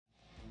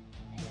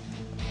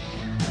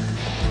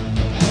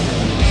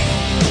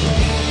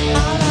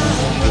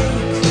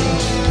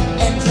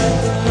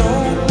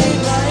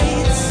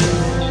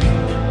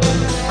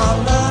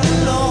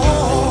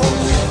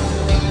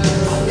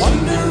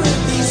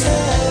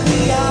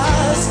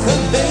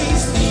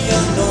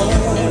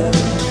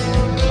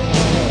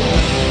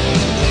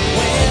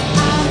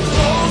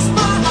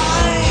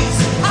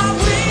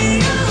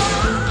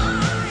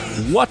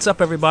What's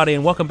up, everybody,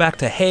 and welcome back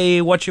to Hey,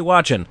 What You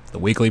Watchin', the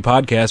weekly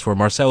podcast where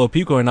Marcelo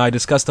Pico and I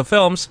discuss the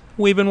films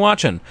we've been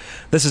watching.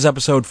 This is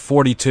episode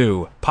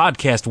 42,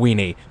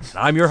 Podcastweenie.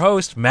 I'm your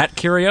host, Matt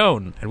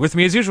Curione, and with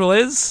me as usual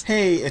is...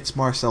 Hey, it's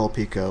Marcelo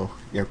Pico,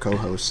 your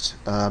co-host.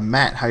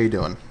 Matt, how you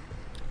doing?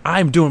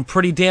 I'm doing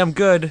pretty damn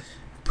good.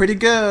 Pretty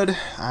good.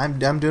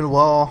 I'm doing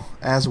well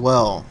as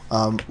well.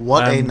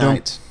 What a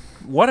night.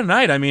 What a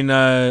night. I mean,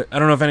 I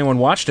don't know if anyone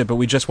watched it, but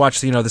we just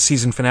watched, the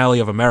season finale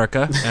of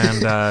America,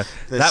 and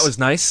that was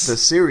nice. The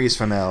series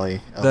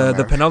finale of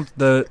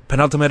the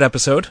penultimate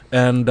episode,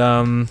 and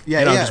I'm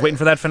just waiting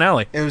for that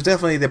finale. It was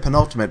definitely the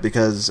penultimate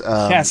because,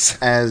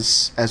 yes.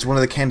 as one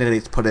of the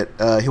candidates put it,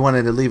 he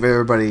wanted to leave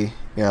everybody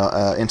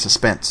in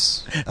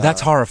suspense.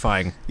 That's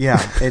horrifying.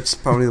 Yeah, it's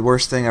probably the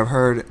worst thing I've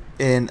heard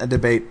in a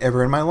debate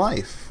ever in my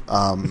life.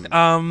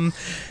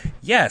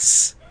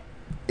 Yes.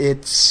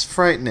 It's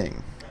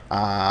frightening.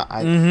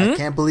 I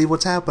can't believe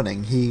what's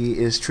happening. He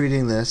is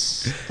treating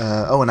this.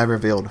 And I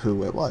revealed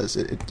who it was.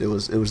 It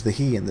was the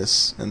he in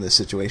this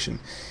situation.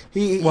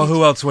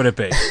 Who else would it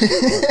be?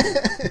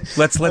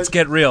 Let's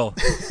get real.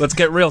 Let's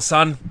get real,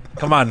 son.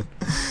 Come on.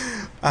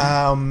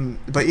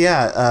 But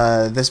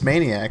yeah, this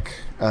maniac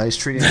is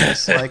treating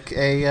this like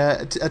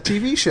a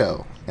TV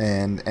show,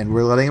 and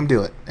we're letting him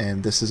do it.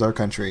 And this is our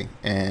country,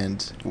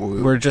 and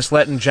we're just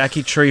letting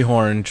Jackie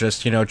Treehorn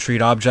just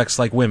treat objects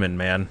like women,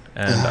 man.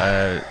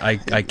 And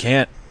I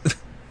can't.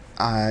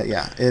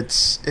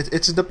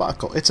 It's a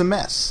debacle. It's a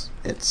mess.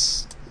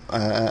 It's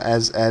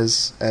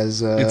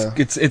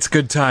it's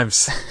good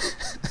times.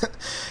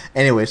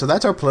 Anyway, so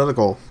that's our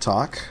political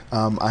talk.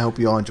 I hope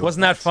you all enjoyed.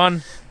 Wasn't that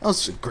fun? That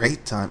was a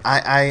great time.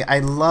 I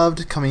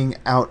loved coming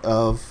out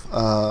of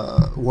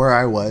where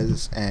I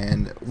was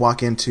and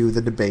walk into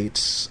the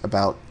debates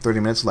about 30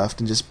 minutes left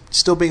and just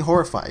still being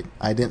horrified.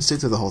 I didn't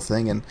sit through the whole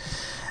thing, and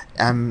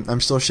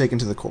I'm still shaken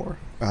to the core.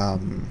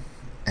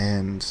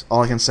 And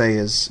all I can say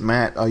is,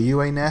 Matt, are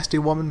you a nasty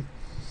woman?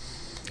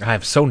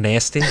 I'm so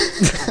nasty.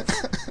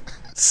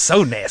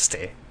 So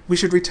nasty. We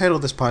should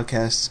retitle this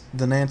podcast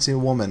The Nancy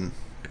Woman.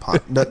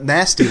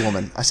 Nasty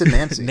Woman. I said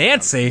Nancy.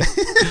 Nancy?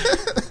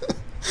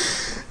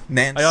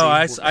 Nancy. Oh,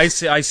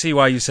 I see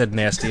why you said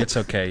nasty. It's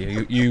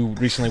okay. You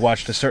recently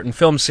watched a certain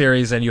film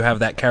series and you have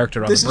that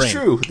character on the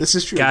brain. This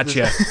is true.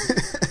 Gotcha.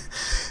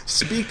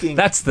 Speaking...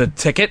 That's the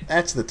ticket.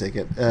 That's the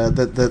ticket.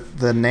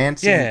 The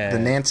Nancy... Yeah. The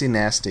Nancy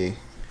Nasty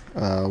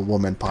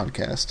Woman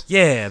podcast.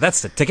 Yeah,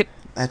 that's the ticket.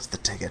 That's the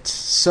ticket.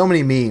 So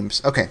many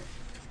memes. Okay.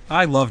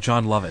 I love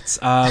John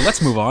Lovitz.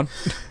 Let's move on.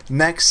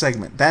 Next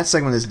segment. That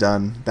segment is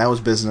done. That was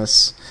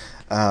business.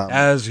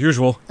 As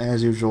usual.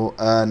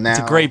 Now it's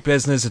a great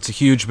business. It's a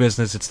huge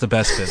business. It's the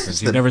best business.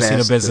 You've never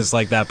seen a business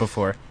like that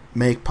before.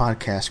 Make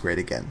podcasts great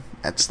again.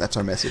 That's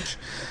our message.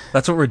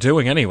 That's what we're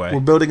doing anyway.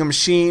 We're building a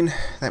machine.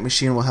 That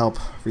machine will help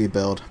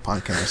rebuild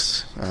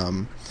podcasts.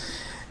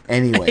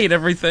 Anyway. I hate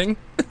everything.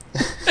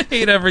 I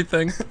hate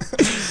everything.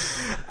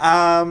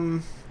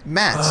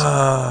 Matt,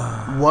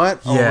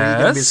 what are we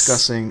going to be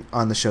discussing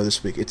on the show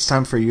this week? It's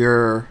time for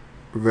your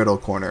riddle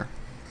corner.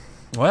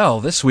 Well,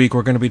 this week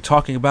we're going to be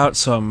talking about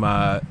some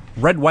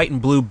red, white, and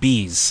blue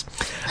bees.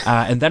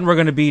 And then we're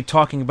going to be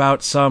talking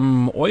about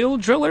some oil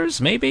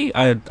drillers, maybe?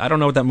 I don't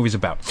know what that movie's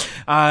about.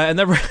 And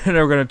then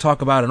we're going to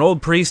talk about an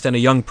old priest and a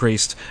young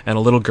priest and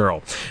a little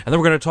girl. And then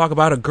we're going to talk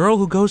about a girl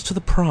who goes to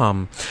the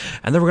prom.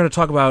 And then we're going to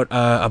talk about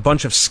a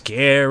bunch of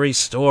scary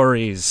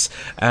stories.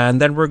 And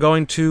then we're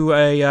going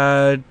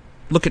to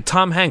look at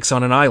Tom Hanks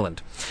on an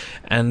island.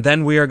 And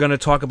then we are going to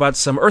talk about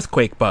some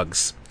earthquake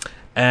bugs.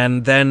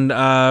 And then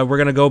we're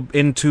going to go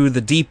into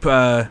the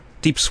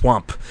deep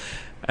swamp.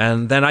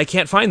 And then I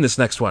can't find this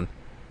next one.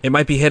 It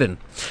might be hidden.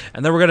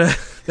 And then we're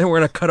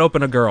going to cut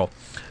open a girl.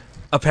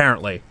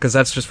 Apparently, because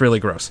that's just really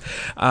gross.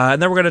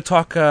 And then we're going to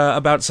talk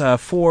about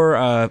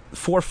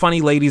four funny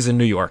ladies in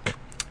New York.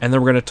 And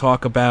then we're going to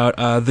talk about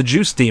the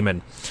juice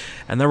demon.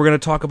 And then we're going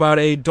to talk about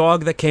a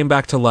dog that came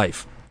back to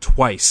life.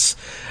 Twice.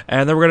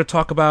 And then we're going to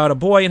talk about a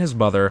boy and his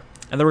mother.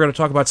 And then we're going to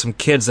talk about some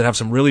kids that have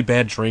some really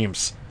bad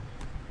dreams.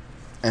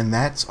 And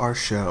that's our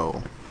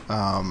show.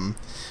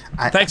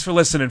 Thanks for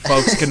listening,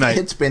 folks. Good night.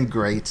 It's been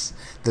great.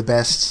 The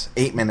best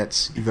 8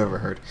 minutes you've ever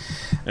heard.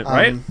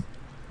 Right?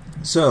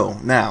 So,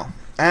 now,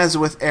 as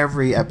with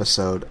every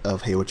episode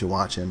of Hey What You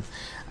Watchin',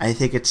 I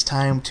think it's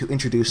time to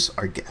introduce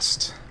our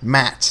guest.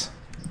 Matt,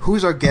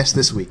 who's our guest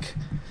this week?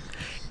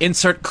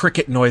 Insert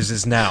cricket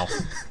noises now.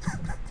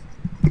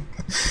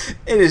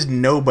 It is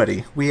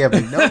nobody. We have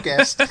no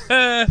guest.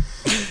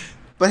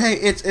 But hey,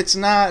 it's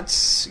not,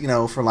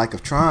 for lack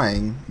of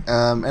trying.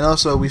 And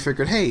also we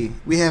figured, hey,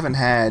 we haven't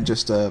had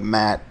just a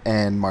Matt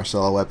and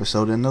Marcelo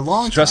episode in a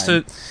long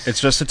time. It's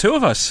just the two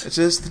of us. It's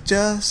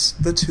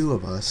just the two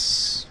of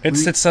us.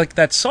 It's like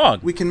that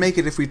song. We can make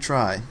it if we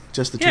try.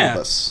 Just the two of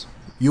us.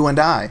 You and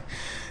I.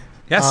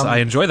 Yes, I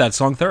enjoy that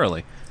song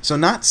thoroughly. So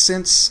not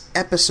since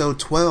episode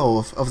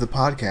 12 of the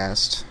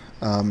podcast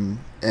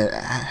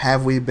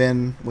have we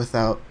been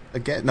without a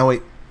guest. No,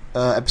 wait.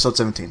 Episode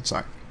 17,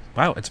 sorry.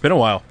 Wow, it's been a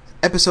while.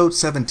 Episode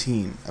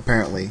 17,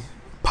 apparently.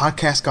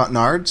 Podcast got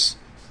nards,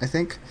 I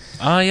think.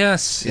 Ah,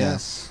 yes.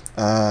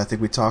 I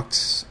think we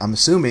talked, I'm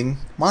assuming,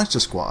 Monster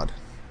Squad.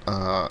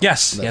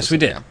 Yes, we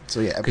did. Yeah. So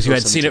yeah, because you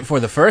had 17. Seen it for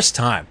the first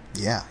time.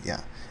 Yeah.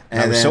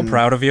 And I was so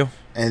proud of you.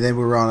 And then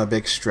we were on a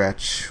big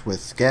stretch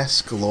with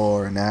guests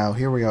galore, and now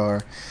here we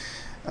are,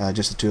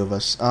 just the two of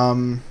us.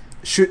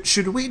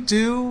 Should we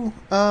do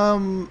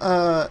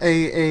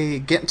a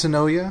get to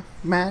know you,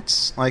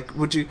 Matt? Like,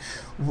 would you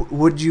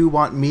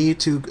want me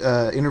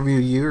to interview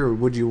you, or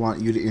would you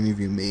want you to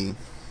interview me?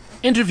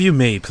 Interview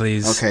me,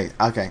 please.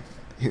 Okay.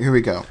 Here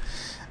we go.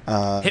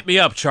 Hit me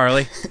up,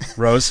 Charlie.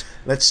 Rose.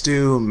 Let's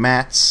do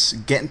Matt's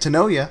Getting to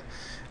Know Ya.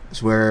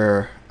 It's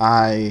where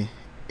I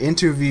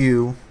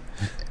interview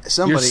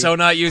somebody. You're so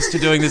not used to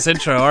doing this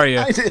intro, are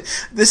you?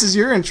 This is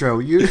your intro.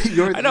 You're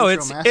the I know,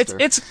 intro master.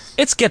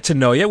 it's Get to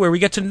Know Ya, where we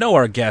get to know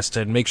our guest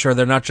and make sure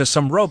they're not just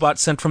some robot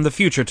sent from the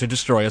future to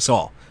destroy us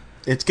all.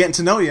 It's Getting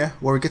to Know Ya,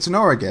 where we get to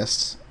know our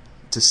guests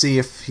to see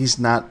if he's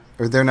not,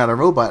 or they're not a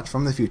robot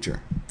from the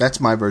future. That's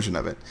my version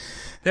of it.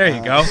 There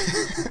you go.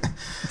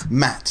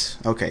 Matt.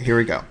 Okay, here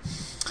we go.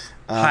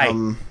 Hi.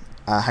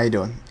 How you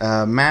doing?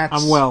 Matt.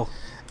 I'm well.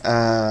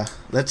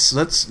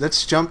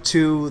 Let's jump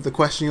to the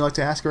question you like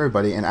to ask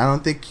everybody, and I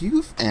don't think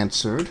you've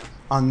answered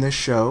on this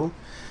show.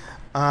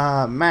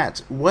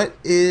 Matt, what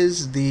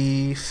is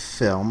the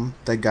film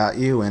that got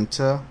you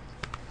into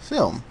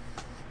film?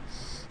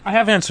 I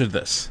have answered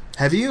this.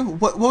 Have you?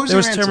 What was your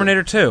answer? It was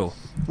Terminator 2.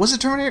 Was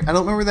it Terminator? I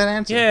don't remember that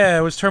answer. Yeah,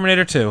 it was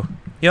Terminator 2.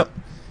 Yep.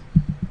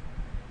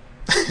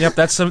 Yep,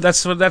 that's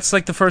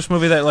like the first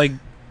movie that like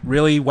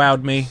really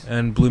wowed me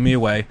and blew me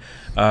away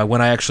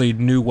when I actually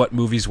knew what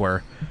movies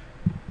were.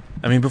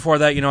 I mean, before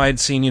that, I had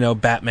seen,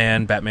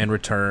 Batman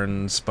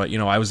Returns, but,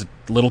 I was a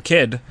little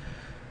kid.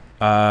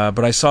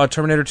 But I saw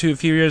Terminator 2 a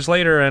few years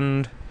later,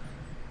 and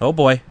oh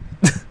boy.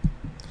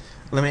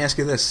 Let me ask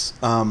you this.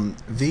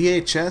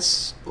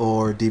 VHS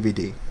or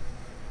DVD?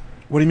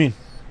 What do you mean?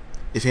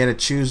 If you had to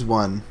choose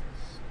one,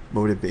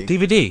 what would it be?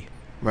 DVD.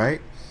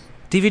 Right?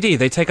 DVD.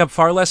 They take up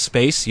far less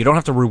space. You don't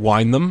have to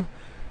rewind them.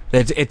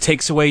 It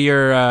takes away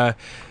your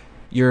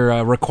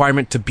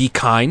requirement to be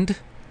kind.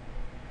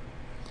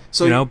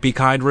 So be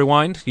kind,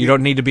 rewind. You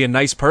don't need to be a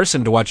nice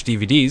person to watch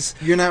DVDs.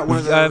 You're not one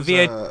of those.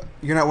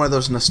 You're not one of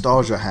those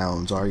nostalgia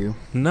hounds, are you?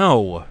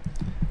 No.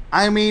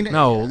 I mean,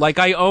 no. Like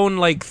I own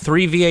like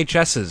 3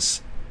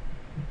 VHSs.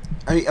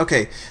 I mean,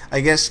 okay.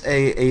 I guess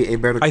a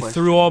better question. I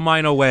threw all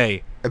mine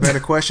away. A better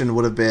question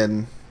would have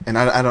been, and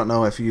I don't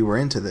know if you were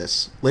into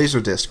this,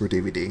 Laserdisc or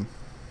DVD.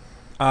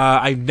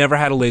 I've never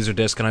had a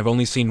Laserdisc, and I've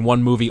only seen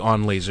one movie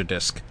on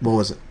Laserdisc. What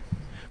was it?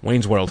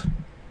 Wayne's World.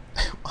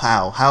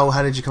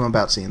 How did you come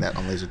about seeing that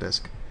on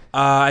Laserdisc?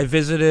 I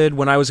visited,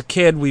 when I was a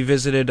kid, we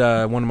visited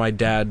one of my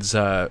dad's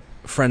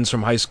friends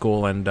from high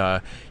school,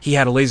 and he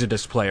had a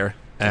Laserdisc player.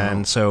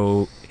 And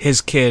so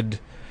his kid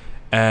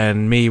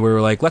and me, we were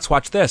like, let's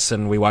watch this,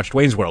 and we watched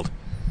Wayne's World.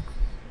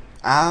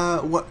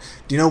 What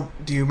do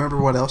you remember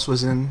what else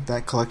was in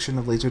that collection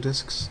of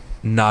Laserdiscs?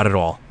 Not at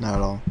all. Not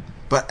at all.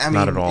 But I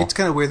mean, it's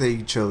kind of weird that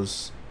you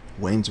chose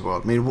Wayne's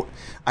World. I mean,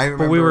 I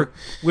remember but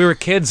we were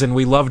kids and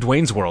we loved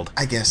Wayne's World.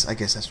 I guess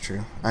that's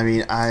true. I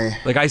mean,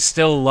 I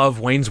still love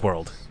Wayne's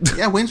World.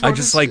 Yeah, Wayne's World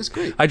is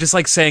great. I just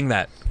like saying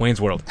that, Wayne's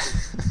World.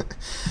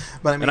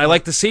 But I mean, and I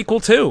like the sequel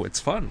too.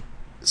 It's fun.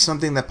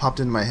 Something that popped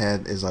in my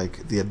head is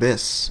like The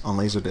Abyss on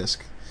Laserdisc.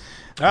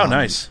 Oh,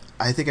 nice.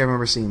 I think I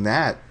remember seeing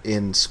that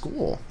in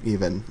school,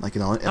 even like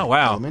in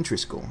elementary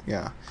school.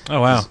 Yeah.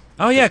 Oh wow.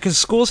 Oh yeah, because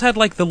schools had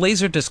like the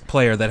Laserdisc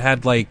player that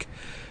had like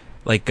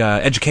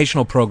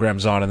educational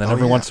programs on, and then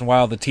every once in a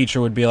while the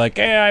teacher would be like,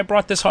 "Hey, I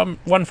brought this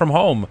one from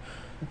home."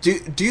 Do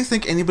you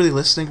think anybody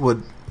listening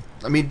would?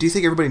 I mean, do you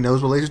think everybody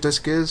knows what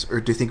Laserdisc is,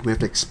 or do you think we have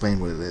to explain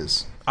what it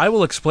is? I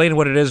will explain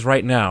what it is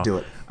right now. Do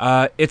it.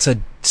 It's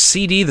a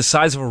CD the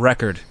size of a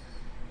record,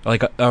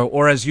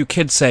 or as you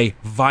kids say,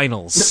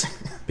 vinyls,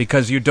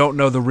 because you don't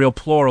know the real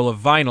plural of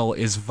vinyl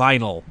is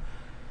vinyl.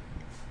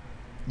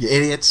 You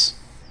idiots.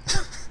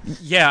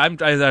 Yeah, I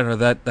don't know,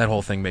 that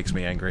whole thing makes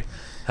me angry.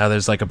 How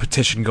there's like a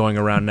petition going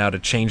around now to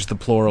change the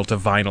plural to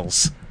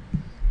vinyls.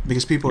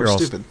 Because people are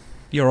stupid.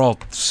 You're all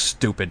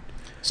stupid.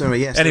 So anyway,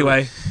 yes.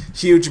 Anyway,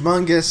 huge,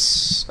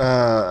 humongous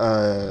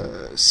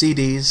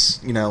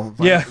CDs,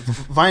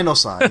 vinyl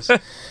size.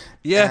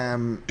 Yeah.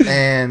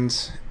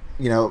 And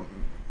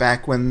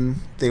back when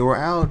they were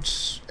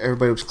out,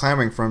 everybody was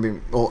clamoring for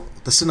them. Well,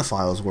 the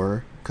cinephiles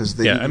were.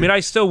 I mean,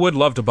 I still would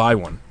love to buy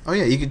one. Oh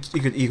yeah, you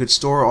could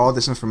store all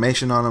this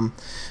information on them,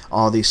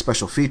 all these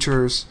special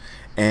features,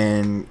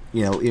 and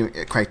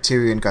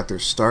Criterion got their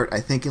start, I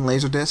think, in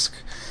Laserdisc.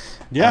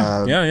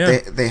 Yeah.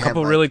 They a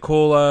couple had, really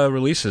cool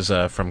releases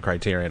from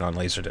Criterion on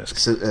Laserdisc.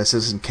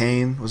 Citizen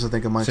Kane was, I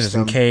think, amongst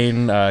Citizen them.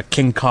 Kane,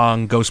 King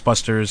Kong,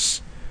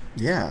 Ghostbusters.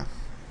 Yeah,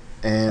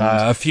 and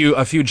a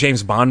few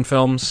James Bond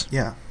films.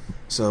 Yeah,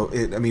 so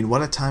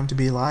what a time to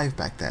be alive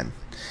back then.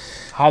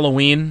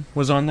 Halloween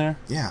was on there.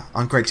 Yeah,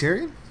 on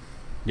Criterion?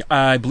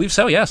 I believe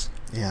so, yes.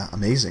 Yeah,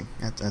 amazing.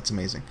 That's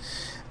amazing.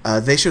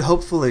 They should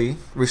hopefully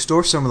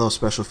restore some of those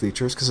special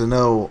features, because I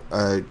know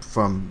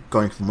from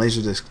going from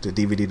Laserdisc to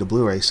DVD to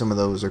Blu-ray, some of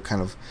those are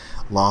kind of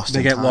lost.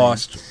 They get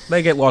lost.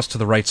 They get lost to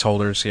the rights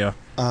holders. Yeah.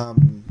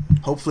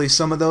 Hopefully,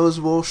 some of those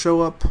will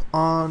show up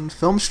on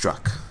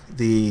Filmstruck,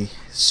 the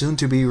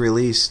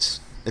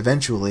soon-to-be-released,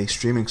 eventually,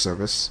 streaming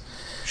service.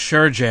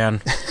 Sure,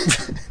 Jan.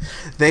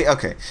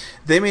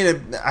 They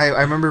made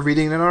I remember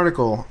reading an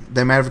article,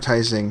 them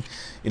advertising,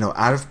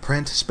 out of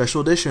print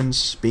special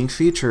editions being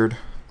featured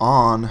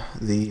on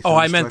the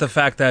I meant the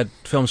fact that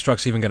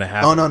Filmstruck's even going to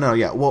happen. Oh, no,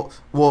 yeah. Well,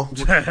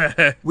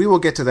 we will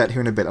get to that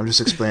here in a bit. I'm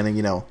just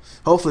explaining,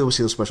 hopefully we'll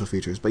see those special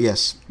features. But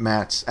yes,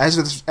 Matt, as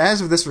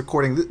of this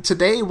recording,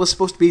 today was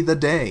supposed to be the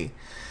day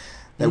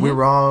that we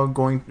were all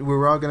going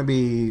to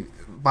be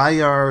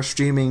by our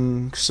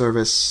streaming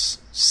service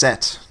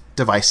set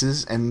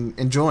devices and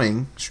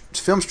enjoying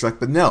Filmstruck,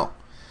 but no,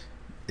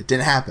 it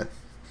didn't happen.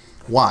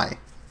 Why?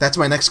 That's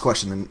my next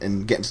question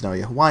in getting to know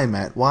you. Why,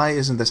 Matt? Why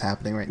isn't this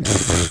happening right now?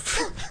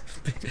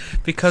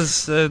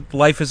 Because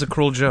life is a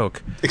cruel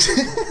joke.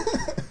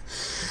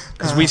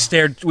 Because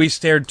we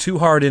stared too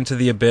hard into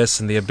the abyss,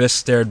 and the abyss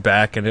stared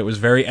back, and it was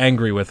very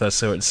angry with us.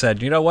 So it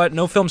said, "You know what?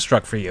 No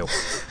Filmstruck for you."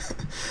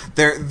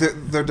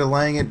 They're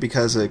delaying it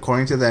because,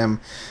 according to them,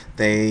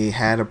 they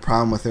had a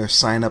problem with their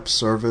sign-up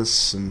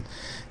service, and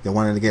they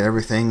wanted to get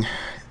everything,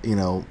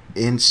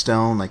 in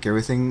stone, like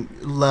everything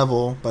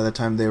level by the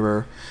time they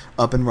were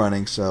up and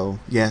running. So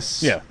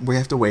yes, we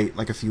have to wait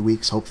like a few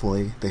weeks.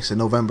 Hopefully, they said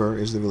November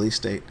is the release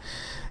date.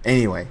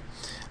 Anyway,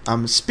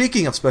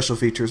 speaking of special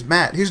features,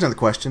 Matt, here's another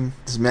question.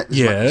 This might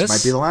be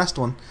the last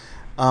one.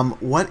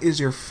 What is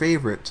your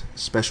favorite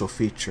special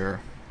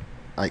feature,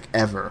 like,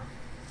 ever?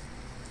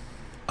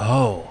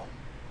 Oh,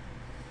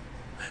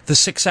 the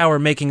 6-hour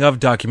making of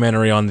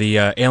documentary on the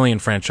Alien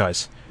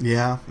franchise.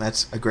 Yeah,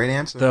 that's a great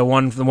answer. The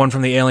one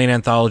from the Alien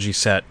anthology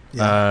set.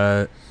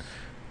 Yeah.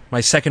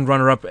 My second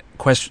runner-up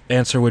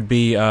answer would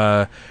be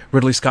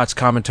Ridley Scott's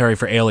commentary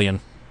for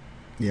Alien.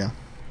 Yeah,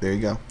 there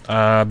you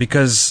go.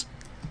 Because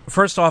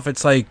first off,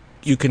 it's like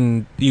you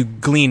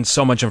glean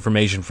so much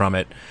information from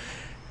it,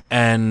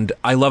 and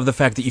I love the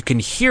fact that you can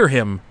hear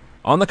him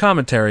on the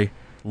commentary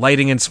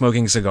lighting and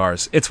smoking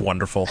cigars. It's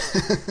wonderful.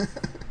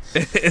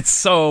 It's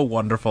so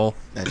wonderful.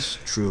 That's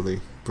truly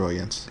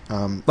brilliant.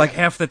 Like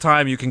half the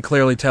time, you can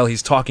clearly tell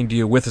he's talking to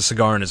you with a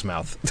cigar in his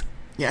mouth.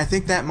 Yeah, I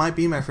think that might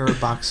be my favorite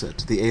box set,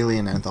 the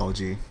Alien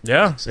anthology.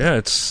 Yeah,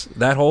 it's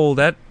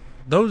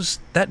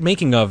that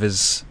making of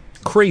is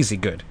crazy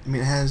good. I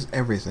mean, it has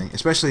everything.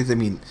 Especially,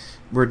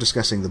 we're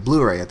discussing the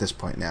Blu-ray at this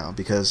point now,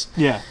 because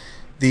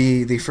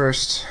the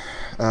first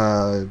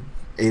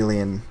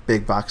Alien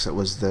big box set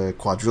was the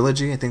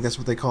quadrilogy. I think that's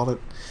what they called it.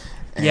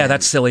 And, yeah,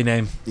 that's a silly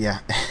name. Yeah.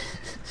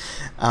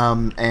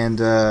 And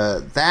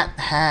that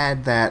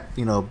had that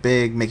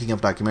big making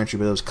of documentary,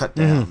 but it was cut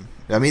down. Mm-hmm.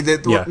 I mean,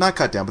 not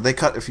cut down, but they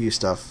cut a few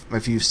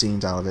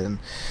scenes out of it,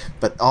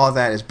 but all of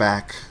that is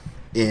back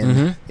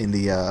in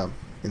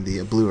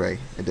the Blu-ray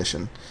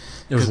edition.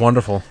 It was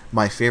wonderful.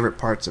 My favorite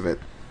parts of it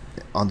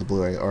on the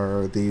Blu-ray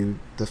are the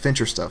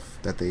Fincher stuff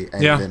that they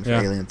added in for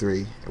Alien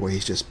 3, where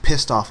he's just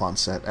pissed off on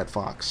set at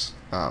Fox.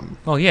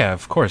 Well, yeah,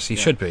 of course he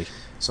should be.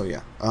 So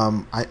yeah,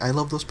 I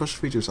love those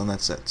special features on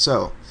that set.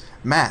 So,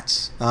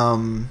 Matt,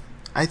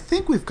 I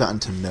think we've gotten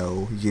to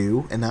know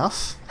you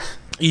enough.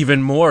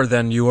 Even more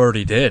than you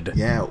already did.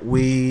 Yeah,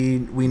 we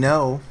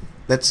know.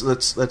 Let's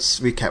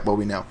recap what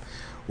we know.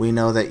 We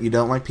know that you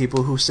don't like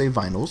people who say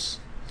vinyls.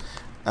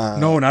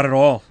 No, not at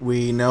all.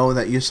 We know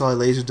that you saw a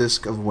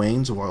Laserdisc of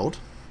Wayne's World.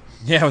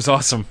 Yeah, it was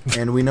awesome.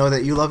 And we know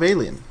that you love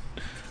Alien.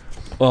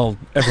 Well,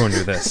 everyone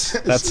knew this.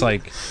 That's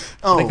like...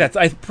 I'm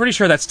pretty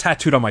sure that's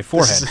tattooed on my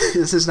forehead.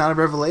 This is not a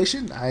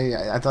revelation?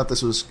 I thought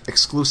this was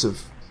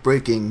exclusive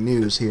breaking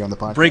news here on the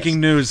podcast.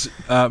 Breaking news,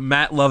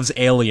 Matt loves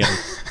Alien.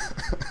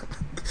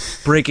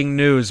 Breaking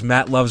news,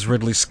 Matt loves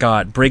Ridley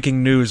Scott.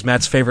 Breaking news,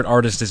 Matt's favorite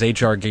artist is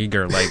H.R.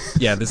 Giger. Like,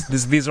 yeah,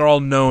 these are all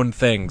known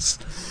things.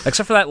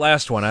 Except for that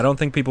last one. I don't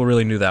think people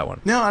really knew that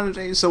one. No,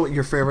 so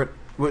your favorite...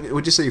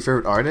 Would you say your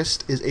favorite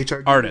artist is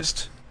H.R. Giger?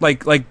 Artist.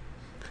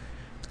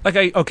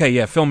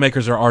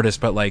 Filmmakers are artists,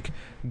 but, like,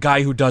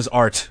 guy who does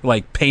art,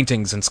 like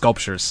paintings and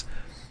sculptures.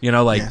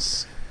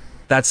 Yes.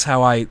 That's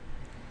how I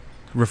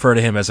refer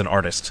to him, as an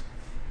artist.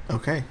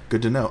 Okay,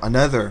 good to know.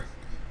 Another...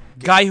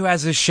 guy who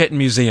has his shit in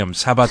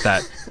museums. How about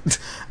that?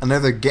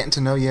 Another Getting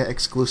to Know Ya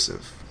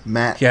exclusive.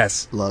 Matt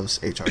loves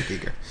H.R.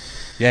 Giger.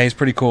 Yeah, he's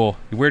pretty cool.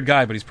 Weird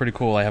guy, but he's pretty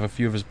cool. I have a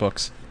few of his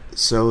books.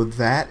 So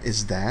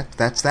that's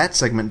that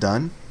segment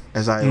done,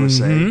 as I always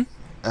say.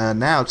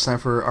 Now it's time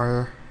for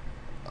our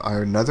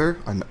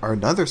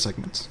another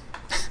segment.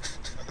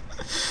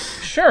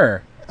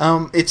 Sure.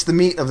 It's the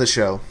meat of the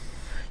show.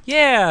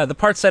 Yeah, the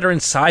parts that are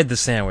inside the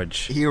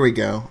sandwich. Here we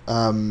go.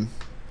 The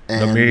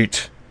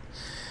meat.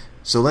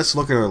 So let's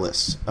look at our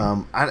list.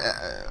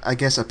 I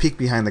guess a peek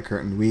behind the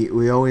curtain.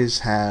 We always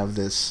have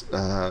this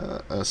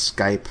a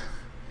Skype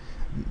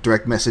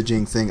direct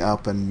messaging thing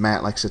up, and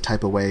Matt likes to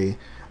type away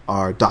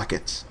our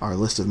docket, our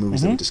list of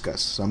movies that we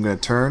discuss. So I'm going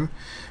to turn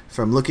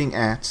from looking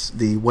at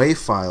the WAV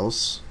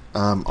files.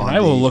 I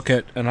will look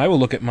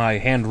at my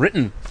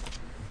handwritten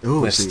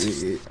list.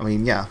 I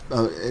mean, yeah.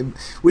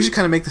 We should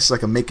kind of make this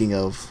like a making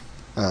of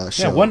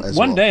show. Yeah,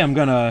 one day I'm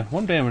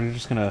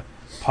just gonna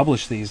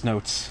publish these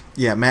notes.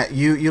 Yeah, Matt,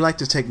 you like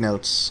to take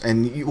notes,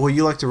 and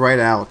you like to write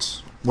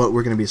out what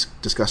we're going to be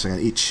discussing on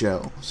each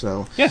show.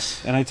 So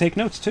yes, and I take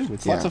notes too.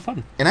 It's lots of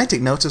fun. And I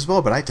take notes as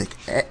well, but I take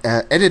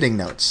editing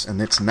notes,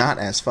 and it's not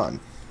as fun.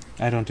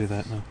 I don't do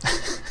that, no.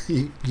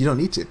 You don't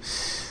need to.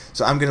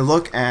 So I'm going to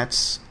look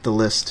at the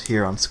list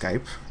here on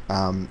Skype,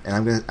 and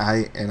I'm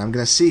going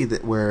to see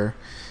that where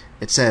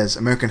it says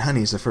American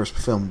Honey is the first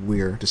film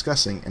we're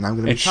discussing, and I'm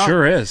going to.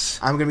 Sure is.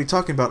 I'm going to be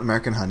talking about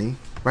American Honey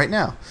right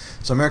now.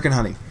 So American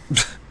Honey,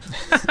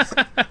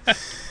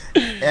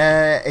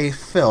 a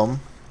film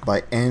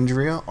by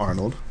Andrea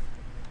Arnold.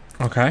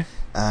 Okay.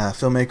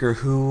 Filmmaker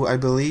who I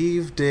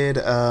believe did.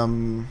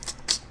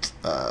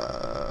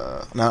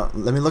 Now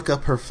let me look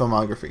up her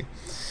filmography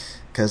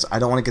because I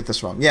don't want to get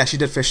this wrong. Yeah, she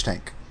did Fish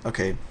Tank.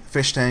 Okay,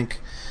 Fish Tank.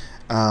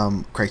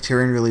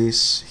 Criterion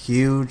release,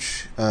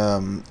 huge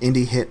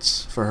indie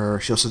hits for her.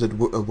 She also did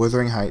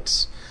Wuthering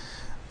Heights,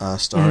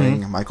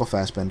 starring Michael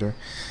Fassbender,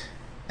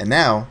 and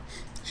now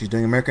she's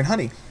doing American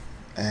Honey,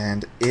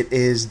 and it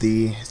is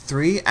the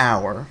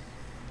 3-hour,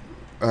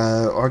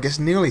 or I guess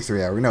nearly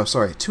 3 hour. No,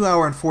 sorry, 2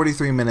 hour and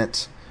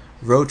 43-minute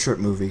road trip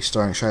movie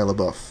starring Shia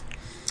LaBeouf.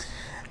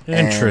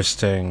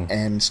 Interesting.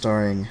 And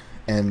starring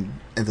and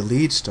the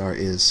lead star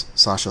is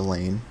Sasha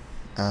Lane,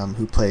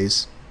 who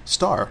plays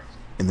Star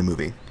in the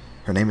movie.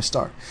 Her name is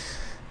Star.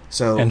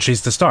 And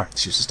she's the star.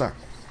 She's the star.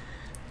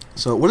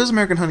 So what is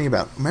American Honey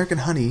about? American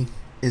Honey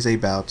is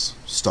about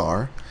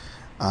Star.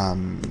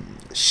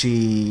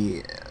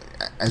 She,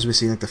 as we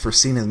see in like the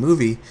first scene of the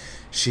movie,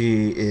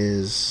 she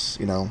is,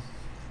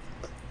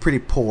 pretty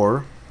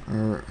poor.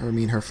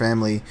 Her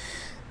family,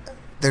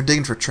 they're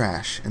digging for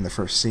trash in the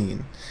first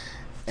scene.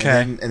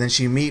 Okay. And then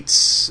she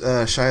meets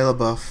Shia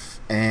LaBeouf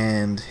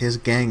and his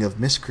gang of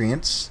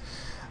miscreants,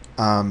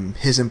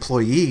 his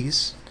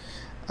employees.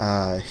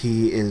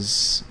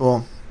 He's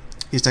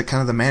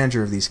kind of the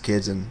manager of these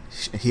kids, and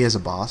he has a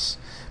boss.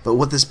 But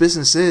what this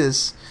business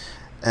is,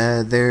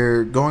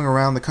 they're going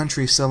around the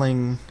country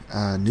selling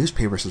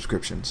newspaper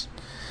subscriptions.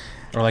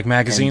 Or like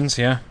magazines,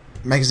 yeah?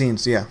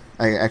 Magazines, yeah.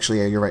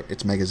 You're right.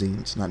 It's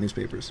magazines, not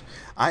newspapers.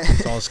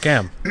 It's all a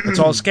scam. It's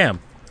all a scam.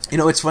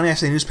 It's funny I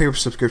say newspaper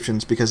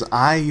subscriptions because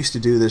I used to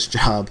do this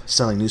job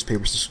selling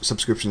newspaper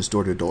subscriptions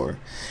door to door.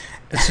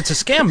 It's a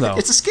scam, though.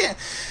 It's a scam.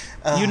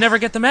 You never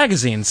get the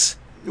magazines.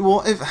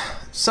 Well,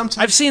 sometimes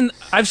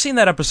I've seen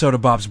that episode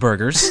of Bob's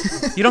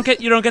Burgers. You don't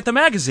get the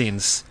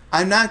magazines.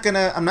 I'm not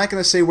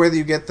gonna say whether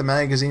you get the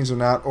magazines or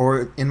not,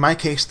 or in my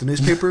case the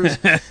newspapers.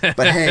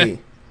 But hey,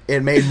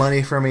 it made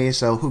money for me,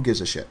 so who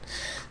gives a shit?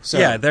 So,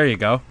 yeah, there you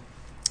go.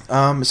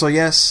 So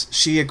yes,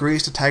 she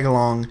agrees to tag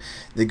along.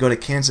 They go to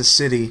Kansas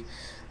City.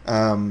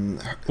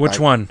 Which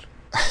one?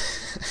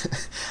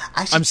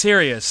 I'm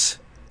serious.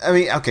 I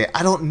mean, okay,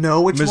 I don't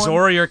know which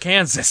Missouri or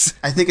Kansas.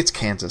 I think it's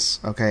Kansas.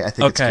 Okay, I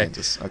think it's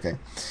Kansas. Okay,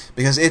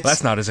 because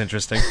that's not as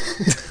interesting.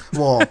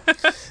 Well,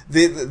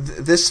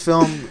 this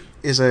film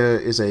is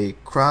a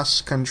cross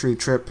country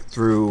trip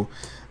through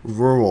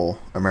rural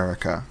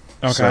America.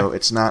 Okay, so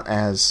it's not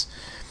as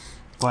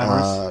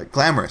glamorous.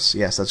 Glamorous,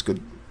 yes, that's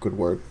good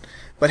word.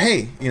 But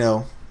hey,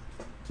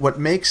 what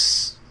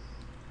makes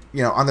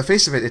on the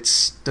face of it,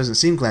 it doesn't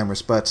seem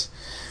glamorous, but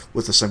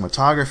with the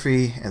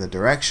cinematography and the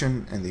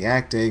direction and the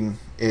acting,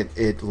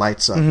 it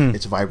lights up. Mm-hmm.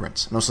 It's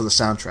vibrant. And also the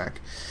soundtrack.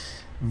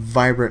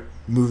 Vibrant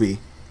movie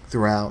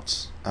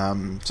throughout.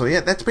 So yeah,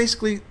 that's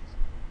basically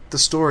the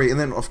story. And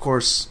then, of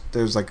course,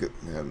 there's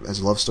there's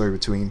a love story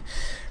between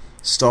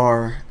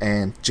Star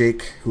and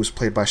Jake, who's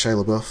played by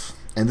Shia LaBeouf.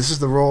 And this is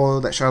the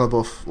role that Shia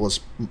LaBeouf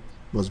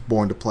was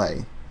born to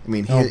play. I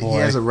mean, he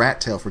has a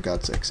rat tail, for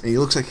God's sakes, and he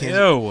looks like he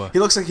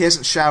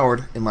hasn't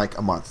showered in like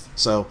a month.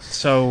 So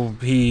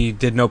he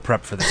did no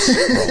prep for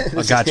this.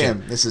 Well,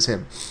 This is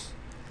him.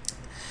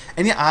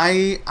 And yeah,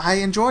 I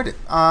enjoyed it.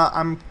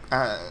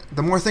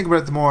 The more I think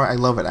about it, the more I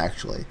love it.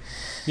 Actually.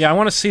 Yeah, I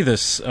want to see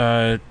this.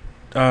 One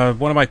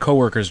of my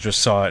coworkers just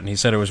saw it, and he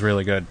said it was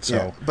really good. So,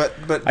 yeah,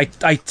 but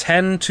I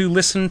tend to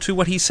listen to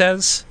what he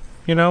says.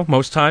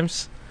 Most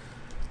times.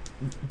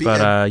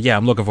 Yeah,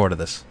 I'm looking forward to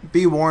this.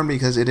 Be warned,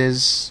 because it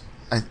is.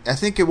 I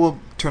think it will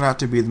turn out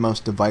to be the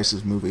most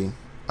divisive movie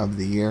of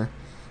the year,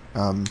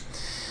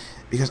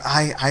 because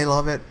I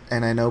love it,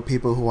 and I know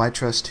people who I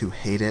trust who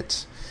hate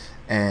it,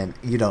 and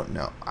you don't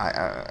know.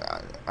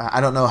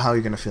 I don't know how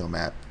you're gonna feel,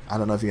 Matt. I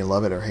don't know if you're gonna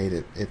love it or hate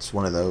it. It's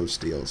one of those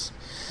deals.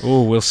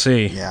 Ooh, we'll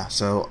see. Yeah.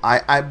 So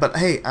but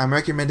hey, I'm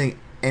recommending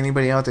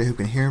anybody out there who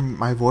can hear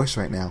my voice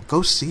right now,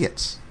 go see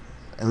it.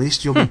 At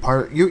least you'll be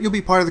part. You'll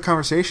be part of the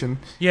conversation.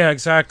 Yeah,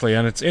 exactly,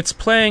 and it's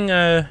playing.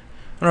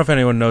 I don't know if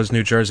anyone knows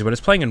New Jersey, but it's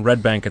playing in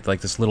Red Bank at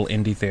this little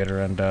indie theater,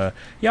 and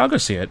yeah, I'll go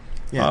see it.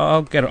 Yeah.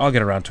 I'll get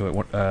around to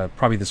it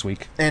probably this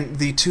week. And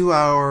the 2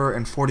 hour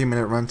and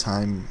 40-minute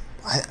runtime,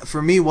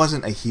 for me,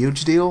 wasn't a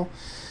huge deal.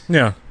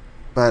 Yeah,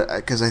 but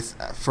because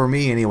for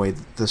me anyway,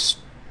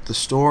 the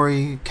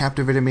story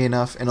captivated me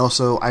enough, and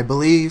also I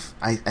believe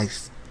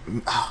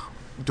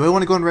do I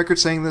want to go on record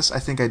saying this? I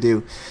think I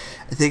do.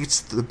 I think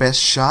it's the best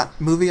shot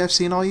movie I've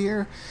seen all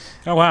year.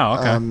 Oh wow!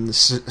 Okay.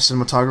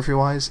 Cinematography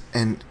wise,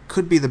 and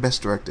could be the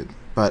best directed.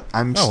 But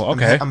I'm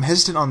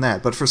hesitant on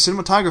that. But for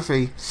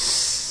cinematography,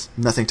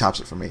 nothing tops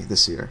it for me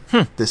this year.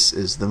 This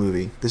is the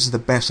movie. This is the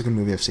best looking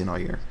movie I've seen all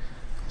year.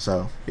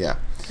 So yeah,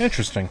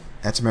 interesting.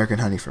 That's American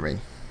Honey for me.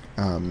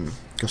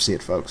 Go see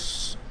it,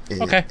 folks.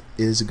 It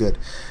is good.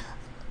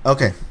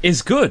 Okay,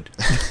 is good.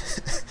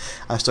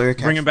 I stole your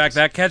catchphrase. Bringing back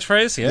that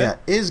catchphrase. Yeah,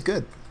 is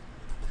good.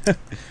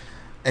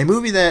 A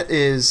movie that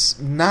is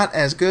not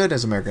as good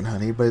as American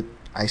Honey, but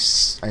I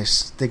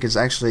think is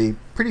actually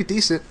pretty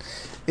decent,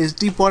 is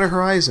Deepwater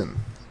Horizon.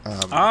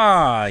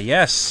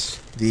 Yes.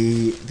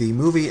 The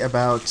movie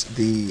about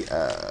the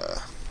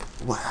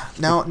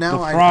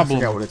I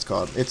forgot what it's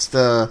called. It's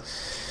the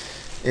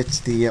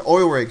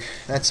oil rig.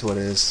 That's what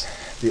it is.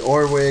 The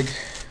oil rig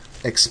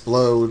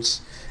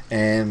explodes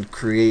and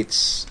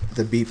creates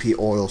the BP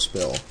oil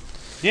spill.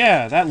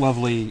 Yeah, that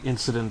lovely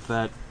incident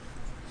that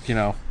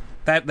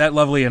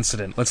lovely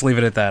incident. Let's leave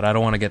it at that. I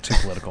don't want to get too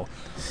political.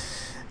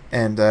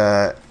 And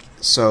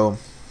so,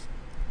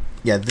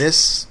 yeah,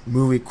 this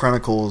movie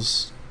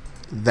chronicles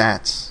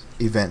that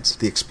event,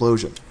 the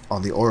explosion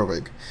on the oil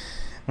rig.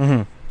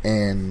 Mm-hmm.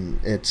 And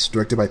it's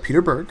directed by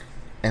Peter Berg,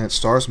 and it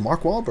stars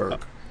Mark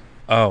Wahlberg.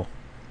 Oh.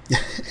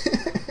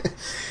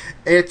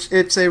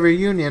 It's a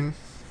reunion,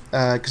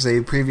 because they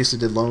previously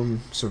did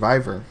Lone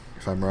Survivor,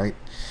 if I'm right.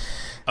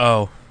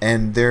 Oh.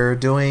 And they're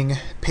doing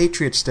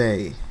Patriots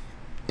Day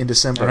in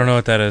December. I don't know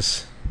what that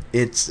is.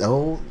 It's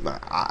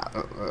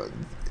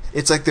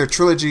like their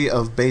trilogy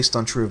of based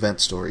on true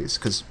event stories,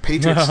 because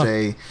Patriots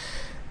Day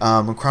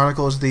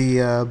chronicles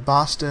the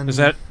Boston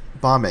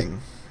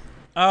bombing.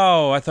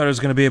 Oh, I thought it was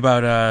going to be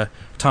about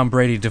Tom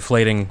Brady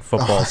deflating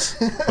footballs.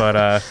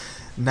 But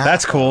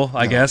that's cool,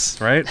 I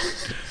guess, right?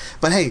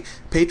 But hey,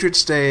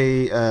 Patriots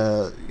Day,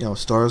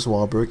 stars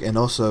Wahlberg and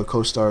also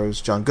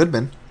co-stars John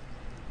Goodman.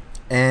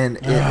 And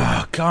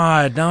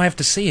God, now I have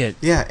to see it.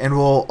 Yeah, and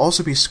will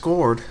also be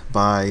scored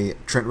by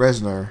Trent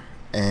Reznor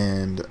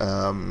and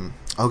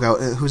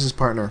who's his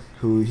partner?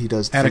 Who he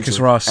does? Atticus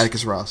Ross.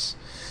 Atticus Ross.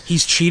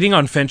 He's cheating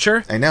on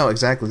Fincher? I know,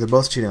 exactly. They're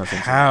both cheating on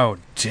Fincher. How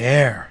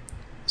dare!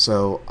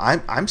 So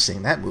I'm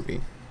seeing that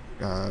movie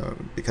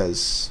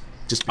because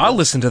I'll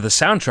listen to the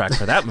soundtrack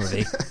for that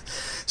movie.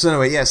 So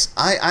anyway, yes,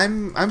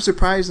 I'm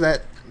surprised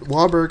that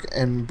Wahlberg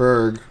and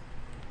Berg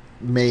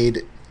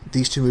made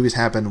these two movies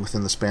happen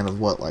within the span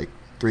of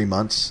 3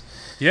 months.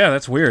 Yeah,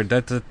 that's weird.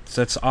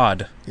 That's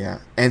odd. Yeah,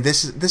 and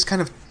this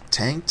kind of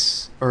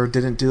tanked or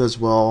didn't do as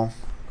well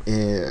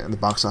in the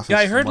box office. Yeah,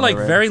 I heard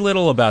very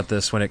little about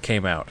this when it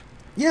came out.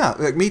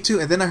 Yeah, me too.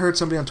 And then I heard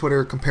somebody on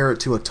Twitter compare it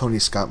to a Tony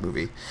Scott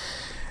movie,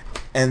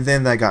 and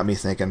then that got me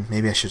thinking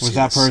maybe I should. Was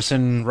that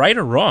person right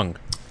or wrong?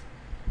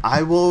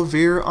 I will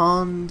veer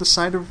on the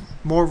side of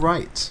more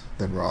right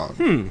than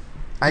wrong.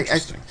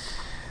 Interesting.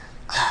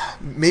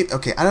 Maybe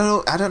okay. I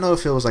don't know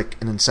if it was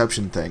like an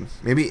Inception thing.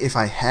 Maybe if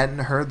I hadn't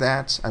heard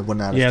that, I would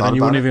not have thought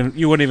about it.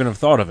 You wouldn't even have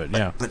thought of it.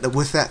 Yeah. But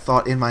with that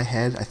thought in my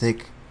head, I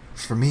think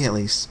for me at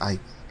least, I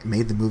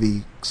made the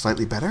movie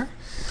slightly better.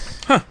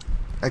 Huh.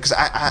 Because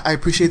I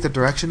appreciate the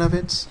direction of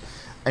it.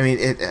 I mean,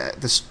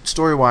 the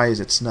story wise,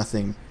 it's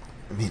nothing.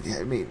 I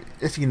mean,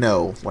 if you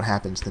know what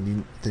happens,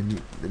 then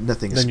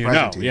nothing is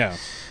surprising to you. Yeah.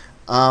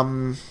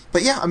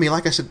 But yeah, I mean,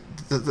 like I said,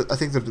 I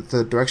think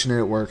the direction in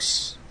it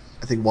works.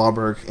 I think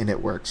Wahlberg in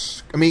it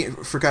works. I mean,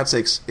 for God's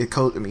sakes,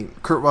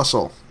 Kurt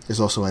Russell is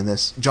also in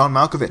this. John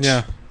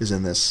Malkovich is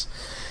in this.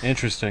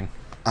 Interesting.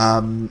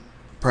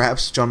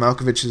 Perhaps John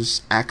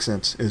Malkovich's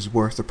accent is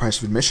worth the price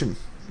of admission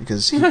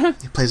because he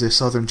plays a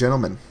Southern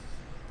gentleman.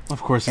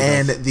 Of course he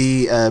does. And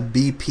the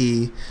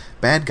BP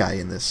bad guy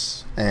in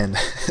this. And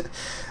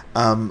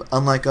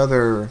unlike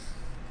other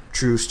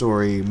true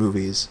story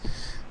movies,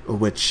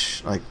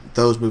 which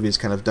those movies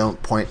kind of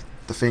don't point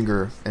the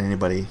finger at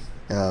anybody,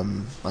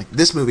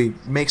 this movie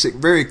makes it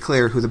very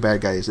clear who the bad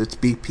guy is. It's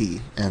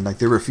BP, and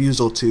their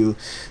refusal to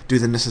do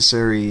the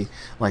necessary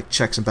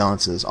checks and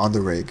balances on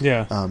the rig.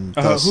 Yeah.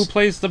 Who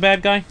plays the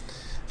bad guy?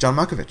 John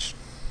Malkovich.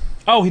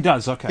 Oh, he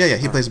does. Okay. Yeah,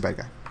 he plays the bad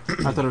guy.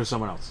 I thought it was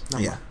someone else.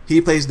 Yeah,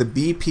 he plays the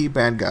BP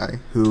bad guy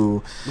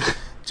who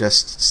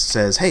just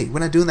says, "Hey, we're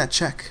not doing that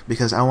check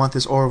because I want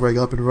this oil rig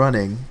up and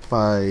running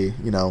by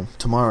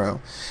tomorrow."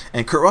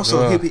 And Kurt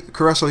Russell,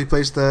 he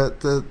plays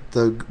the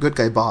good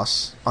guy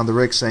boss on the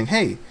rig, saying,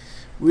 "Hey,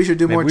 we should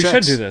do more checks. We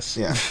should do this."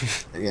 Yeah,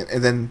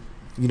 and then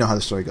you know how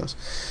the story goes.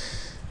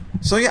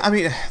 So yeah, I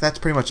mean that's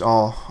pretty much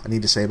all I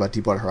need to say about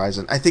Deepwater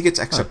Horizon. I think it's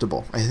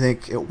acceptable. I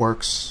think it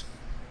works.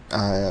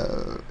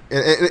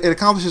 It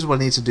accomplishes what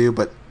it needs to do,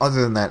 but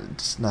other than that,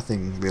 it's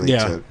nothing really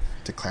to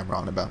clamor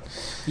on about.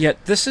 Yeah,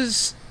 this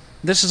is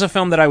a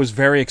film that I was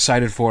very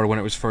excited for when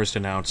it was first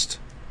announced,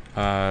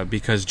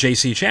 because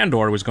J.C.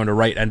 Chandor was going to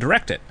write and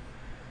direct it.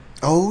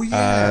 Oh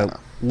yeah.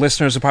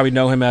 Listeners will probably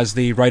know him as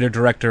the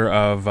writer-director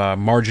of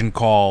Margin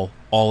Call,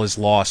 All Is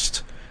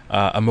Lost,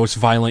 A Most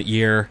Violent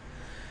Year,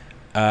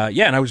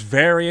 Yeah, and I was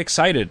very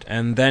excited.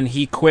 And then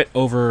he quit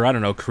over, I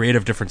don't know,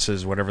 creative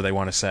differences, whatever they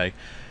want to say.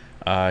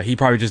 He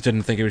probably just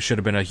didn't think it should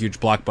have been a huge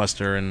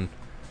blockbuster, and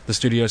the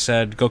studio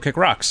said, go kick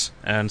rocks.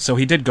 And so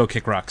he did go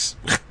kick rocks.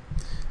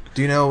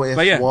 Do you know if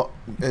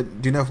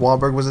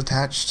Wahlberg was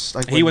attached?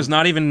 Like he was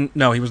not even...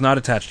 No, he was not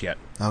attached yet.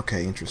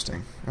 Okay,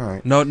 interesting. All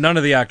right. No, none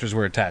of the actors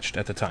were attached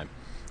at the time.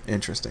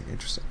 Interesting.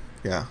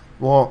 Yeah.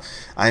 Well,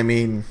 I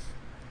mean,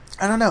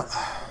 I don't know.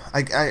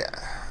 I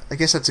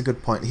guess that's a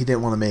good point. He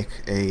didn't want to make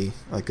a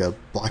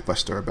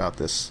blockbuster about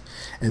this,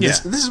 and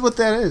this is what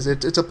that is.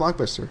 It's a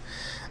blockbuster.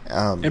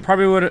 It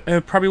probably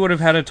would have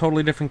had a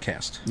totally different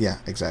cast. Yeah,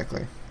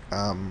 exactly.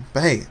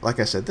 But hey, like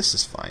I said, this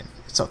is fine.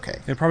 It's okay.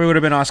 It probably would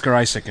have been Oscar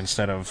Isaac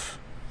instead of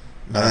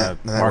Mark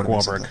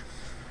Wahlberg.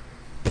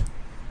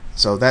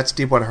 So that's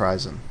Deepwater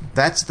Horizon.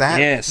 That's that.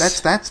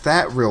 Yes. That's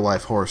that real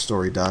life horror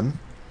story done.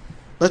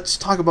 Let's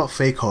talk about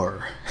fake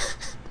horror.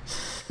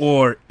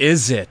 Or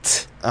is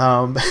it?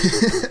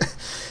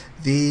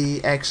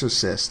 The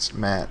Exorcist,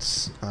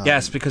 Matt.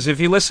 Yes, because if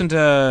you listen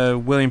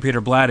to William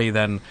Peter Blatty,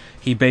 then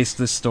he based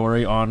this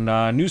story on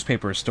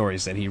newspaper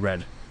stories that he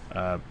read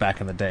back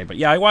in the day. But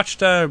yeah, I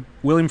watched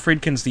William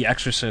Friedkin's The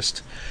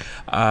Exorcist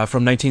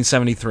from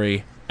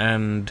 1973,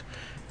 and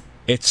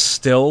it's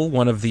still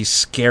one of the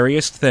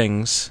scariest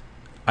things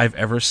I've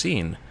ever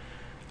seen.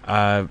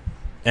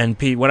 And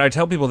when I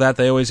tell people that,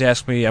 they always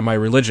ask me, am I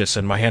religious?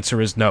 And my answer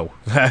is no,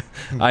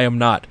 I am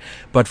not.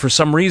 But for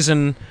some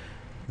reason,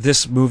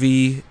 this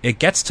movie, it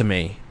gets to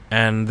me.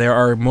 And there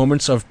are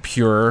moments of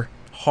pure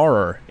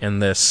horror in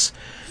this.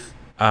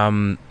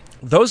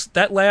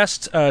 That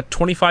last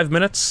 25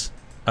 minutes,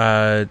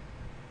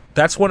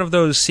 that's one of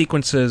those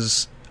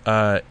sequences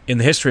in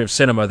the history of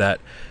cinema that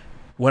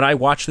when I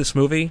watch this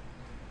movie,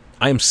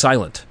 I am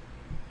silent.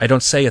 I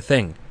don't say a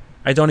thing.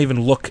 I don't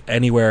even look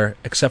anywhere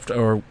except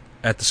or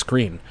at the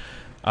screen.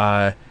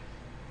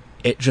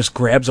 It just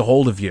grabs a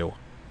hold of you,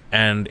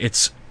 and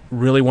it's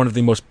really one of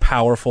the most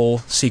powerful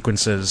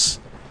sequences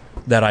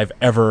that I've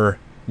ever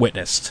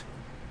witnessed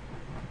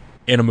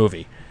in a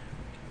movie.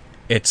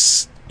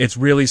 It's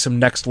really some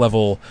next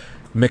level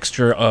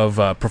mixture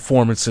of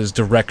performances,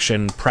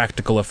 direction,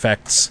 practical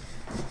effects,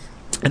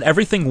 and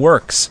everything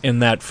works in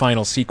that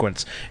final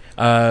sequence.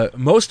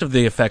 Most of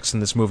the effects in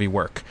this movie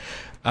work,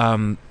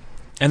 and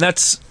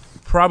that's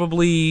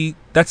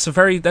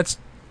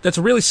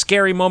a really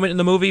scary moment in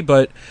the movie.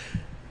 But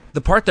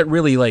the part that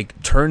really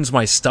turns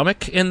my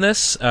stomach in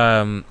this,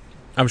 I'm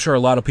sure a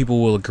lot of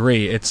people will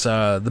agree, it's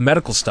the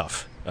medical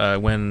stuff.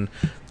 When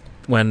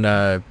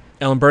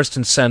Ellen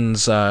Burstyn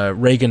sends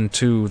Reagan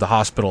to the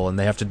hospital, and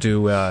they have to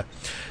do when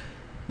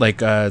they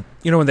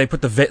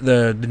put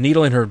the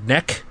needle in her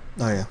neck.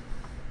 Oh yeah,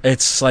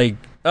 it's like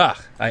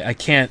I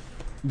can't.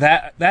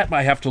 That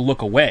I have to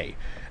look away.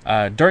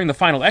 During the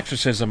final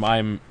exorcism,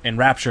 I'm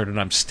enraptured and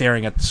I'm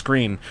staring at the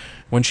screen.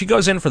 When she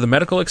goes in for the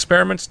medical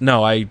experiments,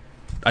 no, I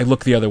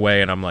look the other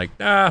way and I'm like,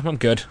 I'm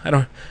good. I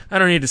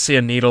don't need to see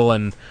a needle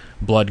and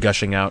blood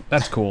gushing out.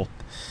 That's cool.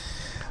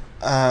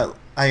 I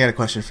got a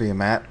question for you,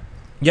 Matt.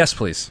 Yes,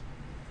 please.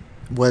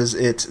 Was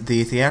it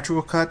the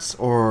theatrical cuts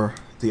or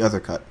the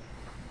other cut?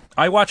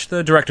 I watched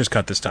the director's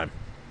cut this time.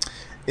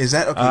 Is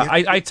that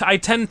okay? I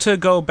tend to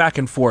go back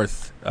and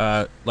forth.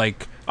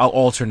 I'll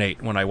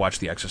alternate when I watch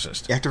The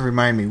Exorcist. You have to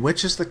remind me,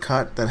 which is the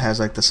cut that has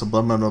the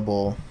subliminal,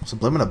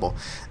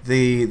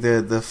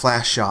 the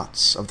flash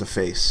shots of the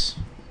face?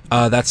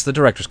 That's the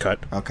director's cut.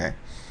 Okay.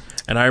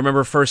 And I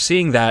remember first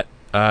seeing that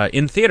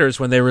in theaters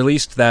when they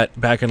released that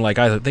back in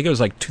I think it was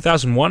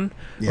 2001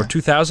 or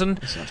 2000,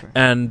 right.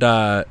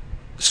 And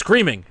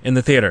screaming in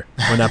the theater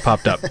when that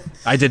popped up.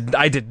 I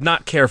did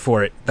not care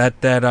for it.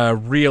 That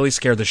really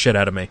scared the shit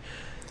out of me.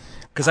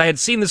 Because I had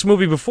seen this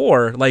movie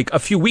before, a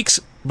few weeks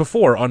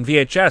before on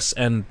VHS,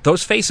 and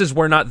those faces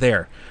were not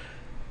there.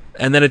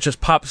 And then it just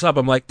pops up.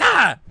 I'm like,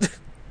 ah!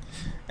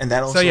 And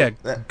that also... So yeah,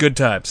 good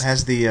times.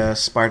 Has the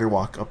spider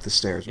walk up the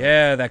stairs. Right?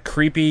 Yeah, that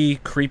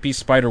creepy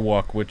spider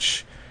walk,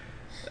 which...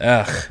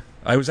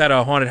 I was at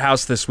a haunted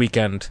house this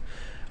weekend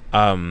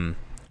that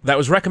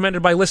was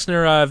recommended by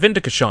listener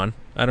Vindicashon.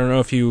 I don't know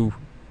if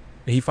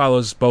he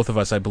follows both of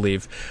us, I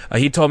believe.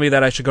 He told me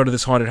that I should go to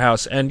this haunted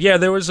house. And yeah,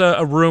 there was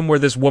a room where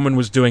this woman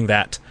was doing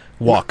that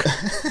walk.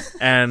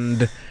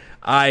 And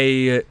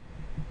I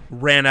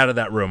ran out of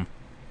that room.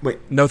 Wait.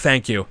 No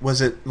thank you.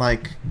 Was it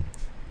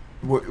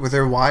were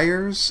there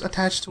wires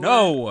attached to her?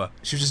 No.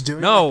 She was just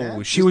doing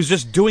No, she was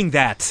just doing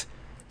that.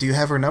 Do you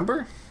have her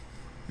number?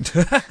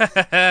 No,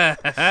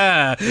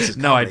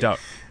 I don't.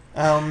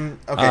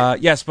 Okay.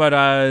 Yes,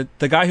 but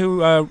the guy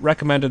who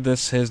recommended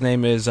this, his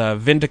name is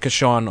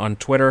Vindicashon on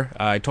Twitter.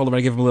 I told him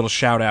I'd give him a little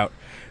shout-out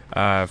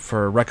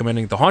for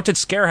recommending The Haunted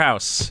Scare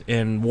House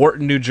in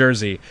Wharton, New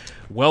Jersey.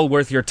 Well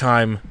worth your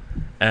time,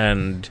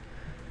 and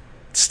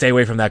stay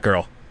away from that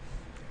girl.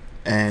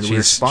 And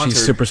we're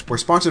sponsored. We're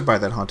sponsored by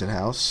that haunted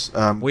house.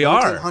 We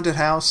are. Go to the haunted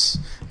house.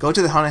 Go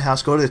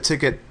to the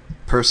ticket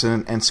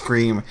person and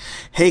scream,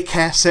 "Hey,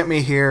 Cass sent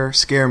me here.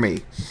 Scare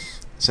me."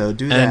 So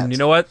do that. And you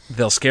know what?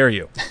 They'll scare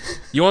you.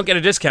 You won't get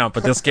a discount,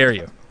 but they'll scare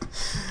you.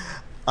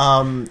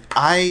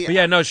 But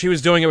yeah, no, she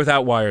was doing it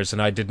without wires,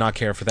 and I did not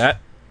care for that.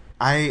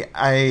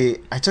 I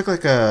took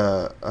like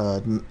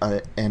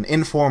an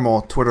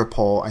informal Twitter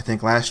poll, I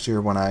think last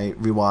year when I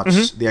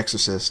rewatched The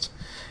Exorcist,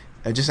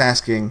 just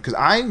asking, because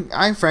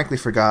I frankly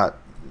forgot,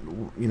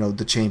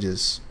 the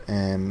changes,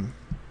 and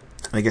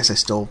I guess I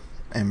still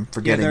am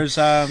forgetting.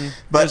 Yeah,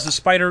 there's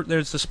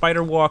the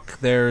spider walk.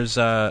 There's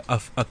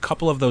a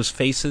couple of those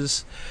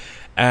faces,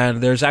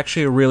 and there's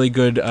actually a really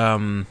good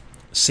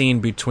scene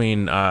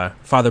between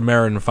Father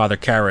Merrin and Father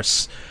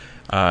Karras.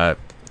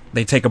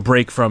 They take a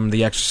break from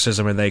the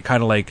exorcism and they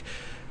kind of like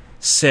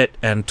sit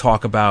and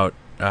talk about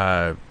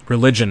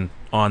religion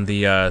on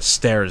the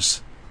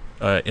stairs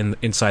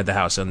inside the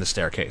house on the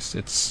staircase.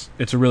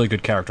 It's a really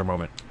good character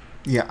moment.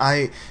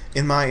 Yeah,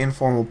 in my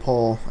informal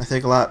poll, I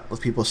think a lot of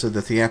people said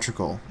the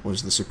theatrical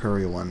was the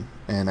superior one,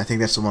 and I think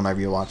that's the one I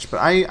rewatched. But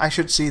I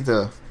should see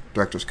the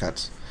director's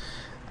cuts.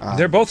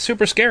 They're both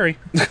super scary.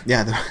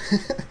 Yeah,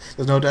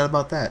 there's no doubt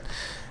about that.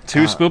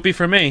 Too spoopy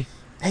for me.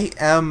 Hey,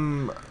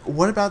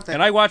 what about that?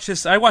 And I watched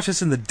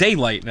this in the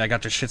daylight, and I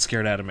got the shit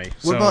scared out of me.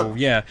 What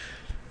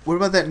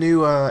about that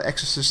new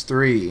Exorcist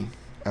 3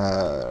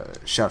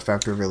 Shout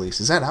Factory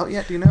release? Is that out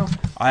yet? Do you know?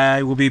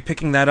 I will be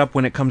picking that up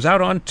when it comes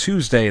out on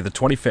Tuesday, the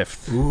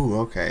 25th. Ooh,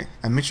 okay.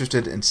 I'm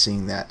interested in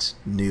seeing that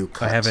new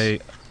cut.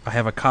 I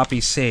have a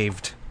copy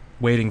saved,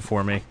 waiting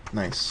for me.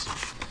 Nice.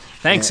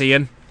 Thanks,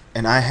 Ian.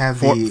 And I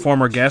have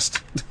former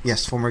guest.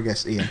 Yes, former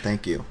guest Ian.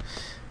 Thank you.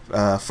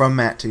 From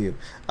Matt to you.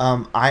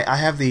 I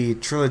have the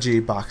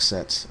trilogy box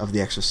set of The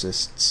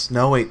Exorcists.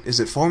 No, wait, is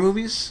it 4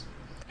 movies?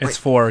 It's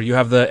 4. You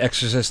have the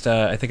Exorcist.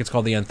 I think it's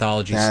called the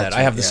Anthology set.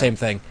 I have the same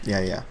thing.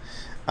 Yeah.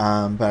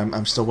 But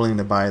I'm still willing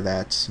to buy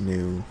that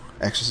new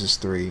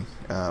Exorcist 3.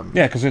 Yeah,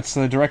 because it's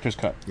the director's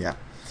cut. Yeah,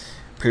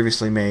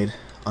 previously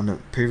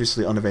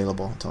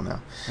unavailable until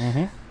now.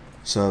 Mm-hmm.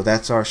 So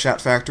that's our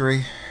Shout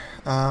Factory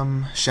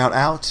shout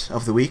out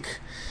of the week.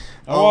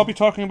 I'll be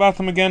talking about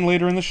them again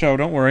later in the show.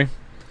 Don't worry.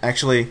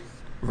 Actually,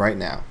 right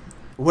now.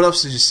 What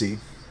else did you see,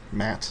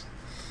 Matt?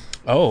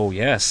 Oh,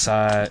 yes.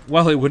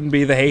 Well, it wouldn't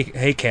be the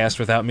Haycast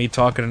without me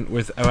talking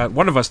with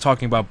one of us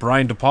talking about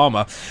Brian De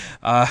Palma.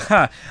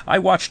 I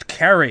watched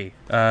Carrie,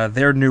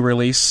 their new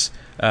release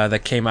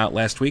that came out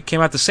last week. Came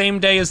out the same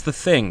day as The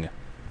Thing.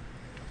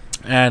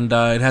 And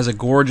it has a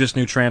gorgeous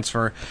new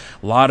transfer.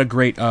 A lot of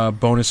great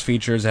bonus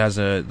features. It has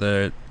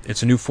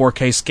it's a new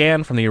 4K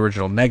scan from the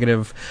original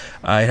negative.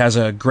 It has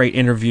a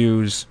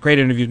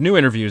new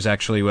interviews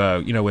actually.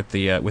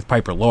 With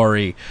Piper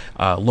Laurie,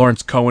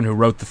 Lawrence Cohen, who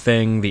wrote The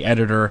Thing, the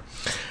editor.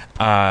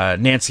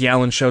 Nancy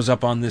Allen shows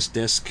up on this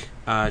disc.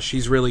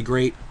 She's really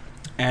great,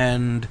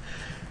 and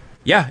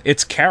yeah,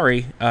 it's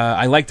Carrie.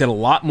 I liked it a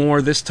lot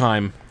more this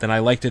time than I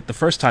liked it the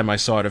first time I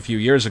saw it a few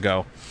years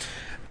ago.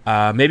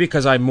 Maybe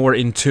because I'm more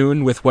in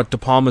tune with what De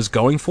Palma's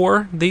going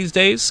for these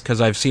days,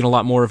 because I've seen a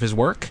lot more of his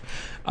work.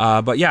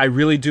 But yeah, I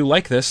really do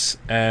like this,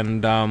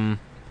 and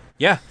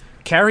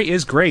Carrie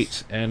is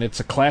great, and it's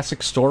a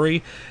classic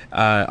story.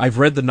 I've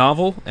read the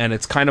novel, and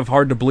it's kind of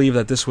hard to believe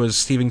that this was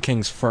Stephen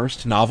King's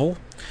first novel.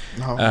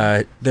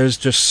 Oh. There's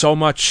just so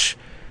much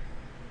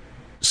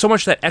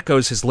that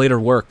echoes his later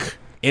work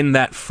in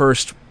that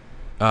first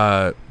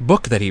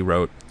book that he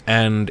wrote,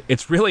 and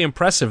it's really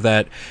impressive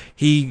that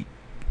he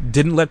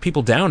didn't let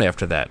people down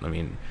after that. I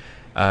mean,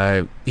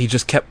 he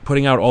just kept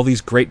putting out all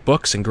these great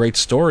books and great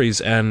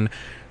stories, and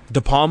De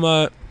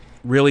Palma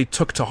really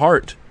took to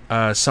heart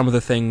some of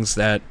the things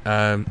that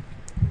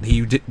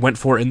he went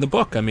for in the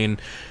book. I mean,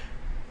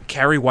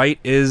 Carrie White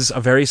is a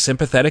very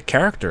sympathetic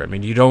character. I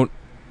mean, you don't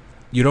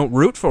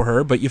root for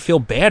her, but you feel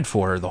bad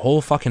for her the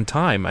whole fucking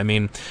time. I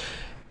mean,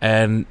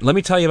 and let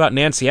me tell you about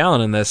Nancy Allen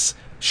in this.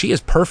 She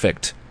is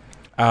perfect.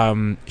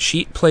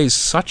 She plays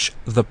such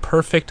the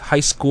perfect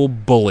high school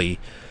bully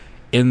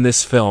in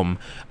this film.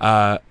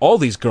 All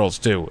these girls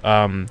do.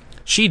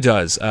 She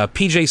does.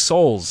 PJ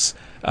Souls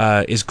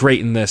is great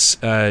in this.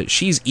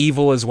 She's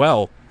evil as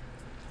well.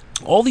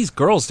 All these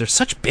girls, they're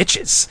such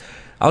bitches.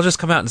 I'll just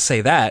come out and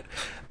say that.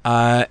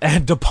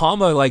 And De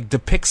Palma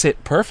depicts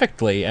it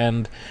perfectly,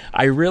 and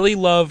I really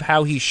love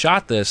how he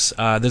shot this.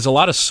 There's a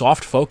lot of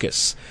soft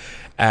focus,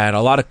 and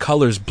a lot of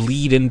colors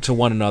bleed into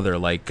one another.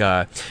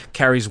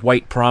 Carrie's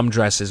white prom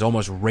dress is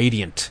almost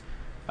radiant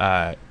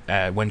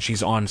when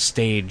she's on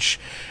stage.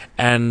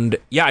 And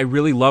yeah, I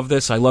really love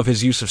this. I love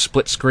his use of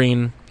split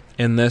screen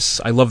in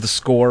this. I love the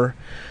score.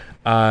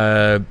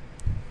 Piper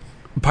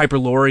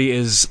Laurie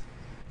is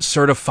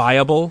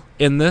certifiable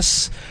in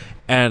this,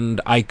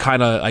 and I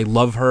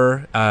love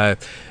her.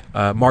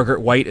 Margaret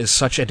White is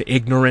such an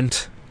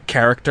ignorant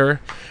character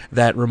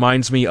that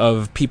reminds me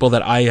of people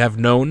that I have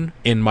known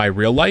in my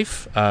real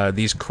life,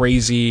 these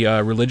crazy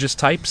religious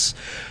types.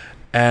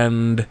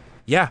 And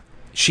yeah,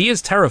 she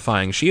is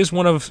terrifying. She is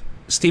one of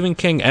Stephen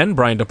King and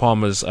Brian De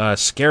Palma's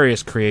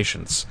scariest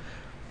creations.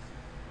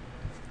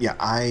 Yeah,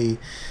 I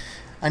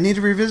need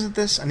to revisit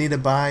this. I need to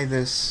buy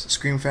this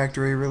Scream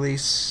Factory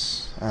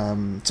release.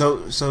 So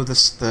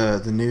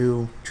the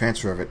new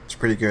transfer of it's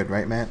pretty good,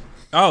 right, Matt?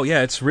 Oh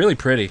yeah, it's really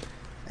pretty.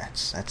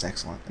 That's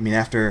excellent. I mean,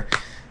 after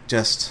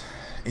just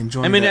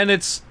enjoying. I mean, that. and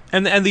it's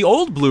and the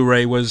old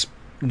Blu-ray was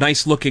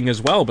nice looking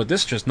as well, but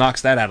this just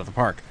knocks that out of the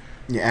park.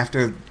 Yeah,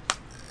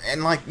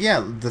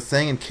 The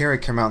Thing and Carrie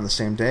come out on the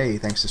same day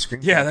thanks to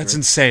Screen Yeah, Factory. that's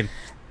insane.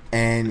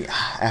 And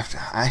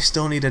I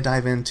still need to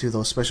dive into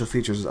those special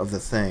features of The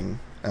Thing.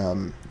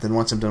 Then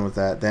once I'm done with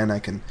that, then I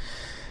can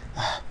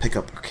pick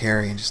up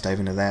Carrie and just dive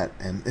into that.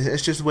 And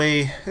it's just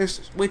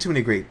there's way too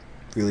many great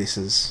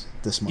releases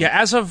this month. Yeah,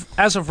 as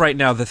of right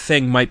now, The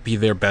Thing might be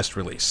their best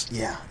release.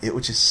 Yeah,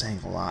 which is saying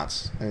a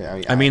lot.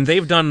 I mean,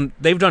 they've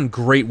done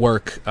great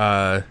work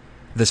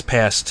these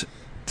past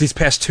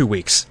 2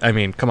 weeks. I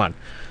mean, come on.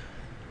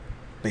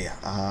 But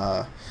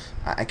yeah,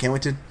 I can't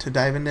wait to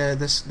dive into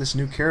this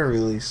new Carrie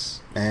release.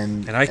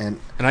 And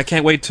I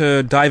can't wait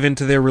to dive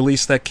into their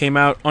release that came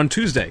out on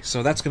Tuesday.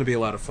 So that's going to be a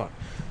lot of fun.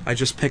 I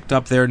just picked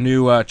up their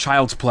new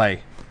Child's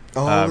Play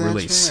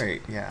release. That's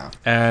right, yeah.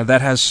 And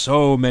that has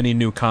so many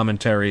new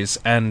commentaries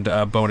and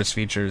bonus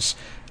features.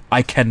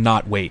 I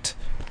cannot wait.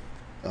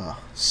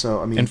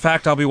 In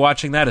fact, I'll be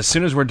watching that as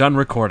soon as we're done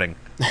recording.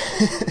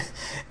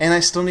 And I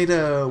still need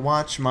to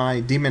watch my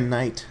Demon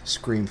Knight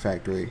Scream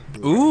Factory.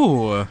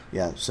 Ooh.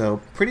 Yeah,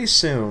 so pretty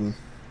soon,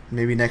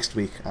 maybe next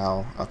week,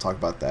 I'll talk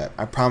about that.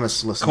 I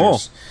promise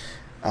listeners.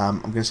 Cool.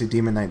 I'm going to see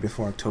Demon Knight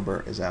before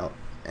October is out.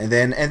 And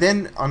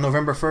then on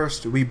November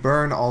 1st, we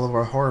burn all of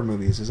our horror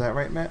movies. Is that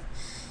right, Matt?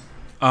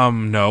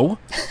 No.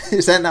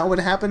 Is that not what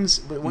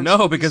happens?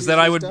 No, because then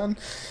I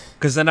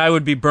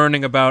would be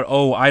burning about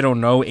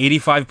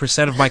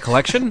 85% of my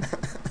collection.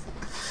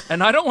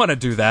 And I don't want to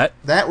do that.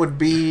 That would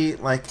be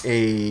like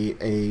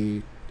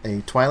a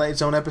Twilight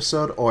Zone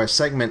episode or a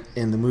segment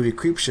in the movie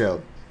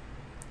Creepshow,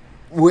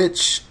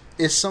 which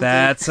is something.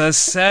 That's a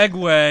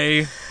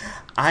segue.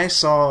 I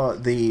saw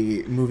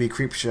the movie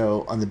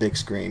Creepshow on the big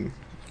screen.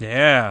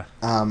 Yeah.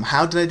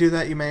 How did I do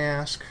that, you may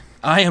ask?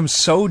 I am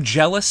so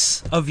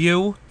jealous of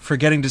you for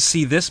getting to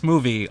see this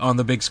movie on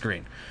the big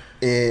screen.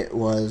 It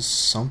was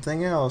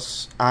something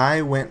else.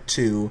 I went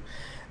to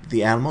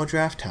the Alamo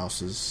Draft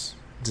Houses.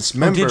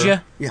 Dismember. Oh, did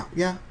you?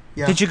 Yeah.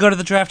 Did you go to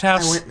the Draft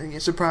House? I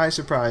went.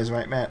 Surprise,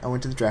 right, Matt? I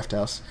went to the Draft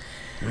House.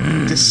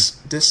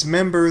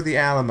 Dismember the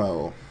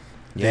Alamo.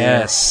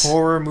 Yes. Their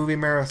horror movie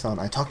marathon.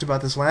 I talked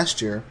about this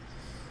last year.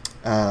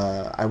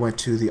 I went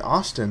to the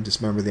Austin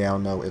Dismember the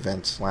Alamo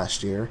event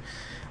last year,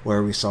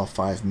 where we saw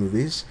 5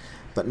 movies.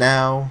 But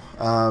now,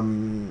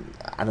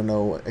 I don't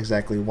know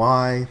exactly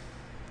why,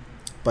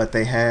 but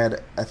they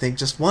had, I think,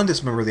 just one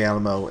Dismember the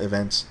Alamo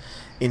event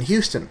in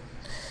Houston.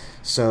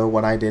 So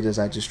what I did is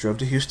I just drove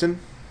to Houston,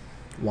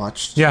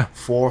 watched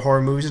 4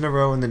 horror movies in a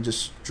row, and then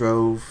just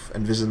drove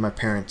and visited my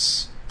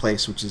parents'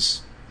 place, which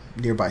is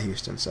nearby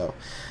Houston. So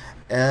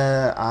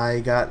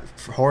I got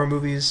horror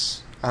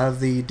movies out of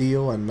the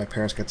deal, and my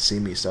parents got to see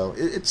me. So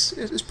it's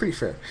pretty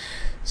fair.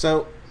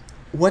 So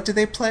what did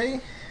they play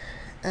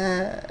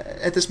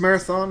at this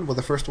marathon? Well,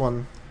 the first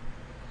one,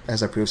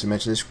 as I previously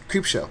mentioned, is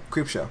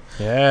Creepshow.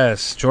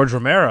 Yes, George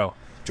Romero.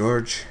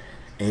 George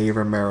A.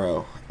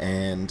 Romero.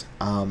 And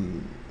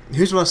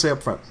here's what I'll say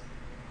up front.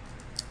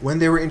 When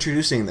they were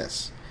introducing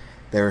this,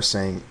 they were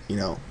saying,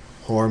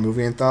 horror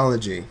movie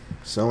anthology,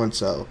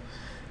 so-and-so.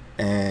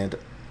 And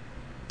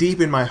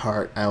deep in my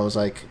heart, I was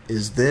like,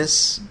 is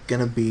this going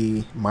to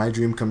be my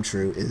dream come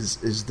true?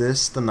 Is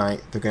this the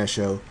night they're going to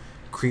show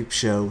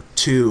Creepshow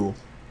 2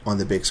 on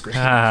the big screen?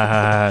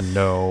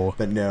 No.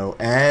 But no,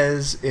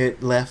 as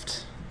it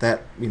left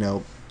that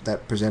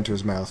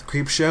presenter's mouth,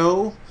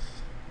 Creepshow,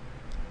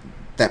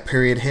 that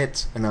period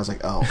hit, and I was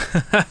like, oh,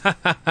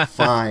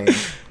 fine.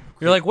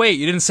 You're like, wait,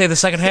 you didn't say the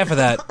second half of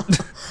that.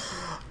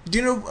 Do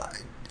you know,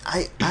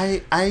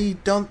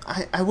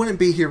 I wouldn't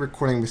be here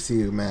recording with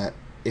you, Matt,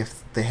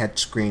 if they had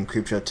screened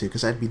Creepshow 2,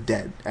 because I'd be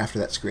dead after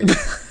that screening.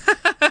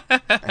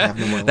 I'd have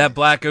no more that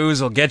black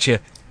ooze will get you.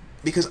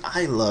 Because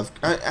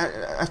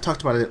I've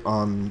talked about it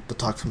on the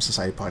Talk from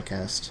Society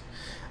podcast.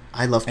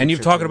 I love Creepshow and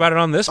you've talked about it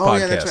on this podcast.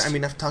 Yeah, that's right. I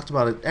mean, I've talked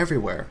about it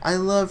everywhere. I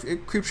love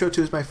Creepshow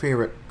 2 is my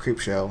favorite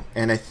Creepshow,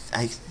 and I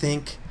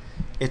think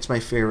it's my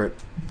favorite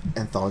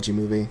anthology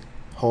movie,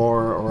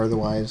 horror or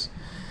otherwise.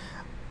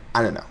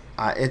 I don't know.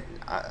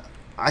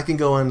 I can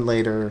go in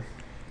later,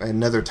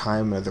 another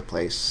time, another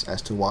place,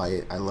 as to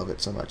why I love it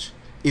so much.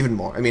 Even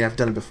more. I mean, I've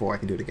done it before. I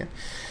can do it again.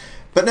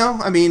 But no,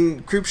 I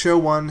mean, Creepshow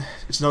 1,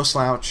 it's no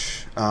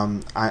slouch.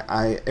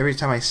 I every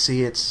time I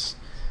see it,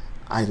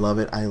 I love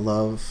it. I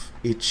love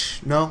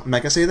each... No, I'm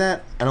not going to say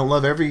that. I don't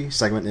love every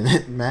segment in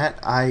it, Matt.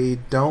 I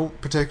don't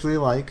particularly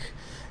like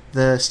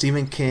the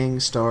Stephen King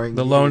starring...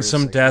 The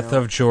Lonesome Death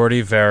of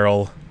Jordy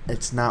Verrill.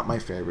 It's not my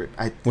favorite.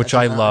 I love.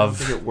 I don't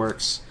think it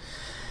works.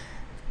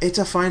 It's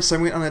a fine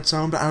segment on its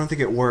own, but I don't think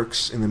it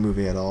works in the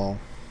movie at all.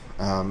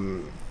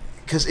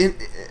 Because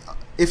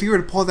if you were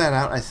to pull that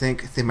out, I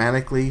think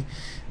thematically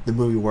the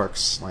movie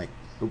works like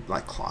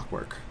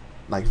clockwork.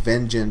 Like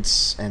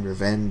vengeance and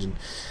revenge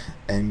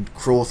and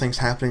cruel things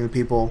happening to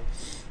people.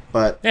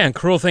 But yeah, and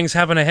cruel things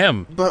happen to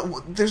him.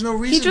 But there's no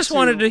reason he just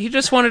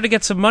wanted to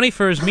get some money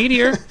for his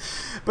meteor.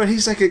 But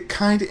he's like a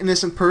kind,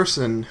 innocent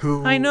person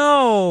who... I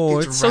know.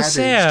 It's ravaged. So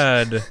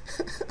sad.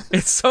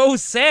 It's so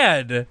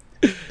sad.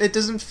 it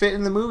doesn't fit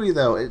in the movie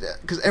though,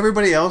 because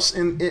everybody else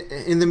in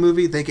the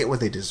movie, they get what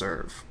they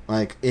deserve.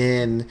 Like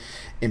in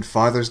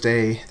Father's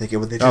Day, they get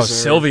what they deserve. Oh,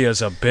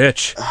 Sylvia's a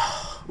bitch,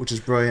 which is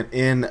brilliant.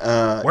 In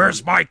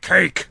where's my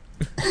cake?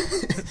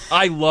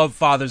 I love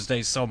Father's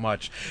Day so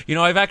much. You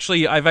know, I've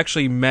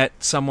actually met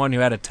someone who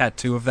had a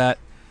tattoo of that.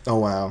 Oh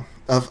wow!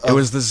 It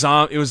was the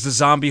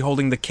zombie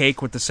holding the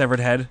cake with the severed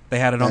head. They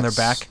had it on their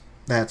back.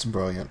 That's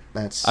brilliant.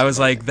 I was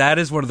like, that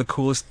is one of the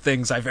coolest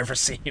things I've ever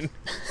seen.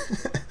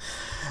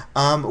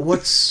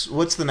 What's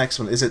the next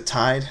one? Is it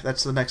Tied?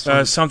 That's the next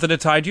one. Something to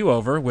Tide You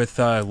Over with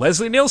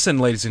Leslie Nielsen,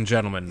 ladies and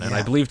gentlemen, and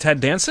I believe Ted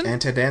Danson.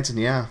 And Ted Danson,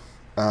 yeah.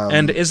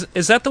 And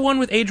is that the one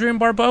with Adrienne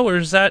Barbeau, or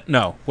is that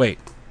no? Wait,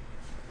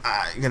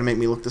 you're gonna make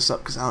me look this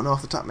up because I don't know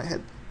off the top of my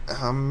head.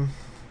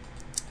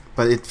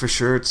 But it's for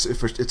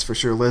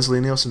sure Leslie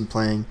Nielsen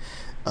playing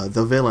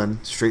the villain,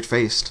 straight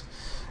faced.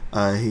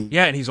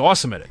 And he's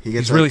awesome at it.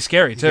 He's really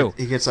scary too.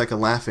 He gets like a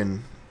laugh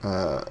in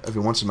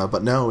every once in a while,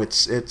 but no,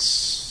 it's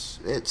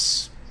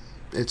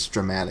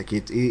dramatic.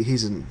 He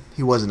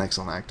was an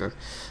excellent actor.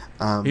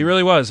 He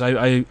really was.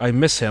 I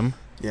miss him.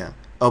 Yeah.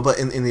 Oh, but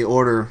in the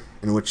order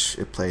in which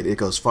it played, it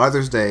goes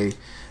Father's Day,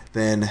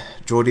 then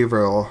Geordie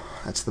Verrill.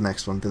 That's the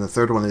next one. Then the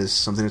third one is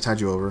Something to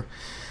Tide You Over.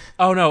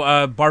 Oh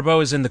no,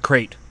 Barbeau is in The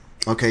Crate.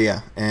 Okay,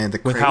 yeah, and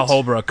with Hal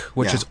Holbrook,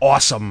 which is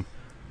awesome.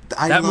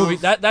 Movie,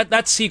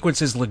 that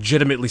sequence is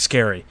legitimately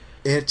scary.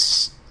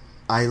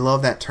 I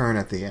love that turn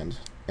at the end,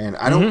 and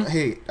I don't.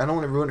 Hey, I don't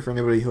want to ruin it for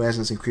anybody who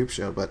hasn't seen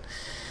Creepshow, but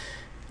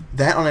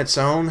that on its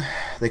own,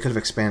 they could have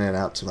expanded it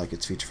out to like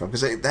its feature film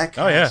because that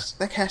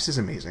cast is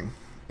amazing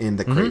in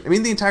The Crate. I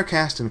mean, the entire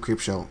cast in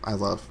Creepshow, I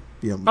love.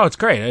 You know, it's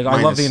great.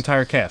 I love the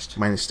entire cast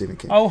minus Stephen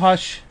King. Oh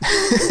hush,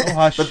 oh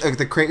hush. But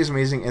The Crate is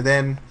amazing, and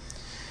then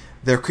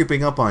they're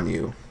creeping up on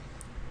you.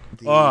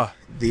 I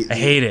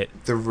hate it.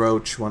 The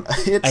roach one. I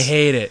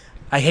hate it.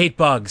 I hate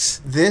bugs.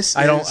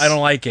 I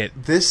don't like it.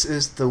 This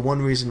is the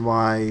one reason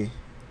why,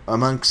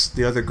 amongst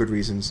the other good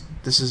reasons,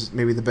 this is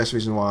maybe the best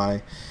reason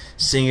why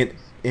seeing it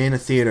in a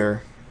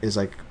theater is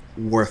like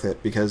worth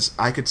it, because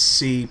I could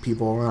see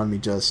people around me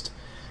just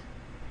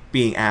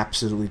being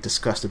absolutely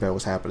disgusted about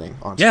what's happening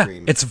on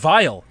screen. Yeah, it's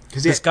vile.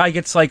 This guy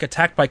gets like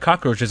attacked by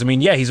cockroaches. I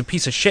mean, yeah, he's a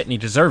piece of shit and he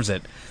deserves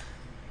it.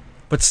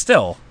 But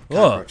still,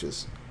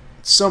 cockroaches.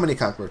 So many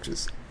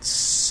cockroaches.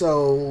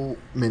 So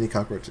many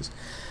cockroaches.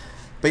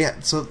 But yeah,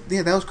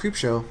 that was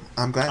Creepshow.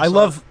 I'm glad I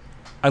love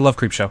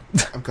Creepshow.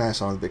 I'm glad I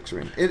saw it on the big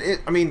screen.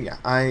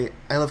 I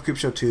love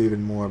Creepshow 2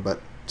 even more,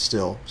 but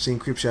still, seeing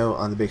Creepshow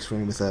on the big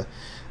screen with a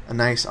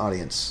nice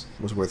audience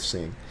was worth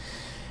seeing.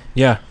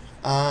 Yeah.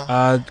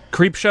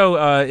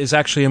 Creepshow is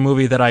actually a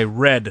movie that I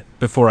read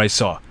before I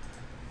saw.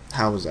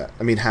 How was that?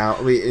 I mean,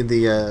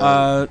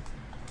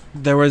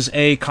 there was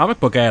a comic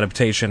book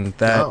adaptation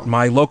that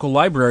my local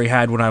library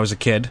had when I was a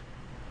kid.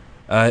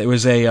 It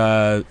was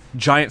a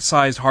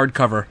giant-sized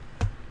hardcover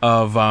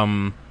of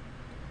all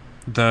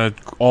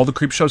the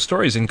Creepshow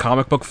stories in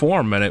comic book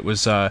form, and it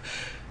was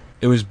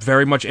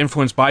very much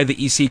influenced by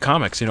the EC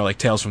comics, like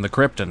Tales from the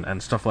Crypt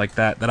and stuff like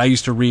that I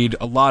used to read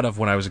a lot of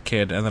when I was a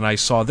kid. And then I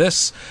saw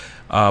this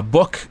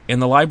book in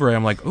the library.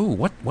 I'm like, ooh,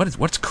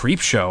 what's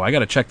Creepshow? I got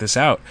to check this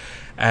out.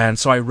 And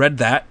so I read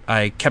that.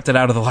 I kept it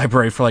out of the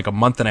library for like a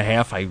month and a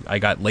half. I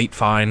got late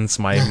fines.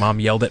 My mom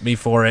yelled at me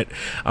for it.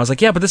 I was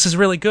like, yeah, but this is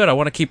really good. I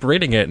want to keep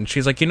reading it. And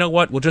she's like, you know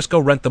what? We'll just go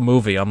rent the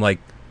movie. I'm like,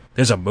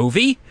 there's a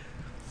movie?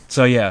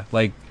 So yeah,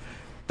 like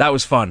that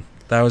was fun.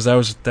 That was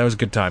a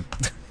good time.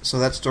 So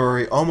that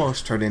story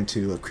almost turned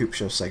into a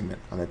Creepshow segment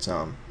on its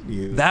own.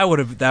 That would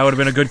have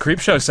been a good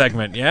Creepshow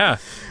segment, yeah.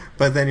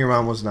 But then your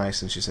mom was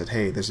nice and she said,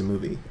 "Hey, there's a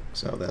movie."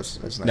 So that's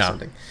a nice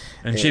ending.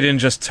 And she didn't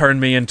just turn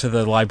me into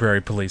the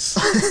library police.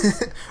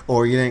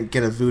 Or you didn't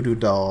get a voodoo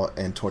doll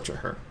and torture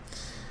her.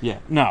 Yeah.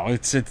 No,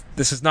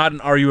 this is not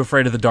an Are You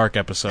Afraid of the Dark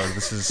episode.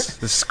 This is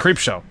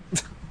Creepshow.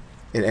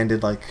 It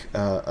ended like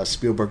a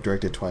Spielberg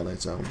directed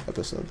Twilight Zone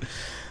episode.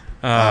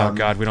 Oh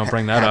God, we don't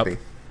bring that up. We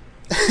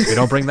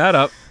don't bring that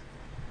up.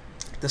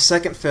 The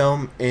second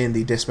film in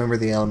the Dismember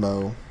the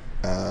Alamo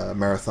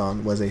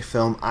marathon was a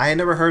film I had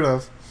never heard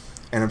of,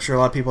 and I'm sure a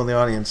lot of people in the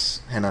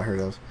audience had not heard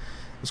of.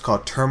 It was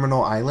called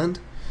Terminal Island.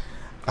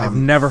 I've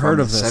never heard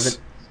of this.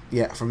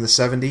 From the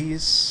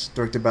 70s,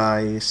 directed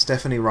by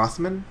Stephanie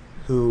Rothman,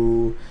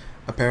 who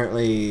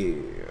apparently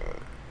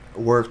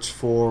worked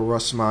for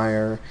Russ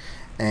Meyer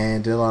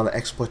and did a lot of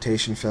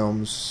exploitation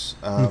films.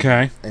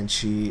 Okay. And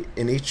she,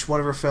 in each one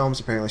of her films,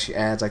 apparently she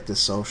adds like this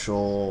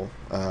social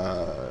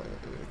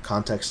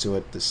context to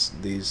it,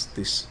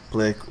 these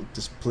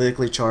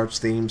politically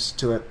charged themes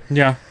to it.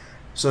 Yeah.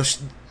 So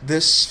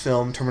this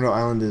film, Terminal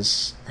Island,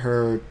 is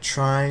her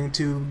trying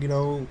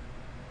to,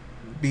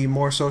 be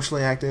more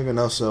socially active and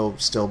also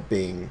still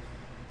being,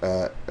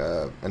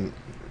 and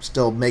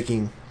still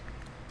making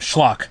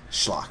schlock.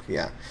 Schlock,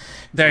 yeah.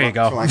 There you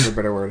go. For lack of a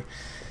better word.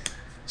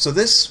 So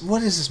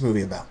what is this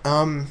movie about?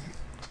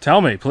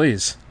 Tell me,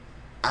 please.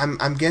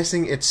 I'm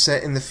guessing it's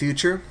set in the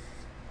future,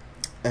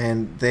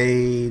 and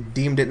they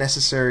deemed it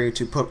necessary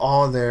to put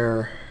all of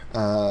their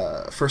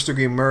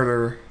first-degree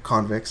murder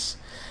convicts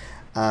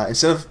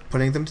instead of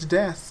putting them to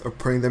death or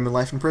putting them in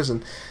life in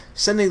prison,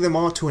 sending them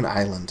all to an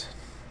island,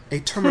 a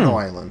terminal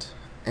island.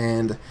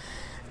 And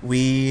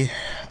we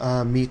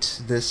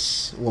meet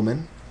this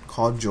woman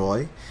called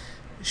Joy.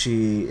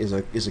 She is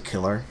a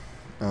killer,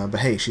 but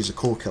hey, she's a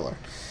cool killer.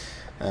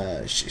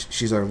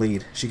 She's our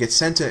lead. She gets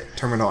sent to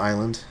Terminal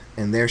Island,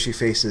 and there she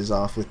faces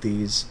off with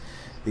these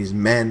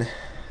men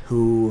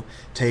who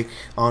take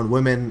on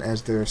women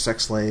as their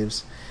sex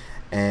slaves,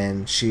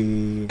 and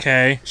she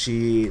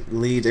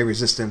leads a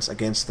resistance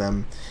against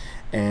them.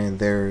 And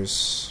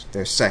there's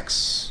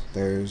sex,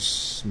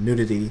 there's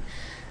nudity,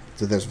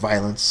 so there's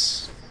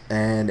violence,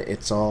 and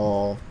it's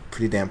all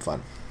pretty damn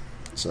fun.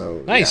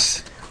 So nice.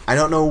 Yeah. I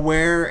don't know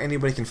where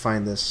anybody can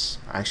find this.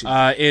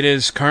 Actually, it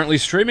is currently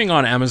streaming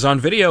on Amazon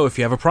Video if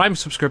you have a Prime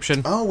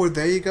subscription. Oh, well,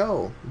 there you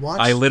go. Watch.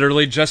 I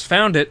literally just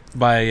found it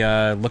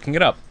by looking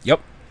it up.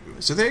 Yep.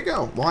 So there you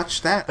go.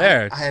 Watch that.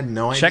 There. I had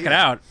no idea. Check it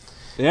out.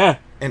 Yeah.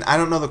 And I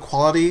don't know the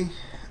quality,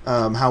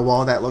 how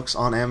well that looks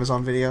on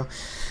Amazon Video.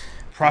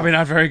 Probably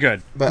not very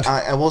good. But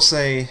I will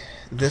say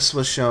this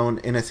was shown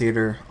in a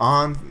theater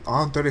on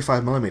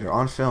 35mm,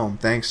 on film,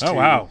 thanks to... Oh,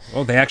 wow.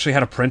 Oh, they actually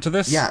had a print of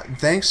this? Yeah,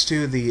 thanks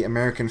to the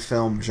American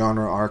Film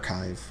Genre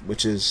Archive,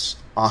 which is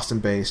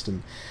Austin-based,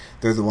 and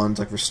they're the ones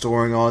like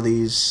restoring all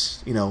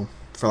these,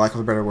 for lack of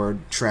a better word,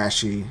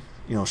 trashy,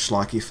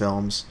 schlocky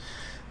films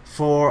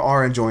for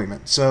our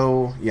enjoyment.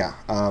 So, yeah,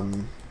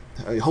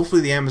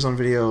 hopefully the Amazon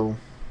Video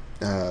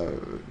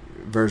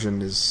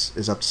version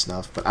is up to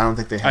snuff, but I don't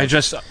think they have.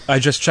 I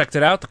just checked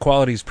it out. The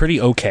quality is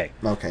pretty okay.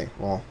 Okay,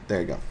 well,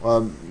 there you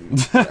go.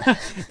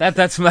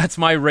 That's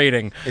my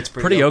rating. It's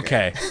pretty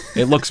okay.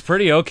 It looks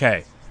pretty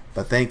okay.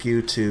 But thank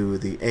you to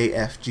the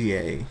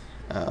AFGA.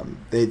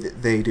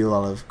 They do a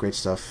lot of great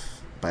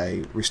stuff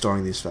by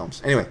restoring these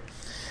films. Anyway,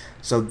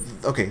 so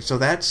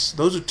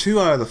those are 2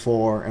 out of the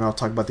 4, and I'll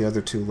talk about the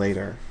other 2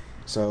 later.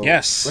 So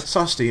yes, let's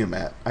toss to you,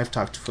 Matt. I've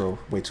talked for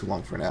way too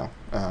long for now.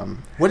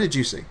 What did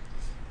you see?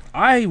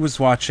 I was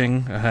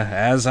watching,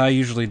 as I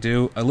usually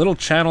do, a little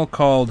channel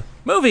called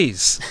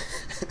Movies.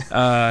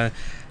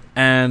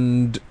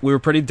 And we were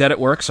pretty dead at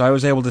work, so I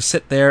was able to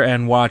sit there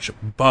and watch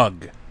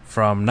Bug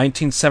from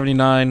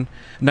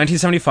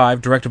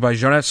 1975, directed by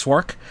Jonas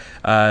Swark.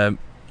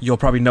 You'll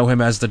probably know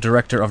him as the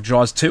director of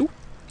Jaws 2,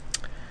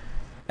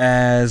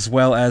 as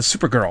well as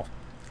Supergirl.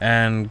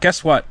 And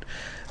guess what?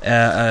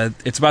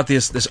 It's about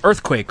this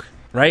earthquake,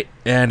 right?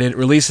 And it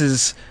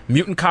releases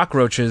mutant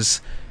cockroaches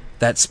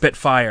that spit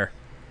fire.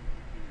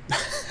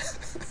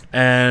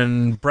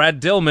 And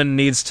Brad Dillman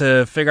needs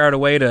to figure out a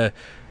way to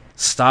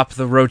stop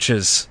the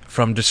roaches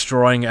from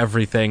destroying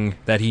everything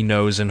that he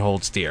knows and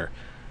holds dear.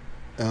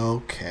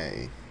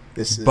 Okay.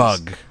 This is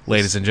Bug,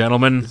 ladies and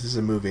gentlemen. This is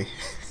a movie.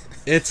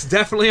 It's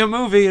definitely a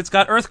movie. It's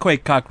got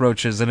earthquake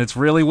cockroaches, and it's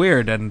really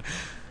weird, and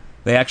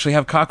they actually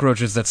have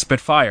cockroaches that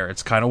spit fire.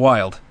 It's kind of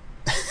wild.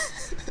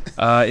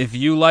 If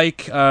you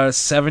like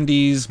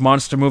 70s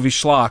monster movie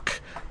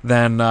schlock,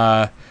 then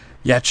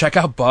yeah, check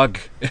out Bug.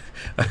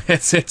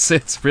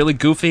 It's really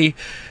goofy,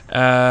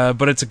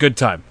 but it's a good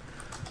time.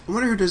 I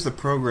wonder who does the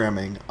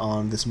programming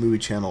on this movie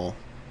channel.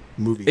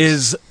 Movies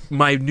is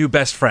my new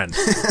best friend.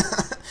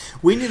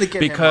 We need to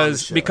get him on the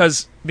show.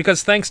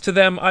 Because thanks to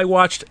them, I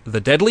watched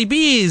The Deadly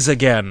Bees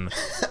again.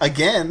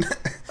 Again,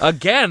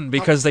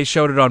 because they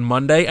showed it on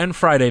Monday and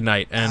Friday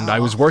night, and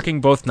I was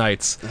working both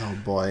nights. Oh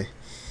boy.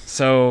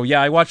 So, yeah,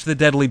 I watched The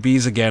Deadly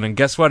Bees again, and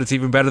guess what? It's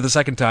even better the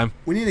second time.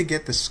 We need to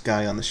get this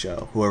guy on the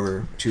show,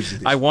 whoever chooses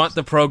these. I want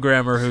the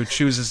programmer who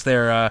chooses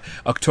their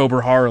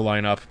October horror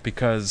lineup,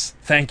 because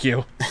thank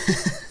you.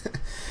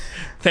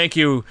 Thank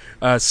you,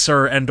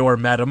 sir and/or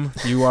madam.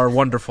 You are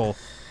wonderful.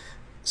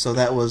 So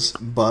that was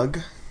Bug.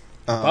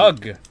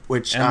 Bug.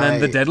 Then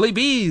The Deadly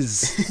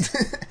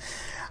Bees.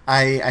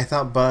 I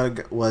thought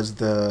Bug was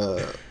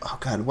the... Oh,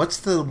 God, what's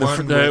the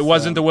one with, it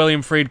wasn't the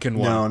William Friedkin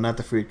one. No, not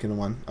the Friedkin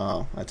one.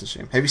 Oh, that's a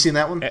shame. Have you seen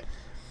that one?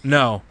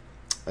 No.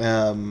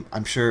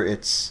 I'm sure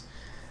it's...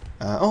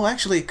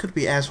 actually, it could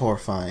be as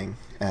horrifying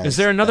as... Is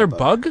there another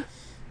Bug?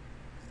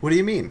 What do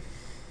you mean?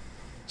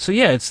 So,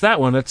 yeah, it's that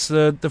one. It's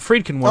the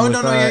Friedkin one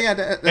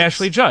with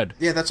Ashley Judd.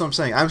 Yeah, that's what I'm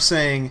saying. I'm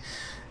saying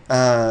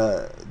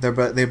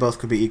they both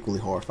could be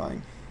equally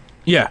horrifying.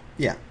 Yeah.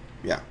 Yeah.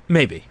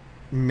 Maybe.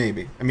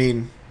 I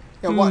mean...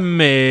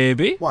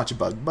 Maybe. Watch a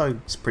Bug.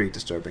 Bug's pretty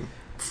disturbing.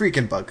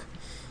 Freaking Bug.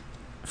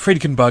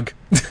 Friedkin Bug.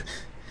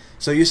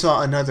 So you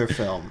saw another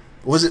film.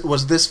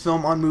 Was this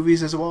film on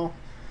Movies as well?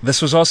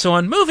 This was also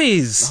on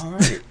Movies. All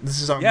right.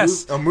 This is our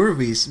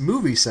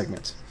movie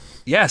segment.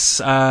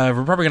 Yes,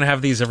 we're probably going to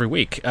have these every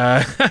week.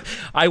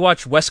 I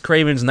watched Wes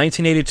Craven's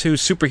 1982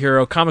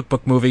 superhero comic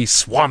book movie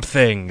Swamp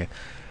Thing.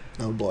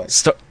 Oh boy.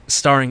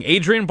 Starring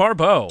Adrian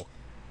Barbeau.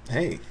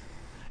 Hey.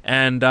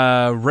 And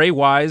Ray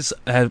Wise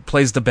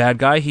plays the bad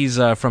guy. He's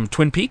from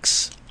Twin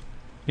Peaks.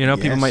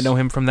 People might know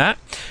him from that.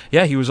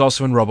 Yeah, he was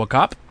also in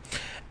RoboCop.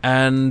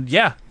 And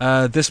yeah,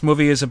 this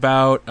movie is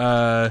about...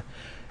 I'm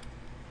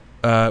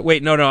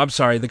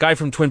sorry. The guy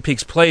from Twin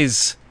Peaks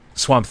plays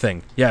Swamp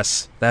Thing.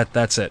 Yes,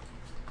 that's it.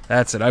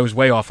 That's it. I was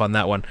way off on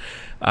that one.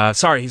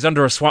 Sorry, he's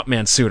under a Swamp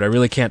Man suit. I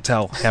really can't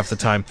tell half the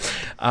time.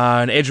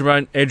 And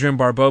Adrian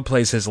Barbeau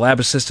plays his lab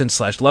assistant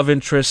 / love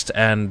interest,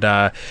 and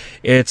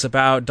it's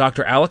about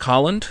Dr. Alec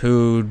Holland,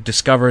 who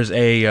discovers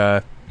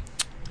a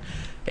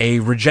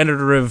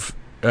regenerative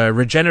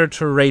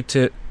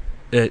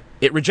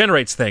it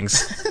regenerates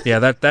things. Yeah,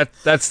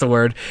 that's the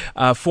word.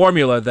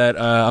 Formula that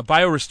a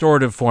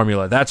biorestorative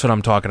formula. That's what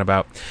I'm talking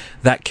about.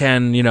 That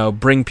can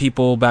bring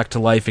people back to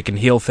life. It can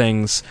heal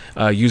things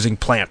using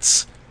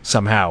plants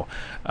somehow.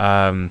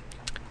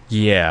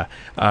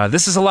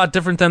 This is a lot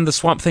different than the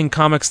Swamp Thing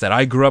comics that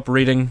I grew up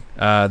reading.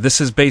 This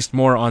is based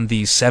more on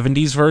the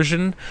 70s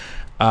version,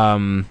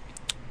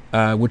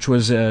 which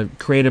was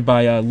created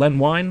by Len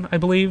Wein, I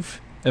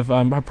believe. If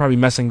I'm probably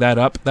messing that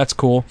up, that's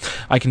cool.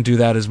 I can do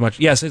that as much.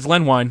 Yes, it's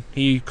Len Wein.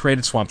 He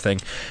created Swamp Thing,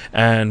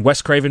 and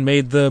Wes Craven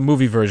made the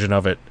movie version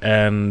of it.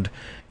 And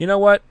you know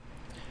what?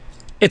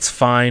 It's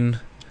fine.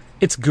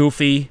 It's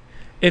goofy.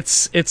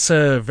 It's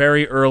a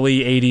very early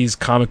 '80s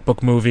comic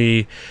book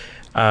movie.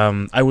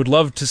 I would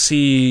love to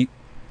see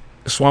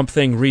Swamp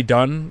Thing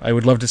redone. I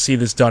would love to see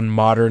this done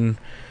modern,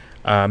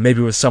 maybe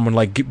with someone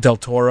like Del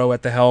Toro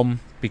at the helm,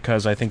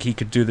 because I think he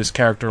could do this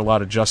character a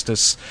lot of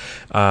justice.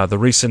 The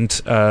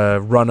recent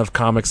run of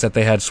comics that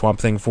they had Swamp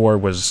Thing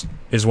for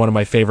is one of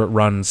my favorite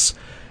runs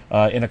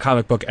in a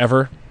comic book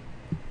ever.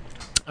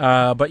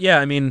 But yeah,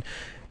 I mean,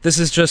 this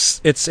is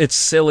just it's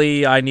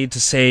silly. I need to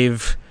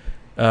save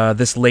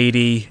this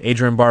lady,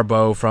 Adrian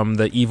Barbeau, from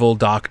the evil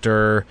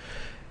doctor,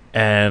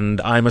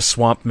 and I'm a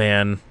swamp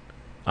man.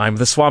 I'm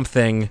the Swamp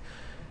Thing,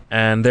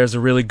 and there's a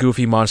really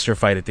goofy monster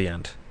fight at the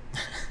end.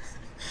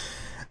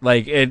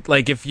 Like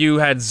if you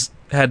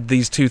had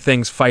these two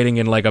things fighting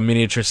in like a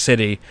miniature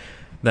city,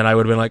 then I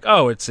would have been like,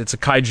 oh, it's a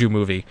kaiju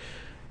movie.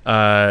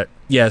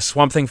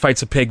 Swamp Thing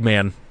fights a pig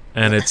man,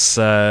 and it's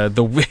that's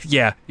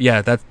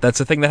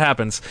a thing that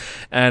happens,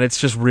 and it's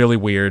just really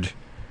weird.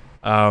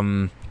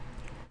 But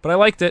I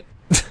liked it.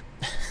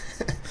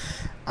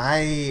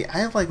 I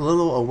have like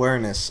little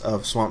awareness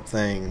of Swamp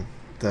Thing,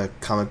 the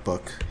comic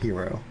book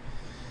hero.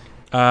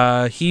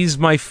 He's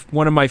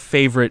one of my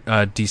favorite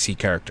DC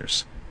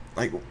characters.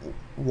 Like,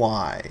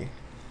 why?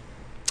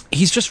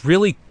 He's just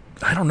really,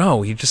 I don't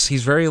know,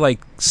 he's very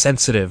like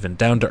sensitive and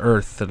down to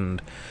earth,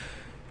 and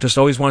just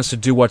always wants to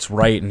do what's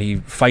right, and he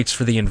fights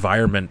for the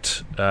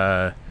environment.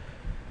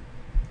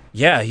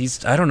 He's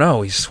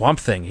Swamp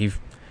Thing.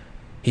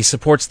 He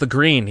supports the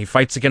green, he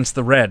fights against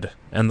the red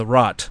and the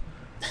rot.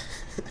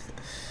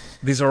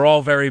 These are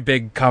all very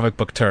big comic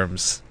book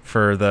terms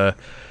for the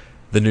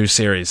new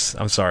series.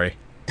 I'm sorry.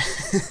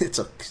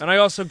 And I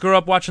also grew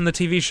up watching the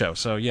TV show,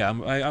 so yeah,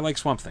 I like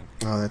Swamp Thing.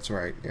 Oh, that's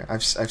right. Yeah,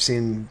 I've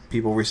seen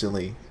people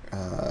recently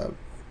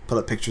put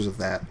up pictures of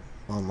that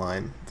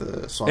online.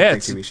 The Swamp Thing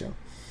TV show.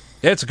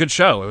 Yeah, it's a good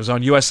show. It was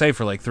on USA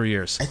for like 3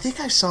 years. I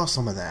think I saw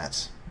some of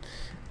that.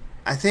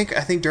 I think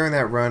during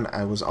that run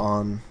I was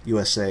on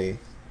USA,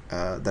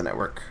 the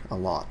network, a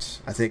lot.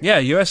 I think. Yeah,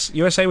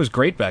 USA was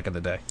great back in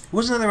the day.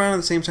 Wasn't it around at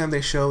the same time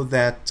they showed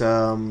that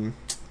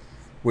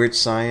Weird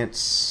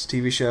Science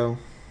TV show?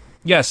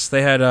 Yes,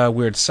 they had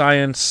Weird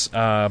Science.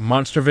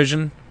 Monster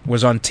Vision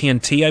was on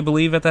TNT, I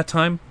believe, at that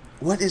time.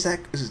 What is that?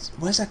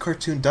 What is that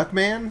cartoon?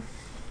 Duckman?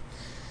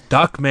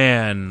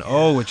 Duckman. Yeah.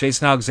 Oh, with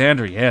Jason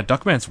Alexander. Yeah,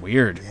 Duckman's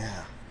weird.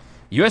 Yeah.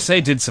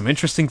 USA did some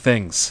interesting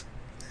things.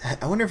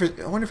 I wonder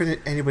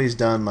if anybody's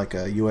done like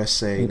a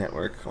USA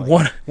network.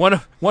 Like,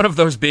 one of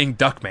those being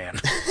Duckman.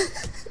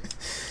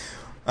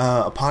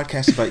 A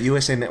podcast about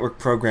USA network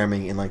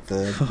programming in like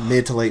the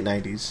mid to late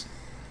 90s.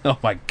 Oh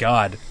my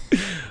god.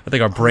 I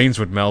think our brains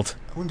would melt.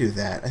 I want to do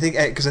that. I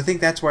think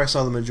that's where I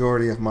saw the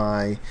majority of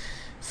my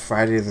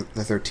Friday the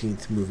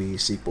 13th movie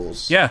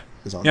sequels. Yeah.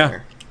 Is on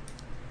there.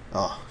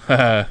 Oh.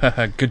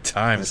 Good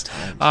times.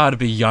 To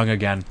be young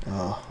again.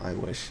 Oh, I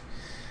wish.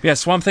 Yeah,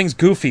 Swamp Thing's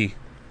goofy.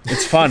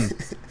 It's fun.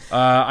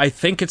 I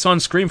think it's on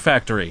Scream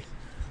Factory.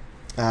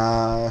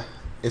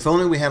 If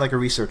only we had like a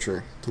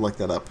researcher to look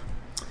that up.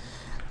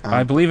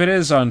 I believe it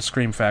is on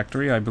Scream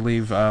Factory. I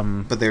believe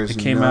but it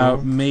came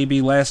out maybe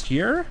last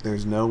year?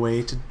 There's no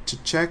way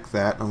to check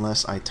that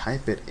unless I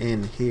type it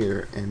in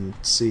here and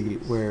see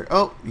where...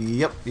 Oh,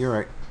 yep, you're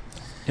right.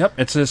 Yep,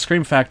 it's a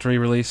Scream Factory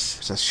release.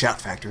 It's a Shout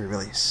Factory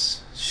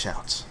release.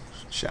 Shout.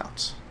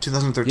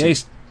 2013.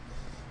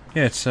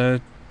 Yeah, it's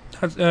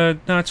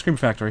it's Scream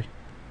Factory.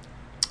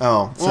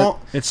 Oh,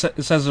 well... It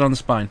says it on the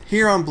spine.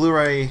 Here on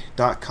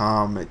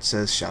Blu-ray.com, it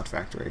says Shout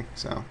Factory,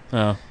 so...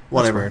 Oh,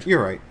 whatever.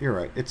 You're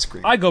right. It's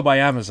Scream. I go by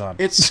Amazon.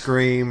 It's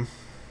Scream.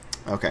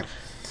 Okay.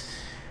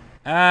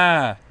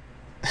 The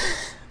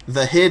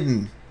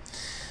Hidden.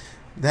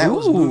 That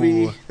was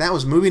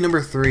movie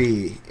number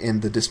 3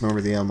 in the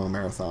Dismember the Elmo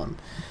marathon.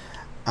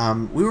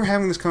 We were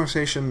having this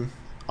conversation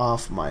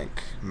off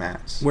mic,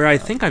 Matt. Where I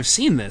think I've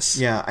seen this.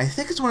 Yeah, I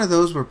think it's one of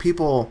those where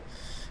people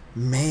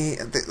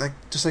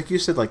just like you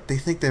said, like they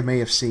think they may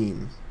have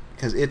seen,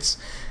 because it's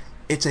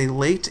a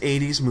late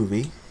 80s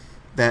movie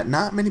that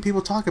not many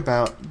people talk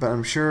about, but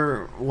I'm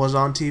sure was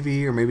on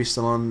TV or maybe is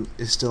still on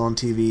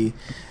TV.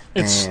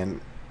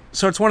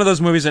 So it's one of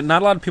those movies that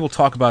not a lot of people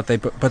talk about,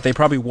 but they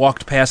probably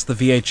walked past the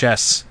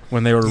VHS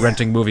when they were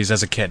renting movies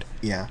as a kid.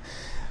 Yeah.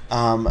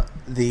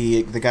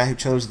 The guy who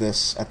chose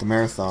this at the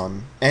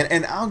marathon,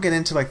 and I'll get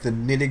into like the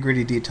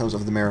nitty-gritty details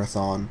of the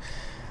marathon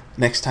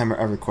next time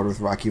I record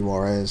with Rocky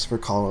Juarez for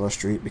Colorado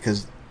Street,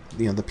 because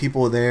the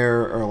people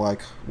there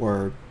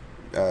were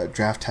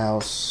Draft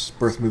House,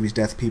 Birth Movies,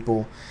 Death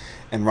people,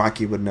 and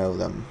Rocky would know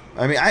them.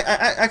 I mean,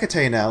 I could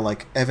tell you now,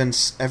 like Evan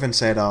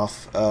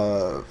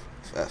Sadoff,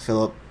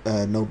 Philip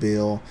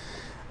Nobile,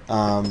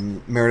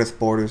 Meredith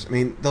Borders. I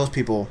mean, those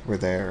people were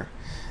there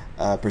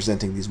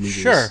presenting these movies.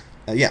 Sure.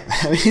 Yeah,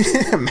 I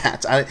mean,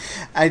 Matt,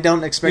 I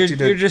don't expect you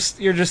to.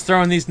 You're just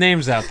throwing these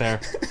names out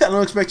there. I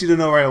don't expect you to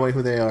know right away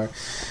who they are.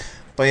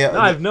 But yeah, no,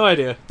 I have no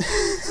idea.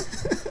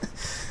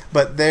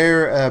 But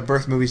they're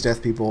Birth Movies,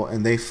 Death people,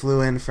 and they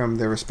flew in from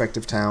their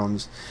respective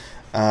towns.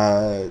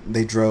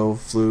 They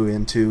flew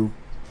in to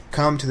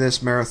come to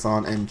this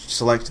marathon and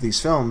select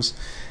these films.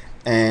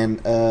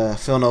 And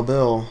Phil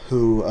Nobile,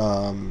 who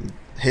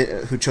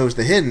chose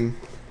The Hidden,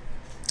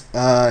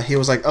 he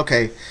was like,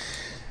 okay,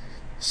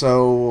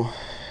 so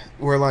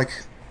we're like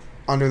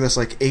under this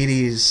like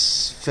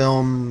 80s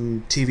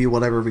film, TV,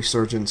 whatever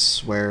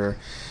resurgence where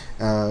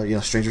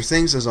Stranger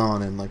Things is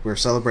on, and like we're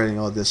celebrating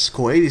all this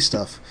cool 80s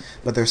stuff,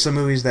 but there's some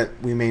movies that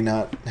we may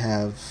not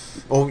have,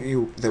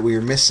 that we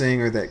are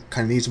missing, or that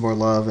kind of needs more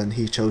love, and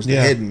he chose The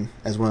Hidden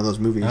as one of those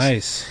movies.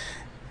 Nice.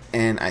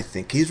 And I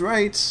think he's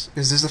right,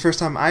 because this is the first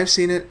time I've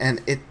seen it,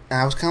 and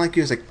I was kind of like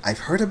you, I was like, I've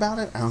heard about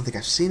it, I don't think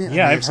I've seen it.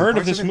 Yeah, I've heard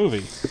of this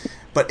movie.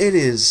 But it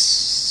is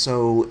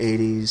so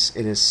 80s,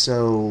 it is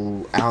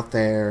so out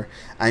there.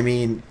 I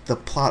mean, the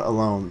plot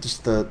alone,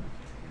 just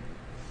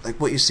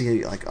what you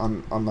see like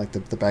on like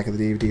the back of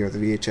the DVD or the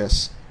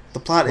VHS. The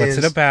plot What's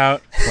it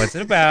about? What's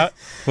it about?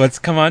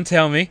 Come on,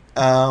 tell me.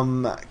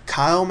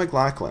 Kyle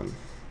MacLachlan.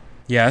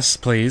 Yes,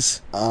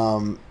 please.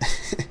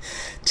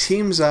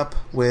 Teams up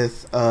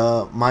with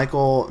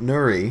Michael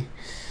Nuri,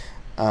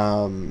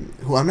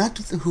 who I'm not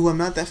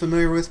that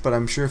familiar with, but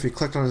I'm sure if you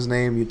clicked on his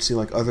name, you'd see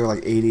like other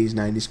like 80s,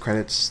 90s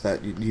credits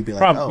that you'd be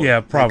like, oh, yeah,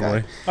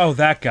 probably. Oh,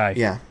 that guy.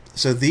 Yeah.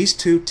 So these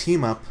two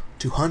team up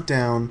to hunt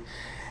down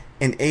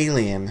an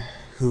alien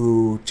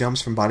who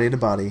jumps from body to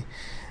body,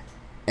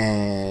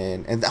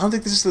 and I don't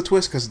think this is the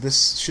twist, because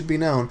this should be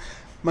known.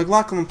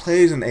 MacLachlan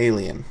plays an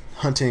alien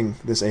hunting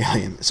this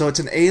alien, so it's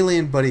an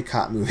alien buddy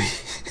cop movie.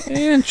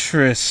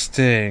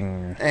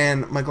 Interesting.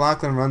 And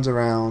MacLachlan runs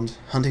around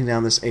hunting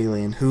down this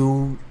alien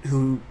who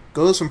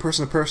goes from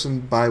person to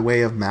person by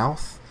way of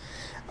mouth.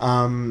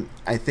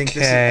 I think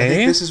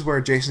this is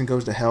where Jason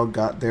Goes to Hell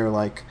got their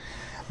like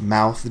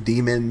mouth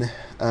demon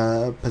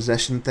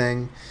possession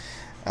thing.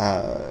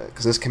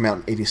 Because this came out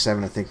in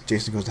 87, I think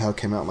Jason Goes to Hell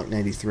came out in like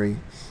 93.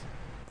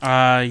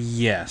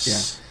 Yes.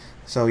 Yeah.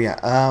 So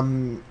yeah,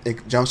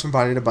 it jumps from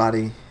body to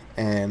body,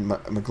 and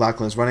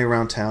MacLachlan is running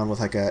around town with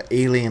like a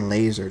alien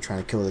laser trying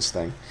to kill this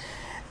thing.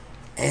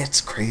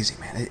 It's crazy,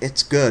 man.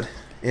 It's good.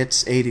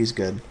 It's 80s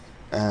good.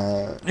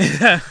 A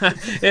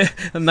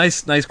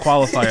nice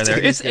qualifier there.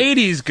 It's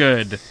 80s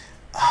good.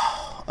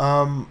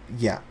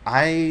 Yeah.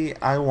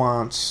 I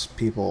want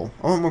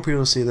more people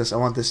to see this. I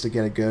want this to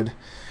get a good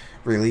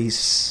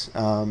release.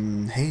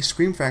 Hey,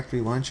 Scream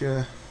Factory, why don't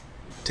you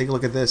take a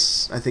look at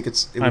this? I think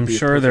I'm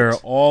sure they're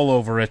all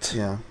over it.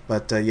 Yeah,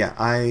 but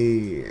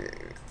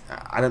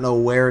I don't know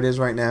where it is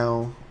right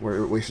now,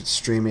 where it's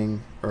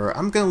streaming, or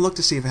I'm gonna look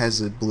to see if it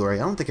has a Blu-ray.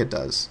 I don't think it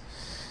does.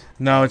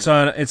 No, it's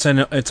on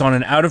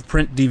an out of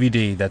print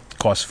DVD that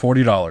costs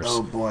 $40.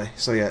 Oh boy!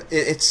 So yeah,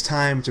 it's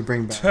time to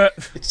bring back.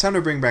 It's time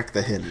to bring back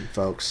The Hidden,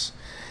 folks.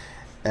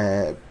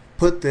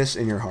 Put this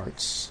in your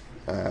hearts.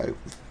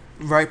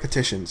 Write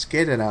petitions.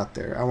 Get it out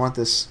there. I want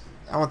this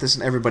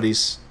in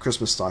everybody's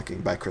Christmas stocking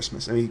by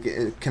Christmas. I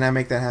mean, can I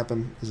make that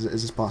happen? Is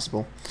this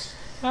possible?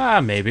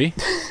 Maybe.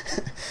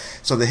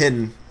 So The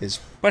Hidden is...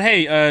 But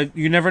hey,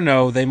 you never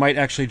know. They might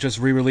actually just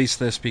re-release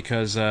this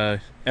because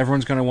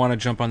everyone's going to want to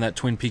jump on that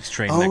Twin Peaks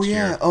train next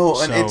year.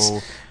 Oh, and so,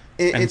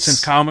 it's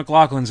since Kyle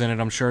MacLachlan's in it,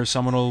 I'm sure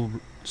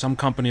some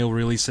company will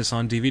release this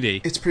on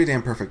DVD. It's pretty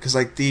damn perfect because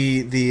like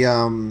the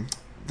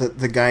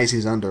guys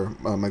he's under,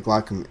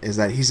 MacLachlan, is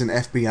that he's an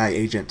FBI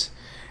agent,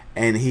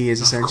 and he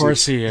is essentially... Of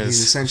course he is.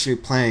 He's essentially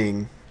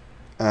playing...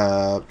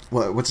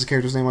 what's his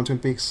character's name on Twin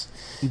Peaks?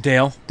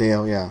 Dale,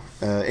 yeah.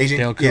 Agent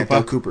Dale Cooper. Yeah,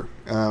 Dale Cooper.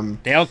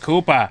 Dale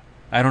Cooper.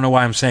 I don't know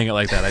why I'm saying it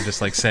like that. I just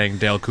like saying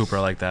Dale Cooper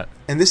like that.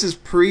 And this is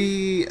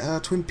pre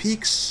Twin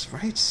Peaks,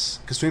 right?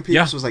 Because Twin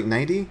Peaks was like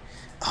 90.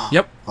 Oh,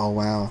 yep. Oh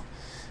wow.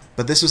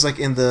 But this was like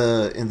in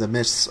the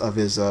midst of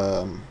his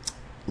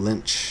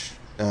Lynch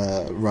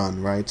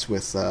run, right?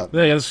 With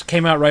this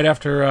came out right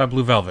after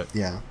Blue Velvet.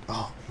 Yeah.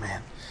 Oh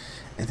man.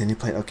 And then he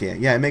played. Okay.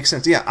 Yeah, it makes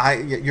sense. Yeah,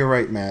 you're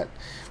right, Matt.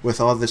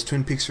 With all this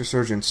Twin Peaks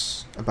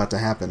resurgence about to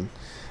happen,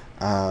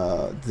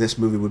 this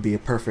movie would be a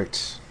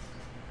perfect,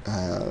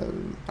 I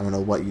don't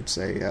know what you'd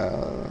say,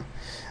 a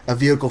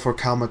vehicle for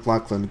Kyle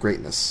MacLachlan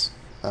greatness.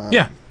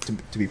 To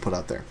be put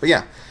out there. But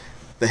yeah,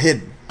 The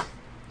Hidden.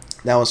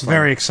 That was fun.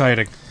 Very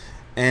exciting.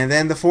 And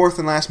then the fourth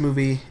and last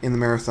movie in the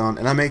marathon,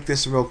 and I'll make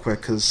this real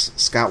quick because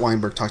Scott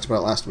Weinberg talked about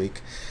it last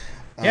week.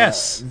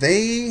 Yes.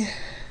 They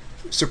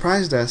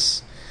surprised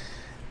us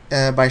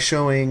by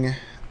showing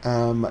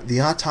The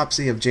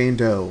Autopsy of Jane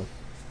Doe.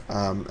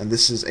 And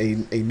this is a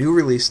new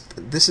release.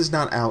 This is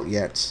not out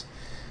yet.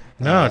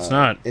 No, it's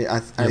not.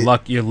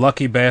 You're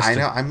lucky bastard.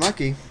 I know, I'm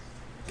lucky.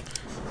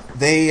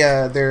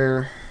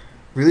 They're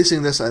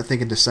releasing this, I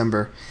think, in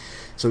December.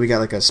 So we got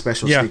like a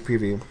special sneak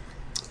preview.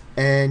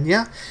 And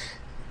yeah,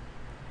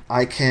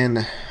 I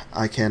can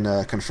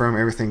confirm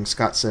everything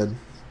Scott said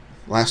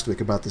last week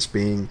about this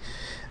being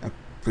a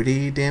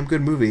pretty damn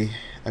good movie.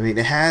 I mean,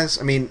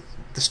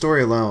 the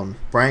story alone,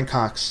 Brian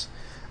Cox,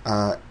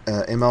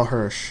 M.L.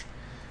 Hirsch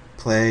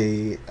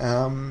play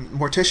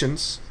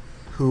morticians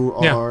who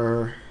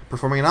are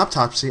performing an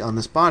autopsy on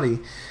this body,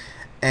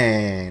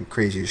 and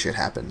crazy shit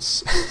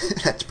happens.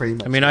 That's pretty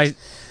much it.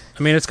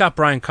 I mean, it's got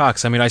Brian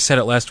Cox. I mean, I said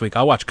it last week.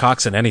 I'll watch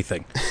Cox in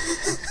anything.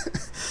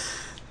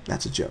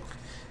 That's a joke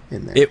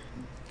in there.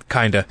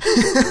 Kinda.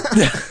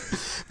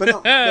 but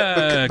no,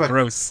 but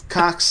gross.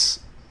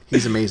 Cox,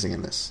 he's amazing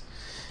in this.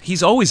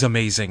 He's always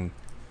amazing.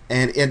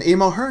 And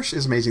Emil Hirsch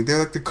is amazing. They're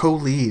like the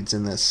co-leads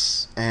in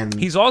this. And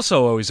he's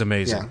also always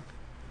amazing. Yeah.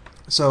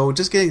 So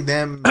just getting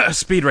them...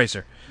 Speed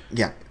Racer.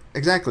 Yeah,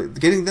 exactly.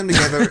 Getting them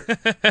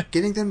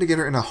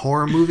together in a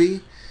horror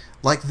movie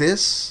like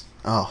this,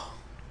 oh,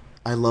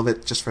 I love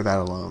it just for that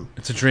alone.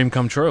 It's a dream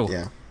come true.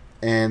 Yeah.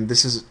 And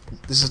this is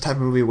the type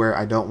of movie where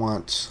I don't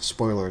want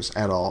spoilers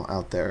at all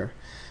out there.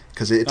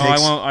 Because it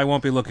takes... I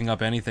won't be looking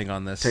up anything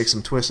on this. Takes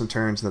some twists and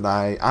turns that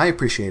I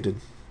appreciated.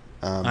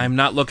 I'm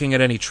not looking at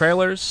any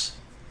trailers.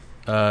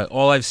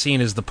 All I've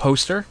seen is the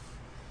poster.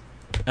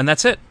 And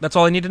that's it. That's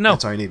all I need to know.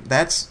 That's all I need.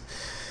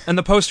 And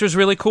the poster's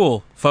really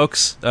cool,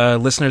 folks,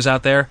 listeners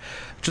out there.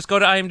 Just go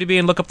to IMDb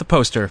and look up the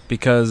poster,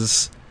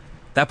 because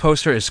that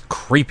poster is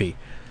creepy.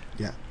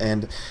 Yeah,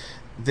 and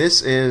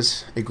this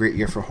is a great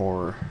year for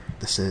horror.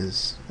 This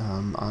is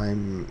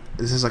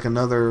this is like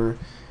another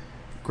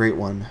great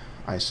one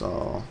I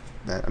saw.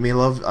 That I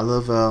love.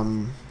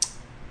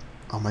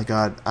 Oh my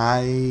god,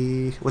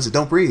 what's it?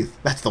 Don't Breathe.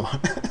 That's the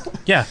one.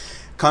 Yeah.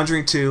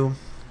 Conjuring 2.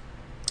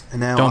 And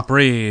now Don't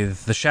Breathe.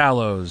 The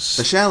Shallows.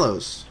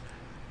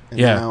 And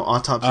now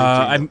Autopsy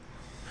of Jane Doe.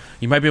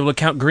 You might be able to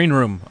count Green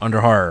Room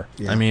under horror.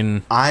 Yeah. I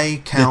mean,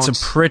 it's a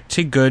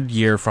pretty good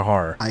year for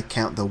horror. I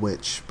count The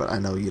Witch, but I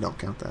know you don't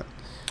count that.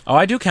 Oh,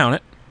 I do count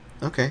it.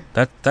 Okay.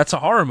 That's a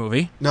horror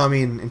movie. No, I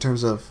mean in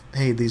terms of,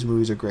 hey, these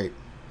movies are great.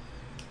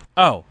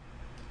 Oh.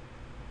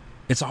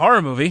 It's a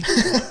horror movie.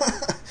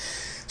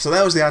 So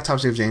that was The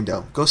Autopsy of Jane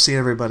Doe. Go see it,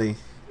 everybody.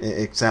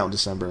 It's out in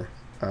December.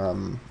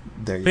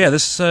 There you go. Yeah,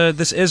 this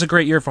is a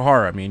great year for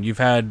horror. I mean, you've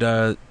had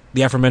the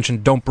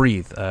aforementioned Don't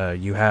Breathe.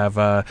 You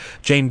have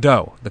Jane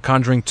Doe, The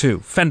Conjuring 2,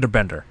 Fender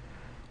Bender.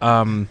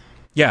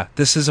 Yeah,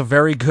 this is a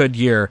very good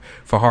year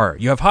for horror.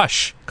 You have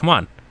Hush. Come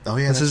on. Oh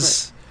yeah,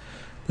 this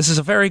is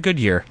a very good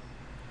year.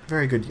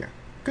 Very good year.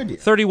 Good year.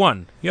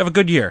 31. You have a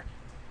good year.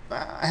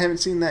 I haven't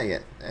seen that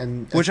yet,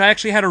 which I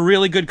actually had a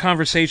really good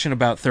conversation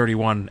about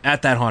 31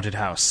 at that haunted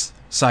house.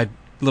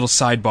 Little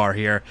sidebar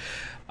here.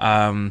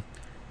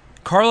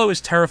 Carlo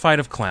is terrified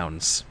of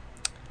clowns.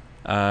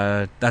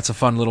 That's a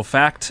fun little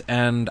fact,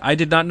 and I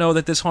did not know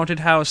that this haunted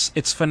house,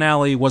 its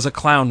finale, was a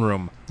clown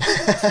room.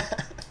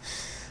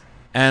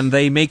 And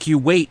they make you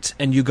wait,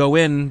 and you go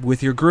in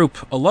with your group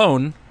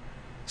alone,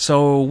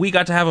 so we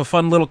got to have a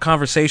fun little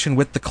conversation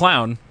with the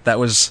clown that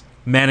was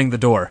manning the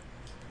door.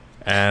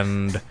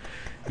 And,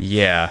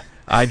 yeah,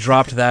 I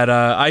dropped that,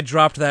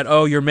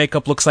 oh, your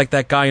makeup looks like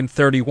that guy in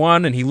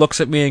 31, and he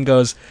looks at me and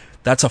goes,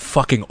 that's a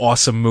fucking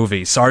awesome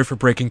movie. Sorry for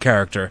breaking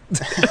character.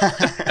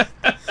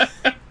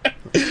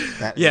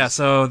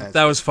 That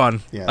was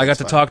fun. Yeah, I got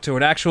to talk to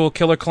an actual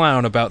killer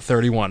clown about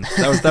 31.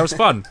 That was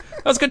fun.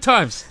 That was good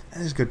times.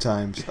 That is good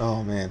times.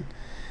 Oh man.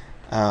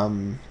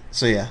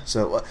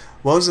 So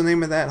what was the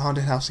name of that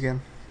haunted house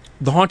again?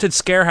 The Haunted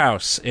Scare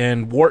House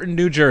in Wharton,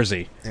 New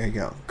Jersey. There you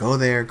go. Go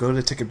there. Go to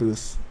the ticket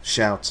booth.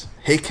 Shout,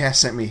 "Hey, Cass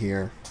sent me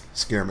here.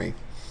 Scare me."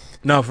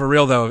 No, for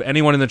real though.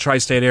 Anyone in the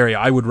tri-state area,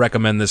 I would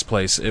recommend this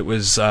place. It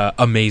was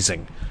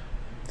amazing.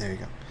 There you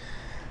go.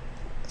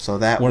 So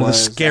that one of the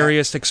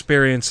scariest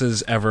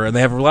experiences ever, and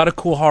they have a lot of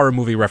cool horror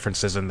movie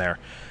references in there.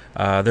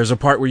 There's a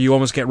part where you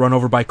almost get run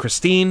over by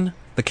Christine,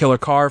 the killer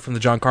car from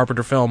the John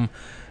Carpenter film.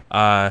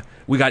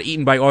 We got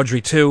eaten by Audrey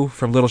 2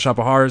 from Little Shop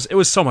of Horrors. It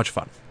was so much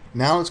fun.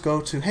 Now let's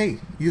go to, hey,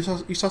 you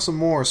saw some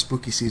more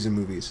spooky season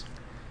movies.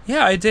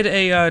 Yeah, I did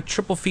a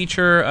triple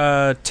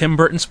feature Tim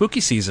Burton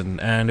spooky season,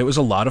 and it was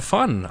a lot of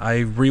fun. I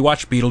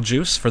rewatched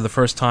Beetlejuice for the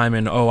first time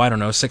in,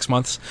 6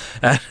 months.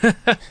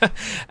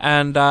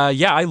 And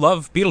I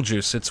love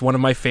Beetlejuice. It's one of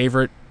my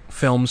favorite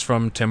films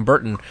from Tim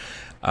Burton.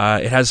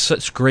 It has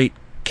such great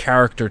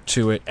character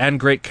to it, and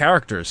great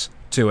characters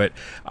to it.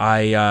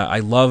 I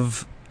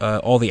love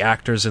all the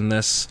actors in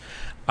this.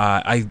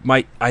 I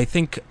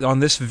think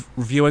on this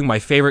viewing, my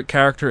favorite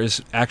character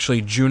is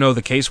actually Juno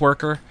the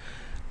caseworker.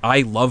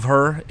 I love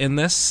her in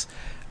this.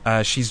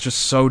 She's just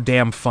so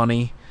damn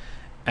funny,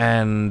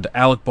 and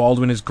Alec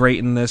Baldwin is great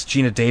in this.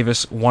 Gina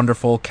Davis,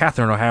 wonderful.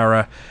 Catherine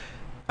O'Hara,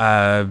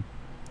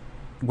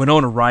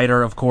 Winona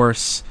Ryder, of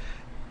course.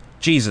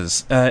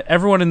 Jesus,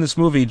 everyone in this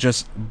movie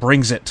just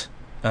brings it.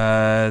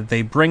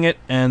 They bring it,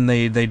 and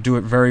they do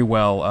it very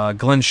well.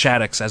 Glenn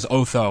Shaddix as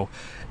Otho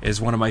is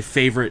one of my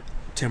favorite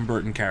Tim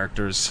Burton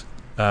characters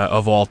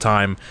of all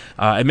time.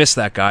 I miss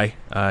that guy.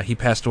 He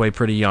passed away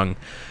pretty young.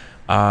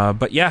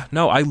 But yeah,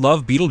 no, I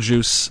love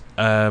Beetlejuice.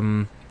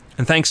 And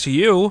thanks to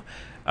you,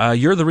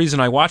 you're the reason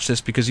I watched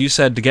this, because you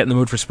said to get in the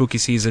mood for spooky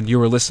season, you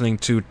were listening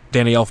to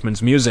Danny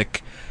Elfman's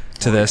music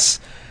to this.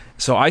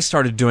 So I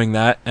started doing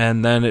that,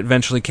 and then it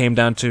eventually came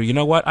down to, you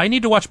know what, I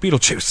need to watch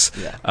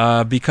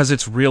Beetlejuice, because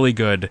it's really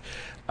good.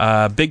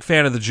 Big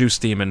fan of the Juice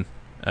Demon.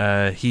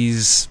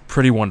 He's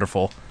pretty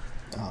wonderful.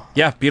 Oh.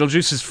 Yeah,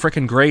 Beetlejuice is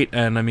freaking great,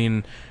 and I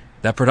mean,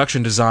 that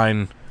production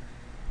design,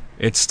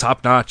 it's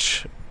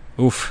top-notch.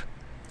 Oof.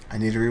 I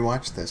need to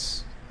rewatch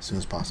this as soon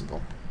as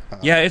possible.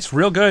 Yeah, it's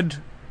real good,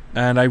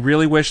 and I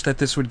really wish that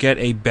this would get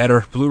a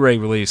better Blu-ray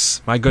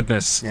release. My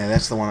goodness. Yeah,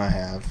 that's the one I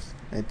have.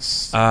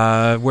 It's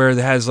where it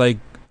has, like,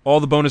 all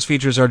the bonus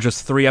features are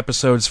just 3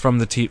 episodes from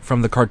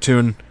the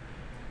cartoon,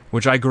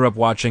 which I grew up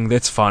watching.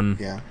 It's fun.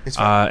 Yeah, it's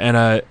fun.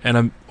 And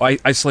a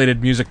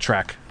isolated music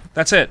track.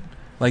 That's it.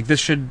 Like, this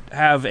should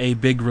have a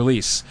big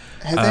release.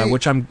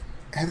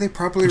 Have they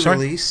properly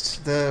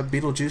released the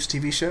Beetlejuice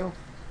TV show?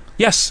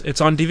 Yes,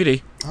 it's on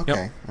DVD.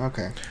 Okay, yep.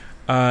 Okay.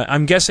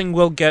 I'm guessing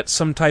we'll get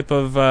some type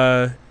of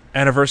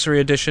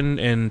anniversary edition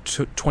in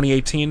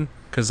 2018,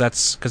 because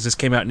this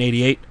came out in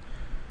 '88.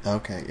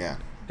 Okay, yeah.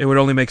 It would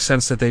only make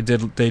sense that they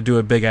do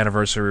a big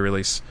anniversary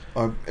release.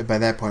 Or by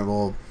that point,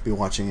 we'll be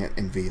watching it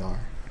in VR.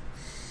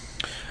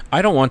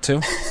 I don't want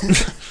to.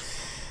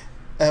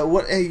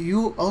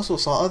 You also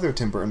saw other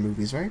Tim Burton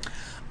movies, right?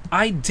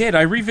 I did.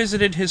 I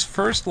revisited his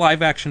first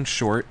live-action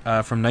short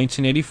from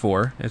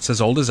 1984. It's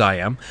as old as I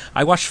am.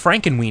 I watched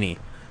Frankenweenie,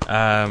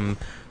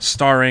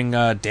 starring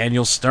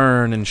Daniel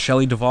Stern and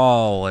Shelley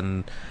Duvall,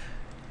 and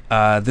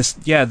this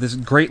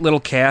great little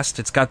cast.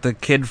 It's got the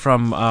kid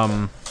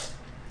from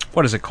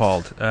what is it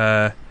called?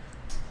 What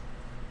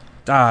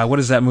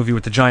is that movie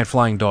with the giant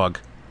flying dog?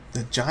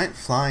 The giant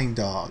flying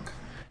dog.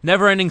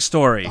 Never-ending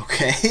Story.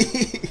 Okay.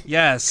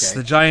 Yes,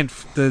 okay.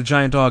 The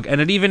giant dog, and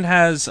it even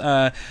has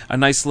a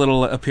nice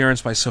little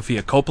appearance by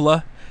Sofia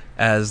Coppola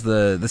as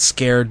the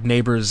scared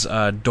neighbor's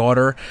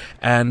daughter,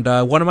 and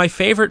one of my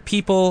favorite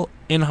people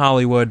in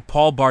Hollywood,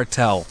 Paul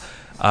Bartel,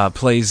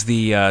 plays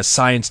the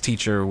science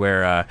teacher,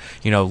 where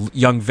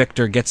young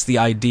Victor gets the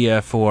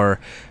idea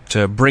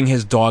to bring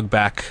his dog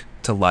back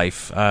to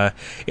life.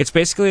 It's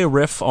basically a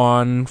riff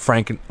on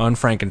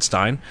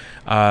Frankenstein.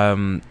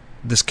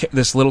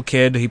 This little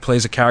kid, he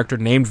plays a character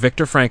named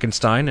Victor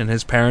Frankenstein, and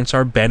his parents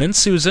are Ben and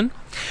Susan.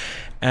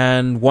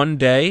 And one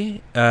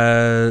day,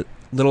 his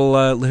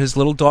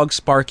little dog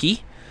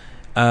Sparky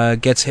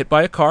gets hit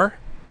by a car,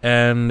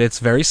 and it's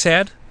very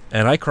sad.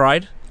 And I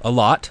cried a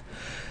lot,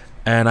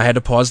 and I had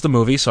to pause the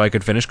movie so I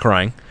could finish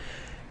crying.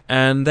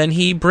 And then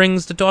he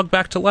brings the dog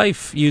back to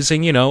life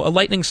using, a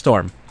lightning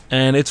storm.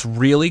 And it's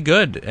really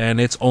good,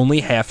 and it's only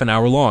half an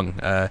hour long.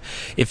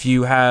 If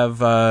you have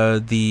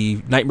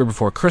the Nightmare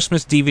Before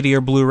Christmas DVD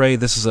or Blu-ray,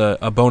 this is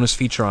a bonus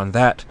feature on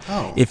that.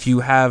 Oh. If you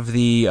have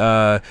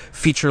the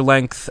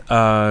feature-length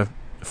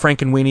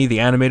Frankenweenie, the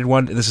animated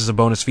one, this is a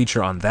bonus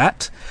feature on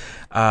that.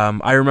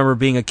 I remember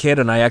being a kid,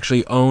 and I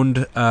actually owned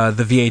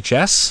the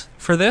VHS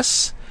for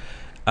this.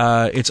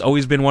 It's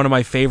always been one of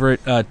my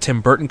favorite Tim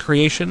Burton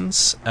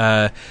creations.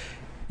 Yeah,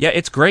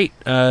 it's great.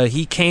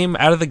 He came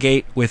out of the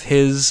gate with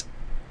his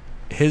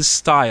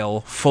style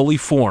fully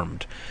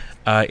formed.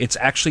 It's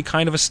actually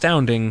kind of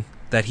astounding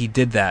that he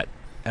did that.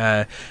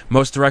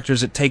 Most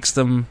directors, it takes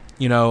them,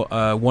 1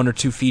 or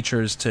 2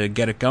 features to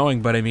get it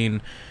going, but I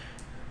mean,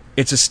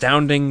 it's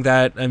astounding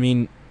that,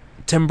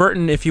 Tim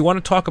Burton, if you want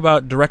to talk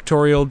about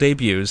directorial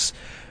debuts,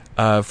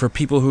 for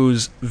people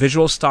whose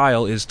visual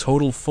style is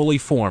fully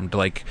formed,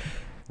 like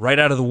right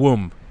out of the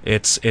womb,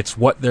 it's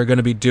what they're going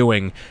to be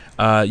doing.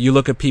 You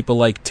look at people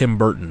like Tim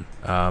Burton.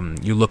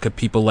 You look at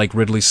people like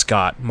Ridley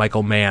Scott,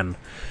 Michael Mann.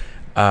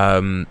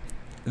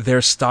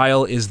 Their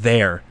style is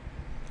there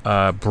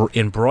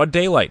in broad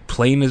daylight,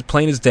 plain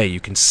as day. You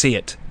can see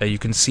it. You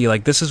can see,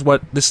 like, this is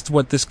what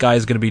this guy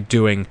is going to be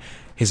doing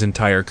his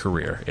entire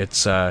career.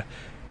 It's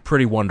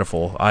pretty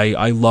wonderful.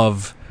 I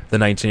love the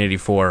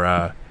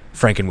 1984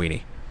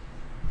 Frankenweenie.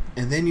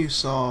 And then you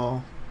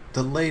saw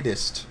the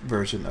latest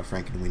version of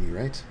Frankenweenie,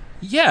 right?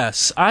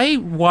 Yes, I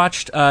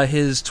watched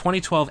his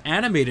 2012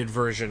 animated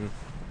version,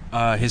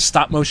 his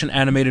stop-motion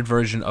animated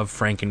version of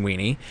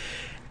Frankenweenie,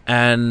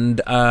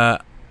 and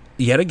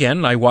yet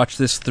again, I watched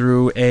this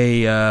through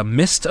a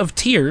mist of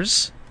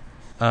tears,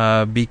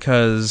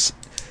 because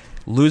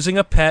losing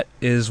a pet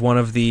is one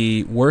of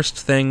the worst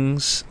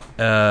things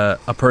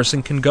a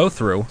person can go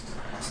through.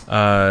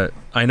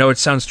 I know it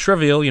sounds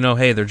trivial,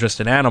 hey, they're just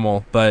an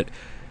animal, but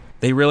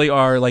they really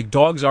are. Like,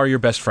 dogs are your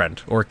best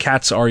friend, or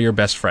cats are your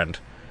best friend.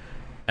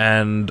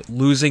 And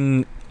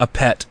losing a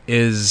pet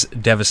is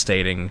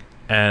devastating.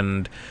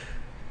 And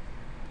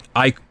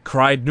I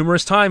cried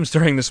numerous times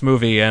during this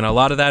movie, and a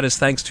lot of that is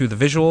thanks to the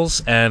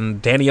visuals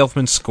and Danny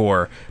Elfman's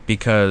score,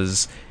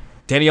 because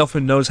Danny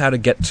Elfman knows how to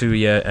get to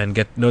you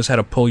and knows how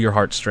to pull your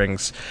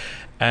heartstrings.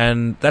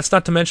 And that's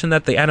not to mention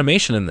that the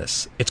animation in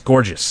this, it's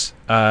gorgeous.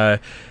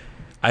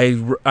 I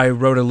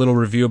wrote a little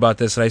review about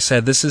this, and I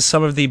said this is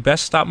some of the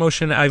best stop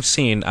motion I've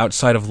seen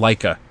outside of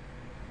Laika.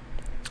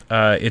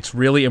 It's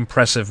really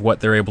impressive what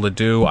they're able to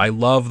do. I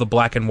love the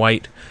black and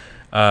white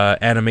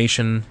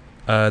animation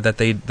that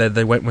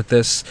they went with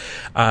this.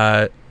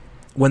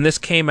 When this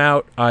came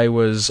out, I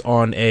was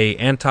on a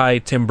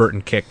anti-Tim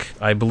Burton kick.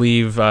 I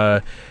believe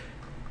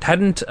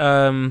hadn't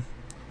Alice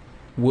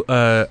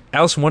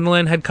in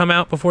Wonderland had come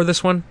out before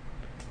this one?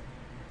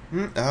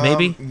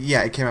 Maybe?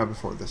 Yeah, it came out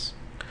before this.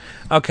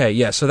 Okay,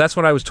 yeah, so that's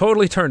when I was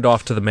totally turned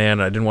off to the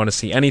man. I didn't want to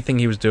see anything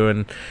he was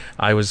doing.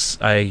 I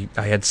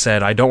had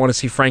said, I don't want to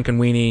see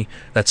Frankenweenie.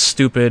 That's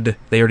stupid.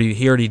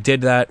 He already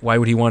did that. Why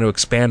would he want to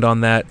expand on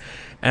that?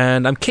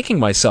 And I'm kicking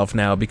myself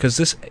now because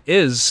this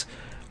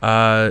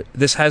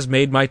has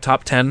made my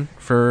top 10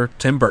 for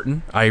Tim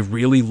Burton. I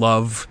really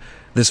love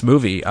this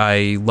movie.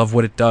 I love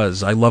what it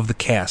does. I love the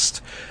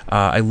cast.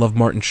 I love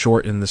Martin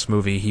Short in this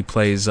movie. He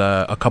plays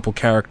a couple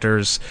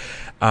characters.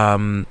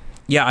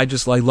 Yeah, I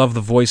love the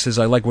voices.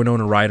 I like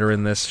Winona Ryder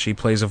in this. She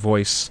plays a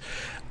voice.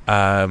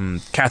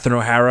 Catherine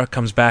O'Hara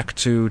comes back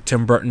to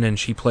Tim Burton, and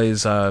she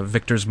plays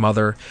Victor's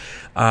mother.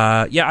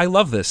 Yeah, I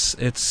love this.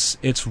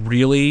 It's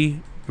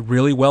really,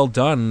 really well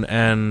done,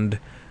 and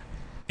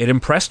it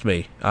impressed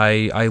me.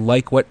 I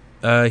like what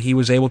he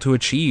was able to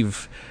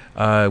achieve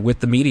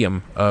with the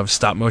medium of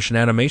stop-motion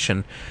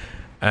animation.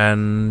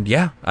 And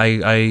yeah,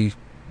 I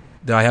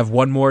have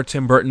one more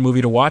Tim Burton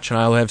movie to watch, and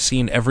I'll have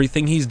seen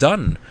everything he's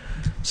done.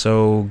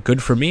 So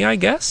good for me, I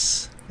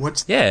guess.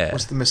 What's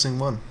the missing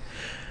one?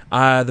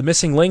 The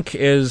missing link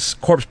is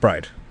Corpse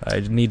Bride.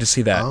 I need to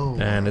see that,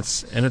 and wow.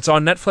 it's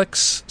on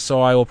Netflix,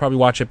 so I will probably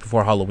watch it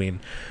before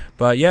Halloween.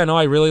 But yeah, no,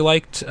 I really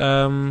liked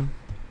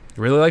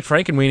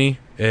Frankenweenie.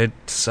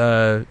 It's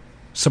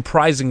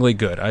surprisingly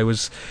good.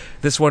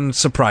 This one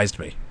surprised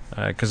me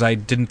because I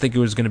didn't think it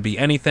was going to be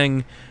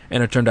anything,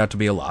 and it turned out to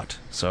be a lot.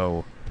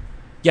 So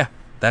yeah.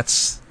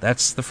 That's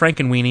the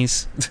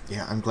Frankenweenies.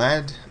 Yeah, I'm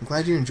glad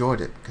you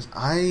enjoyed it, because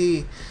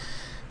I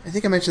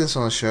think I mentioned this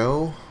on the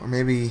show, or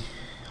maybe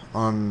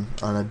on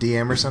a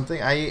DM or something.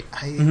 I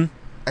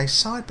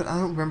saw it, but I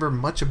don't remember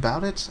much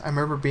about it. I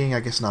remember being, I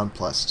guess,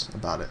 nonplussed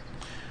about it.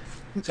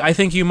 I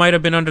think you might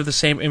have been under the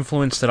same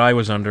influence that I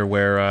was under,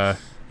 where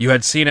you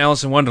had seen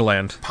Alice in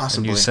Wonderland,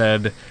 possibly,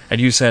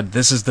 and you said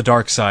this is the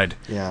dark side.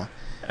 Yeah,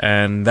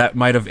 and that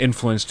might have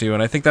influenced you,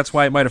 and I think that's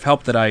why it might have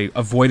helped that I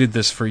avoided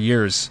this for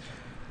years.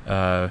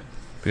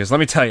 Because let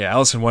me tell you,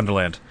 Alice in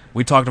Wonderland,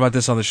 we talked about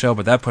this on the show,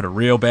 but that put a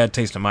real bad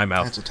taste in my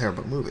mouth. That's a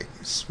terrible movie.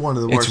 It's one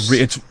of the worst.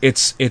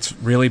 It's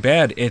really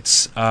bad.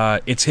 It's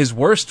his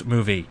worst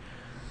movie.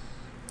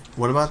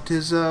 What about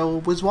his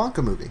Wiz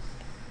Wonka movie?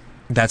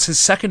 That's his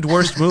second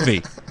worst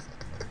movie.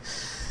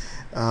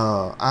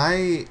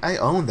 I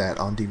own that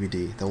on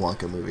DVD, the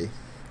Wonka movie.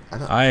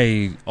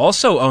 I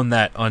also own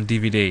that on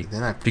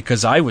DVD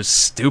because I was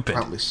stupid.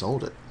 Probably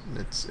sold it.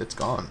 It's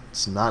gone.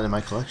 It's not in my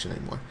collection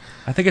anymore.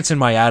 I think it's in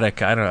my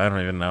attic. I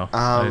don't even know.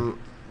 I'll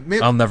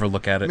never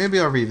look at it. Maybe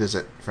I'll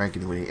revisit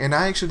Frankenweenie. And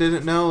I actually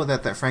didn't know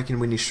that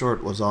Frankenweenie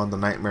short was on the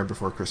Nightmare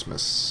Before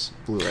Christmas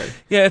Blu-ray.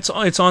 Yeah, it's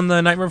on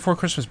the Nightmare Before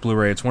Christmas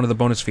Blu-ray. It's one of the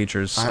bonus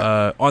features.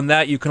 On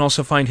that, you can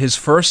also find his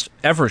first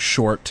ever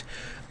short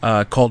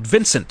called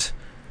Vincent,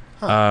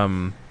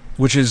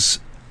 which is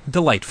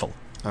delightful.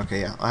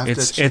 Okay, yeah, I have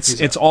to check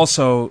these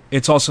out.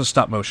 It's also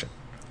stop motion.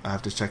 I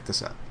have to check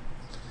this out.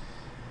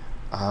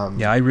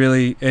 Yeah,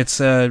 it's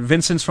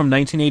Vincent's from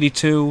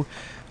 1982.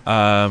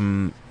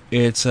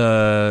 It's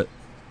about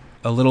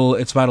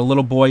a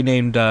little boy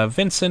named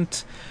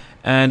Vincent,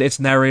 and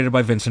it's narrated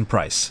by Vincent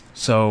Price.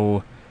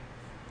 So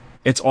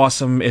it's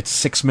awesome. It's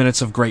 6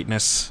 minutes of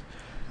greatness.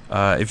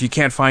 If you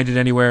can't find it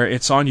anywhere,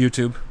 it's on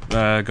YouTube.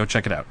 Go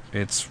check it out.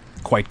 It's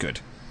quite good.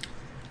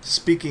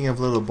 Speaking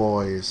of little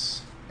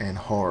boys and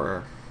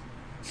horror,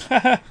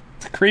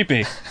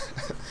 creepy.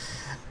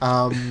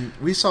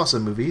 We saw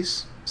some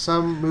movies.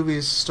 Some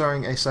movies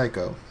starring a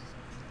psycho.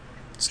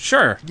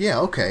 Sure. Yeah,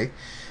 okay.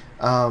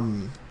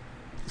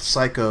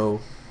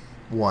 Psycho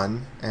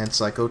 1 and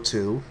Psycho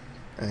 2.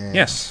 And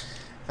yes.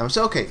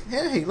 So, okay.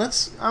 Hey,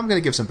 I'm going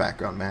to give some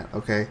background, Matt,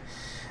 okay?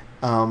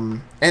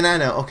 And I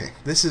know, okay,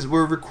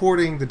 we're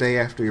recording the day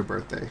after your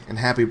birthday, and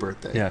happy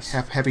birthday. Yes.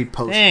 Happy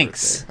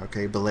post-birthday.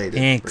 Okay,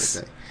 belated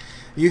birthday.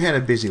 You had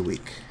a busy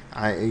week.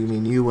 I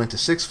mean, you went to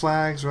Six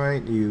Flags,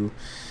 right? You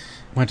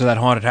went to that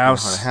haunted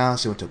house.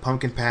 You went to a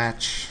pumpkin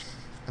patch.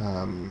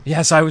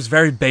 Yes, I was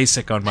very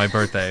basic on my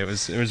birthday. It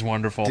was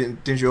wonderful.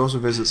 Did you also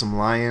visit some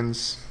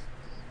lions?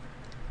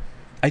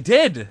 I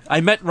did. I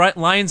met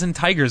lions and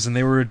tigers, and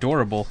they were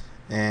adorable.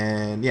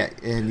 And yeah,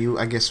 and you,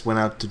 I guess, went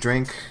out to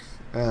drink.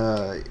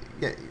 Yeah,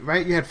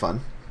 right? You had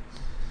fun.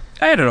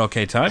 I had an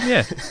okay time.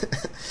 Yeah.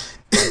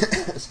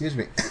 Excuse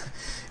me.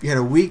 You had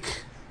a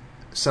week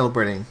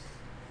celebrating.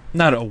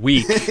 Not a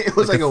week. It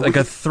was like a week.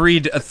 a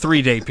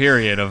 3 day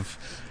period of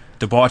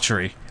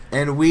debauchery.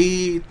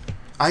 And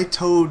I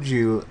told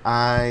you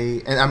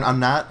I'm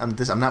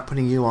not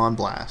putting you on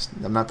blast.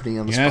 I'm not putting you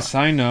on the spot. Yes,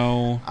 I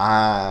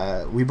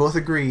know. We both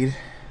agreed,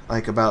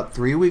 like about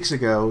 3 weeks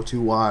ago,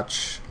 to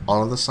watch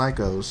all of the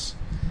Psychos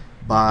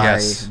by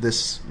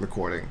this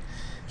recording.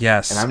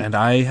 Yes,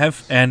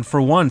 and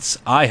for once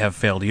I have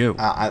failed you.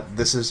 I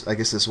guess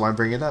this is why I'm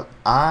bringing it up.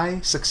 I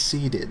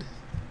succeeded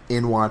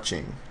in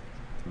watching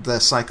the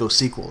Psycho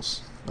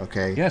sequels.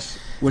 Okay. Yes,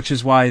 which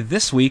is why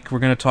this week we're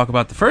going to talk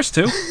about the first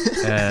two,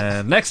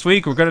 and next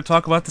week we're going to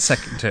talk about the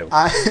second two.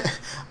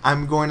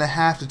 I'm going to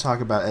have to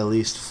talk about at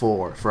least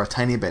 4 for a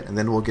tiny bit, and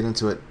then we'll get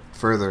into it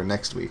further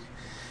next week.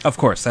 Of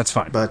course, that's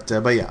fine. But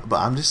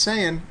I'm just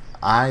saying,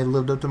 I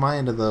lived up to my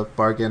end of the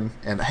bargain,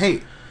 and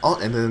hey,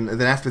 and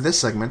then after this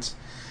segment,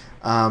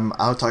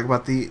 I'll talk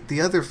about the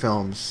other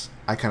films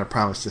I kind of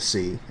promised to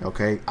see,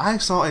 okay? I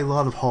saw a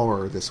lot of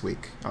horror this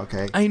week,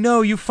 okay? I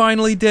know, you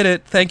finally did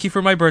it. Thank you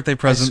for my birthday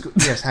present.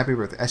 Yes, happy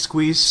birthday. I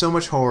squeezed so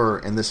much horror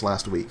in this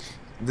last week.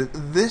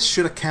 This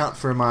should account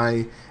for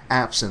my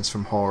absence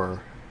from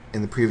horror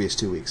in the previous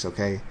 2 weeks,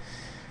 okay?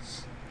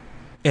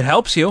 It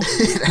helps you.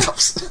 It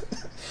helps.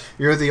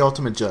 You're the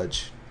ultimate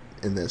judge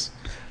in this,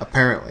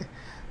 apparently.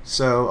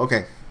 So,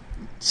 okay.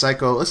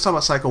 Let's talk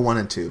about Psycho 1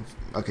 and 2.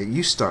 Okay,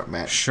 you start,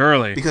 Matt.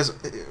 Surely. Because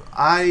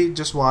I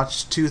just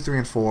watched 2, 3,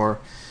 and 4.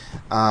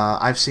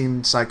 I've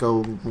seen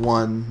Psycho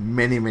 1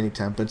 many, many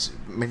times.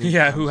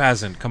 Yeah, who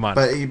hasn't? Come on.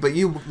 But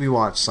you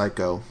watched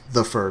Psycho,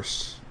 the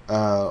first.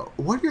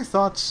 What are your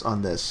thoughts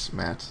on this,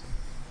 Matt?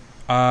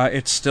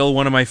 It's still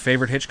one of my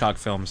favorite Hitchcock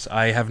films.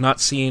 I have not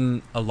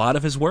seen a lot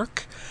of his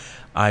work.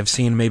 I've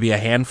seen maybe a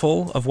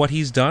handful of what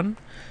he's done.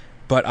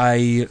 But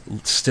I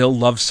still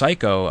love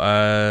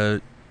Psycho.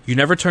 You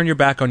never turn your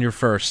back on your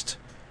first.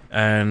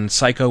 And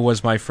Psycho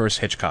was my first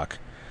Hitchcock.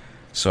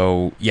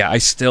 So, yeah, I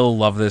still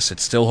love this. It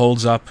still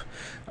holds up.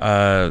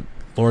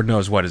 Lord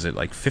knows, what is it,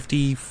 like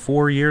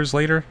 54 years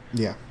later?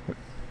 Yeah.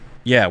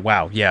 Yeah,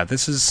 wow. Yeah,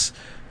 it's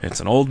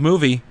an old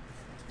movie,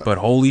 but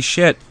holy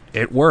shit,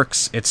 it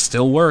works. It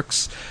still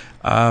works.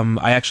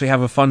 I actually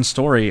have a fun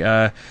story.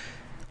 I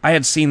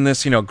had seen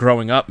this,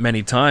 growing up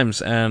many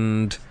times,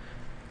 and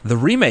the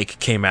remake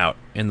came out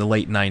in the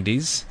late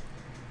 90s,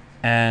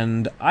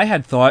 and I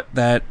had thought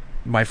that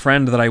my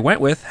friend that I went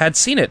with had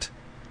seen it.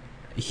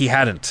 He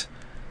hadn't.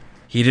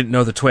 He didn't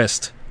know the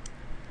twist.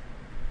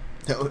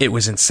 It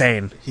was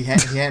insane. He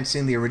hadn't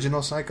seen the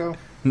original Psycho?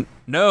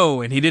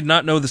 No, and he did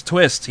not know the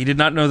twist. He did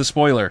not know the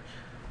spoiler.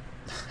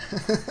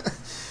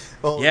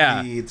 Well,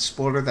 yeah. The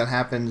spoiler that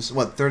happens,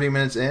 30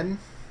 minutes in?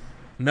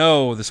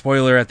 No, the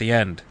spoiler at the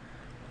end.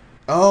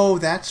 Oh,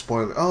 that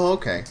spoiler. Oh,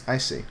 okay. I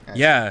see.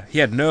 Yeah, he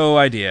had no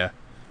idea.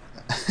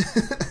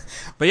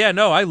 But yeah,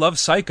 no, I love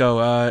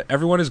Psycho.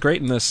 Everyone is great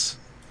in this.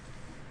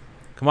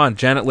 Come on,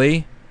 Janet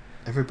Leigh.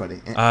 Everybody.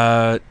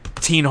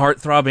 Teen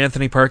heartthrob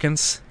Anthony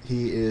Perkins.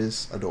 He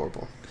is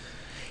adorable.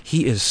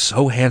 He is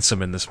so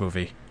handsome in this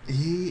movie.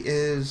 He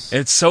is.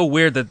 It's so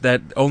weird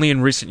that only in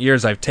recent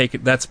years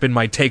that's been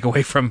my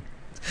takeaway from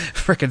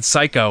frickin'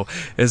 Psycho,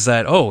 is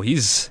that,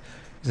 he's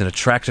an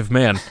attractive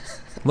man.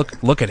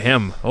 Look at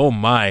him. Oh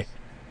my.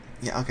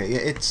 Yeah, okay. Yeah,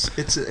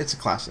 it's a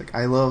classic.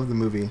 I love the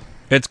movie.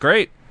 It's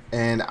great.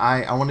 And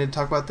I wanted to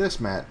talk about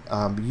this, Matt.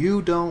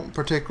 You don't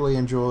particularly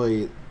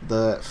enjoy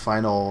the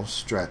final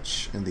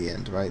stretch in the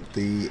end, right?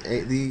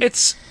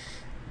 It's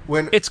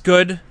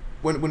good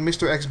when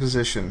Mr.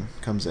 Exposition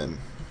comes in.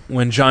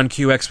 When John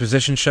Q.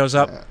 Exposition shows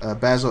up,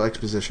 Basil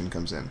Exposition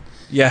comes in.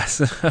 Yes.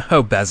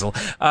 Oh, Basil.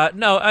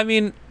 No, I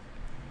mean,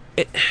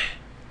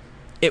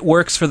 it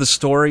works for the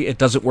story. It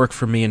doesn't work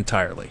for me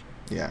entirely.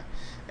 Yeah,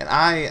 and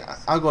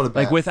I'll go to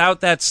bat. Like without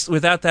that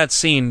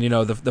scene,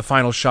 the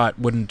final shot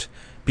wouldn't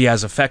be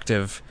as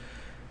effective.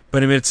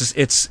 But I mean,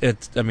 it's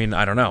I mean,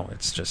 I don't know.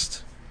 It's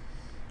just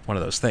one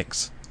of those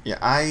things.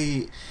 Yeah,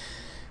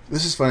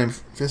 this is funny.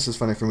 This is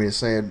funny for me to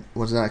say. I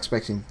was not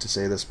expecting to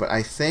say this, but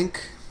I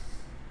think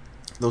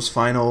those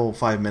final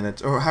 5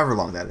 minutes, or however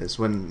long that is,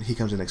 when he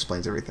comes in and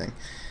explains everything.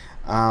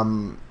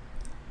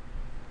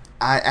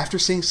 After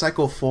seeing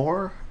Psycho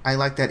 4, I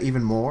like that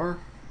even more,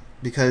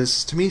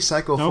 because to me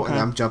Psycho 4, and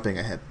I'm jumping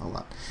ahead a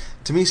lot.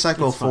 To me,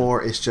 Psycho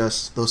 4 is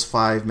just those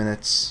 5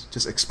 minutes,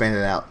 just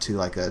expanded out to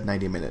like a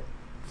 90-minute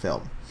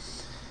film.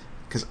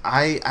 Because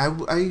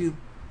I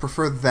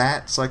prefer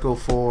that Psycho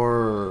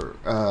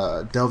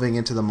 4 delving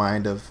into the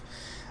mind of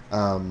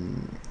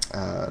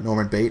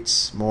Norman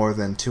Bates more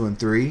than 2 and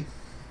 3,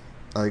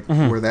 like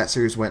where that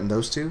series went in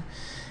those two.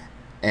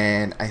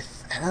 And I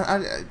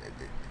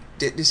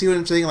do you see what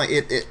I'm saying? Like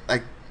it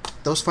like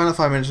those final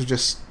 5 minutes are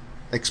just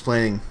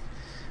explaining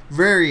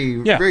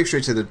very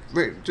straight to the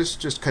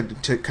just cutting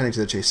to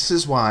the chase. This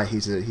is why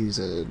he's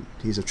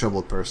a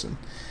troubled person,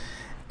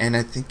 and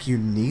I think you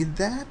need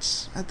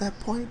that at that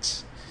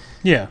point.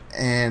 Yeah.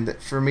 And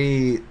for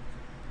me,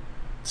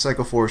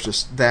 Psycho 4 is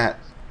just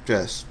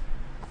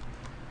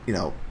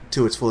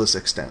to its fullest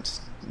extent.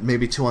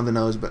 Maybe too on the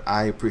nose, but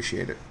I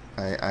appreciate it.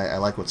 I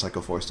like what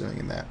Psycho 4 is doing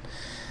in that.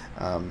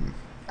 I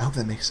hope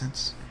that makes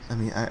sense. I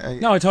mean,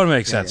 no, it totally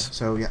makes sense. Yeah.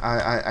 So yeah,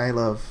 I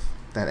love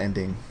that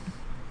ending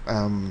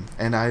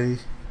And I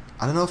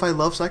don't know if I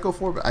love Psycho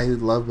 4, but I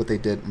love what they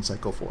did in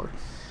Psycho 4.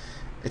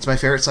 It's my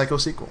favorite Psycho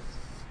sequel.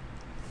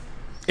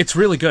 It's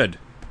really good.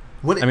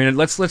 I mean,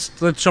 let's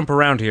jump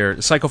around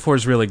here. Psycho 4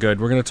 is really good.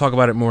 We're going to talk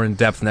about it more in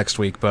depth next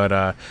week, but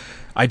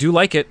I do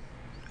like it.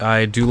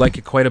 I do like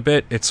it quite a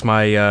bit. It's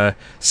my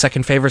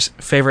second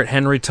favorite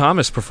Henry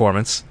Thomas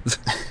performance.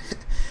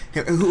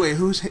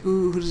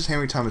 Who does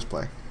Henry Thomas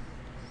play?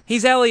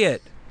 He's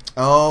Elliot.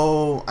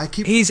 Oh,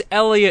 He's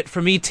Elliot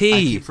from E.T. I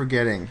keep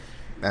forgetting.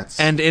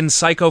 And in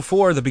Psycho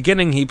 4, the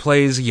beginning, he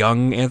plays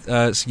young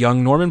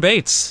Norman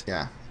Bates.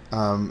 Yeah.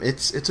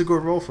 It's a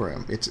good role for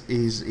him.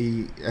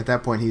 He at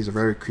that point he's a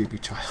very creepy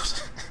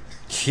child.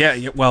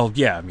 Yeah. Well,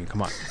 yeah. I mean,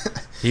 come on.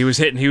 He was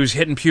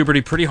hitting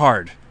puberty pretty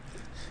hard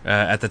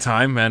at the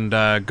time, and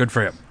good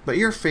for him. But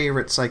your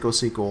favorite Psycho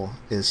sequel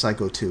is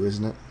Psycho 2,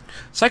 isn't it?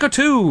 Psycho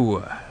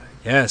 2.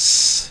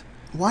 Yes.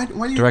 Why do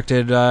you...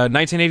 Directed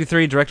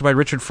 1983, directed by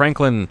Richard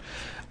Franklin,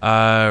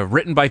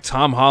 written by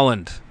Tom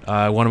Holland,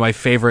 one of my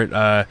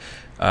favorite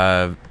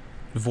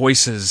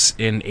voices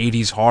in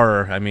 80s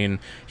horror. I mean,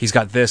 he's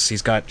got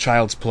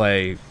Child's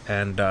Play,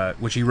 and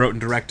which he wrote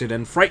and directed,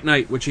 and Fright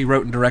Night, which he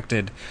wrote and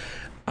directed.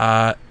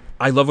 I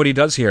love what he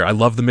does here. I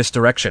love the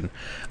misdirection.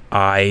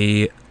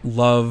 I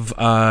love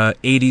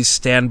 80s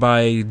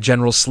standby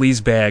General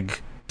Sleazebag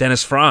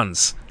Dennis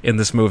Franz in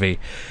this movie.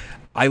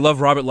 I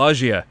love Robert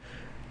Loggia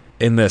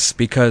in this,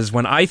 because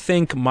when I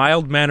think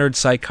mild-mannered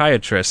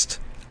psychiatrist,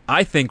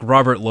 I think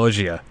Robert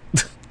Loggia.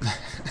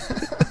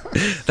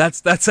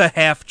 That's a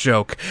half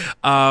joke.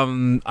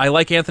 I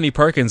like Anthony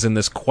Perkins in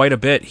this quite a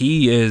bit.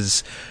 He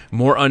is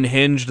more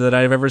unhinged than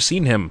I've ever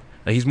seen him.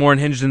 He's more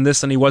unhinged in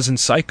this than he was in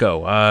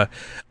Psycho.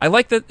 I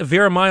like that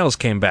Vera Miles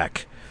came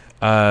back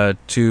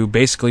to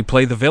basically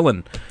play the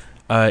villain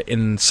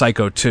in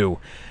Psycho 2.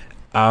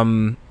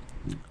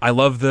 I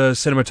love the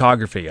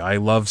cinematography. I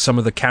love some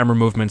of the camera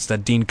movements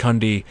that Dean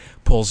Cundey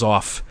pulls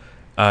off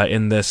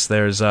in this.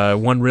 There's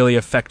one really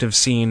effective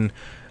scene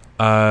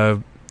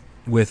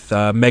with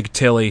Meg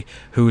Tilly,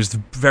 who's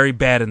very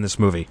bad in this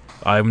movie.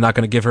 I'm not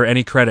going to give her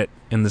any credit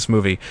in this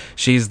movie.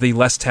 She's the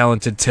less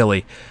talented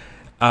Tilly.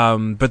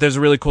 But there's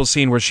a really cool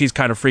scene where she's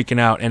kind of freaking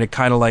out, and it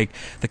kind of like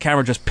the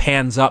camera just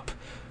pans up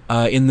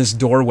in this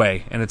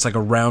doorway, and it's like a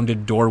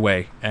rounded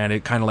doorway, and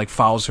it kind of like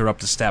follows her up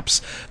the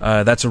steps.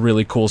 That's a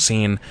really cool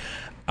scene.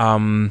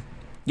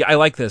 Yeah, I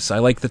like this. I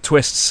like the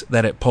twists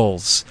that it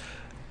pulls.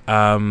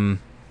 Yeah,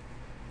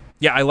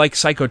 I like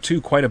Psycho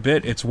 2 quite a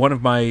bit. It's one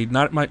of my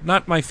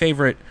not my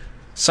favorite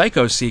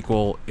Psycho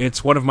sequel.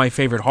 It's one of my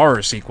favorite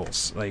horror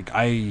sequels. Like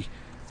I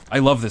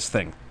love this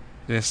thing.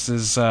 This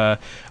is a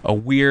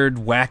weird,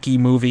 wacky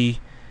movie,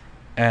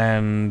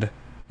 and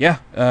yeah,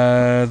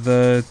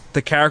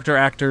 the character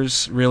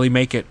actors really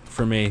make it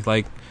for me.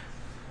 Like,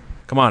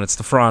 come on, it's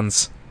the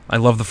Franz. I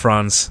love the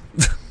Franz.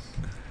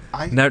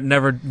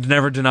 Never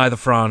deny the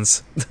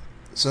Franz.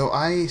 So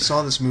I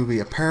saw this movie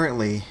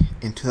apparently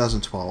in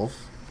 2012.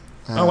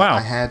 Oh wow!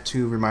 I had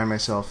to remind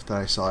myself that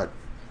I saw it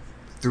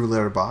through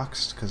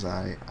Letterboxd, because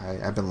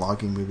I've been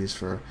logging movies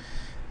for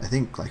I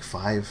think like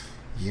 5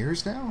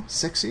 years now,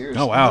 6 years.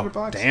 Oh wow!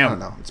 Letterboxd? Damn. I don't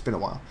know. It's been a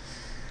while.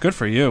 Good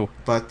for you.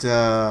 But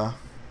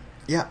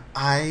yeah,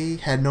 I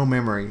had no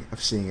memory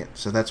of seeing it,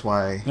 so that's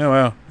why. Oh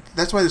wow!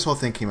 That's why this whole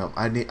thing came up.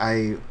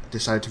 I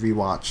decided to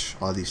rewatch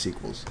all these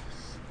sequels.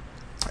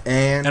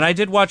 And I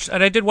did watch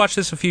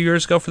this a few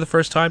years ago for the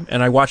first time,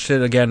 and I watched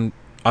it again,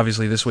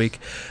 obviously, this week.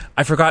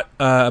 I forgot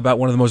about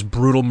one of the most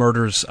brutal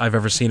murders I've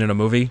ever seen in a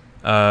movie,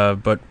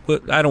 but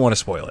I don't want to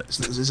spoil it.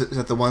 Is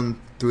that the one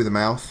through the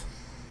mouth?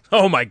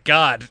 Oh my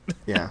god!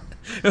 Yeah,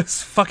 it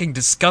was fucking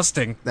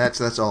disgusting.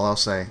 That's all I'll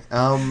say.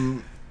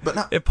 But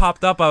no, it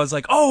popped up. I was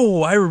like,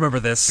 oh, I remember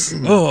this.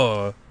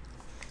 Oh,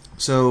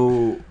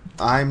 so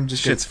I'm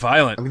just shit's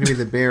violent. I'm going to be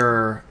the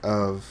bearer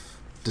of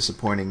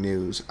disappointing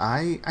news.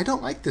 I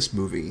don't like this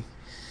movie.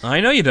 I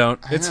know you don't.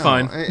 It's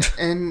fine.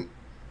 And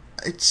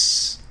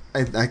it's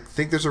I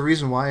think there's a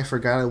reason why I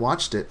forgot I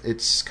watched it.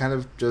 It's kind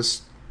of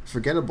just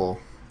forgettable,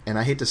 and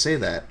I hate to say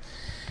that.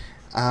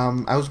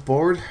 I was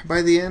bored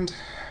by the end.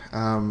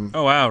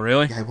 Oh wow,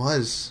 really? Yeah, I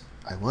was.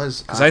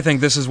 Because I think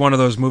this is one of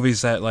those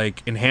movies that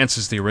like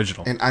enhances the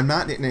original. And I'm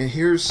not. And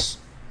here's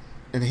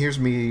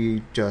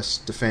me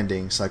just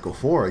defending Psycho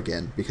 4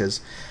 again, because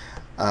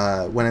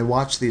when I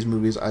watch these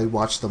movies, I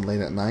watch them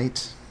late at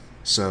night.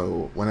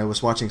 So when I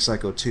was watching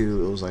Psycho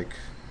 2, it was like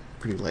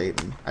pretty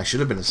late, and I should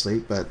have been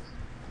asleep. But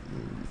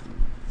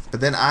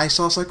then I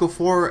saw Psycho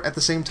 4 at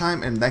the same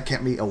time, and that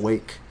kept me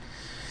awake.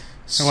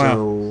 So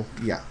wow.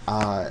 Yeah,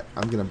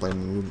 I'm gonna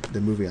blame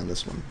the movie on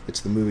this one.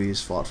 It's the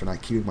movie's fault for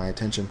not keeping my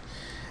attention.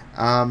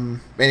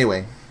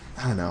 Anyway,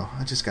 I don't know.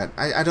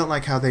 I don't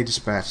like how they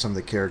dispatch some of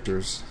the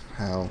characters.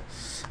 How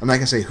I'm not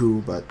gonna say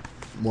who, but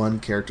one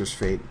character's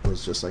fate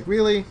was just like,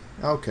 really?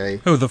 Okay.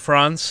 Who, the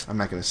Franz? I'm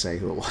not gonna say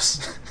who it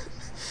was.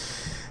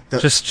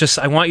 Just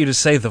I want you to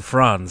say the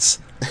Franz.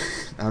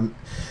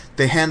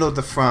 They handled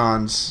the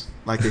Franz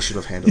like they should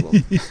have handled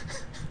him.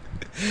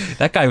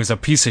 That guy was a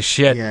piece of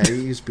shit. Yeah,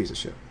 he was a piece of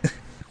shit.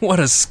 What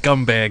a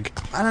scumbag.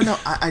 I don't know.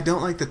 I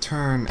don't like the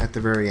turn at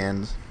the very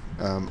end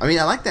I mean,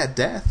 I like that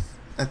death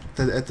at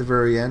the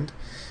very end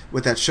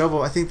with that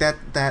shovel. I think that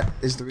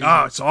is the reason.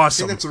 Oh, it's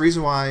awesome. I think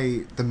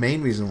that's the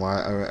main reason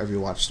why I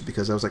rewatched it,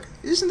 because I was like,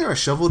 isn't there a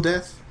shovel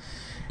death?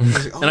 And,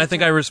 like, and I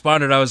think I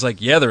responded, I was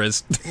like, yeah, there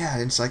is. Yeah,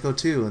 in Psycho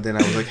 2. And then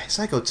I was like, hey,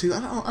 Psycho 2?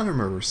 I don't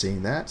remember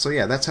seeing that. So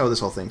yeah, that's how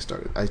this whole thing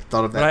started. I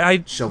thought of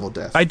that shovel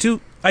death. I do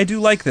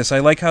like this. I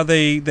like how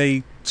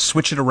they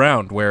switch it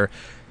around, where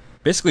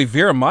basically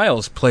Vera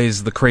Miles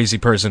plays the crazy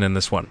person in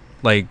this one.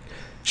 Like,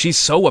 she's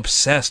so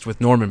obsessed with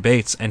Norman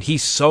Bates, and he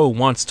so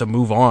wants to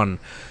move on,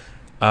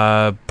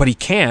 but he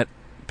can't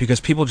because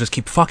people just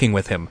keep fucking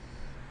with him.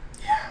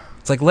 Yeah.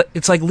 It's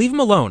like leave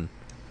him alone.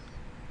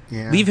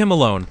 Yeah. Leave him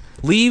alone.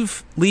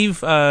 Leave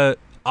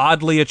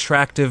oddly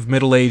attractive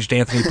middle-aged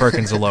Anthony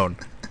Perkins alone.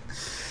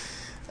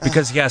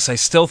 Because yes, I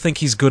still think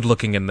he's good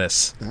looking in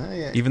this.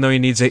 Yeah. Even though he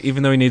needs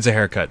a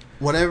haircut.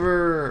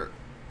 Whatever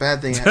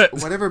bad thing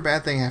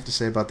I have to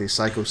say about these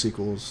Psycho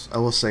sequels, I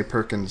will say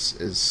Perkins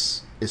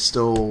is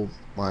still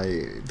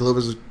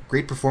delivers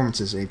great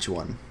performances in each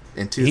one.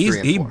 In 2,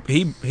 3, and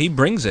 4. He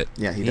brings it.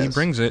 Yeah, he does. He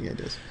brings it. Yeah, he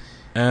does.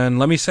 And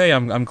let me say,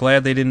 I'm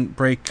glad they didn't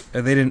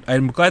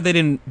I'm glad they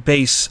didn't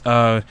base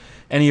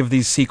any of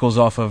these sequels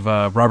off of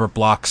Robert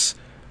Bloch's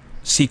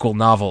sequel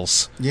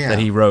novels that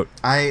he wrote.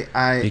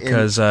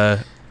 Because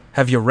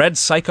have you read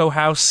Psycho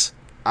House?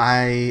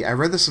 I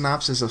read the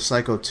synopsis of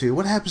Psycho 2.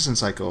 What happens in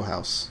Psycho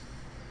House?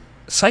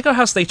 Psycho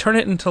House, they turn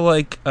it into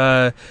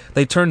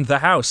they turned the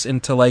house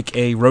into like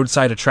a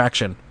roadside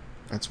attraction.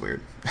 That's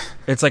weird.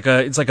 It's like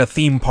a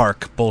theme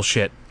park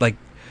bullshit. Like,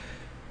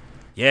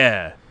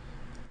 yeah.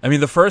 I mean,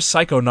 the first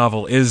Psycho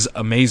novel is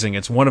amazing.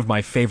 It's one of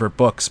my favorite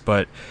books,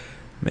 but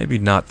maybe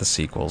not the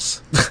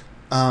sequels.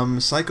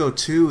 Psycho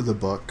 2, the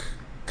book,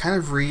 kind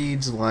of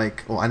reads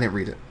like... Well, I didn't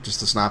read it,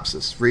 just the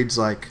synopsis. Reads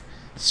like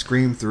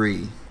Scream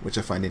 3, which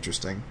I find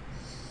interesting.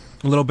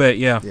 A little bit,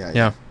 yeah.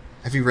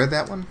 Have you read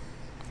that one?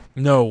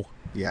 No.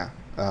 Yeah.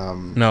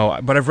 No,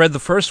 but I've read the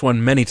first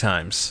one many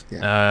times.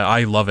 Yeah.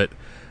 I love it.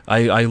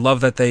 I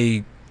love that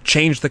they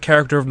changed the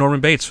character of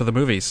Norman Bates for the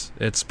movies.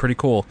 It's pretty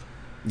cool.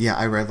 Yeah,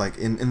 I read, like,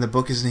 in the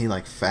book, isn't he,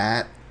 like,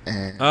 fat?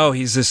 And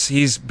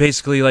he's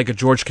basically like a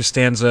George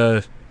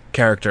Costanza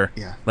character.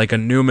 Yeah. Like a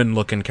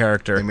Newman-looking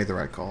character. They made the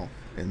right call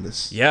in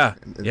this. Yeah,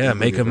 in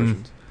make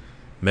him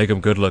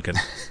good-looking.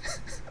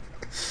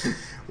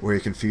 Where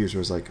you're confused, where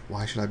it's like,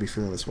 why should I be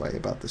feeling this way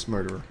about this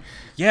murderer?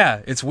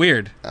 Yeah, it's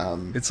weird.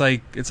 It's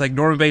like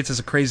Norman Bates is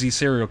a crazy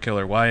serial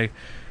killer. Why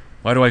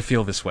do I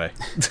feel this way?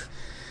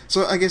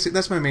 So I guess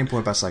that's my main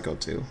point about Psycho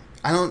 2.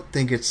 I don't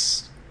think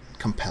it's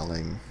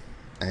compelling.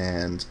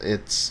 And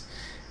it's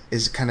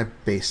kind of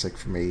basic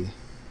for me.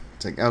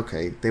 It's like,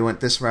 okay, they went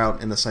this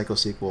route in the Psycho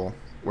sequel,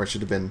 where it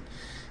should have been,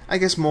 I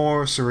guess,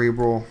 more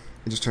cerebral.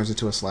 It just turns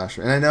into a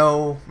slasher. And I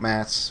know,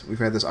 Matt, we've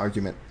had this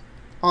argument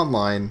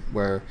online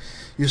where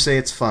you say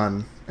it's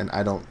fun, and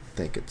I don't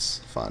think it's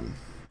fun.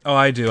 Oh,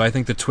 I do. I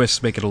think the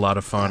twists make it a lot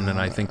of fun, and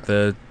I think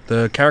the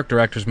character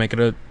actors make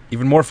it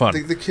even more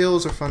fun. The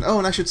kills are fun. Oh,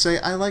 and I should say,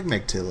 I like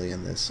Meg Tilly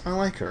in this. I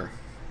like her.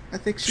 I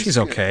think she's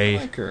okay.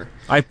 I like her.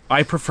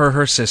 I prefer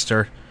her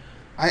sister.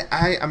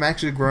 I'm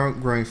actually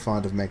growing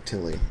fond of Meg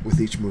Tilly with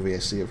each movie I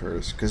see of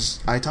hers, because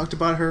I talked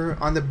about her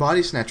on the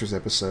Body Snatchers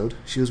episode.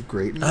 She was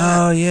great in that.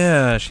 Oh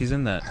yeah, she's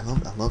in that. I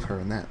love her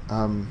in that.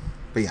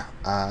 But yeah,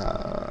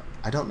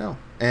 I don't know.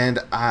 And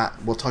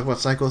we'll talk about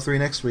Psycho 3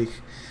 next week.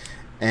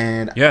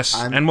 And yes,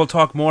 and we'll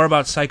talk more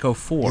about Psycho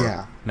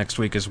 4 next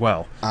week as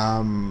well.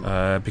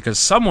 Because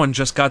someone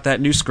just got that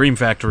new Scream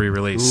Factory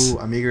release. Ooh,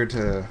 I'm eager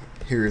to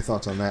hear your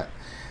thoughts on that.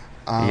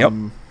 Yep.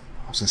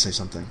 I was going to say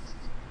something.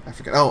 I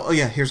forget. Oh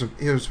yeah, here's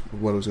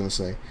what I was going to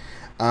say.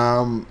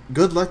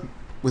 Good luck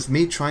with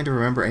me trying to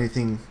remember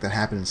anything that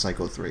happened in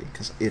Psycho 3,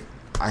 because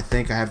I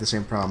think I have the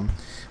same problem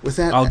with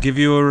that. I'll give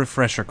you a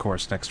refresher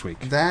course next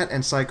week. That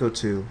and Psycho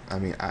 2, I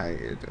mean,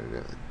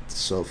 it's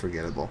so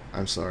forgettable.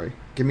 I'm sorry.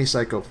 Give me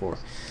Psycho 4.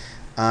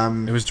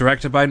 It was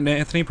directed by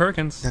Anthony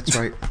Perkins. That's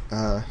right.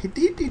 He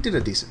did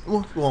a decent...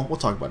 Well, we'll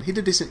talk about it. He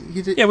did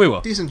we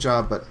will. Decent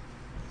job, but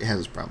it has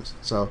its problems.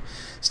 So,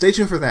 stay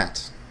tuned for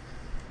that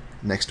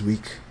next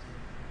week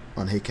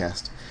on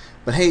Haycast.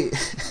 But hey,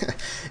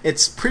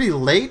 it's pretty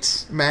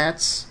late,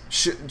 Matt.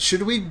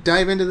 Should we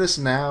dive into this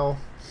now?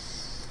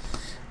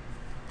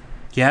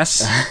 Yes.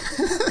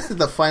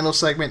 The final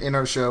segment in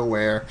our show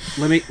where...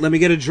 Let me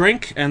get a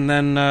drink, and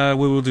then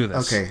we will do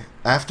this. Okay.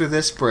 After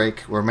this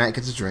break, where Matt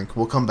gets a drink,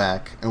 we'll come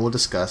back, and we'll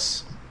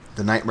discuss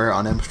the Nightmare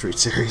on Elm Street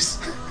series.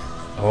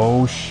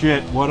 Oh,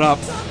 shit. What up?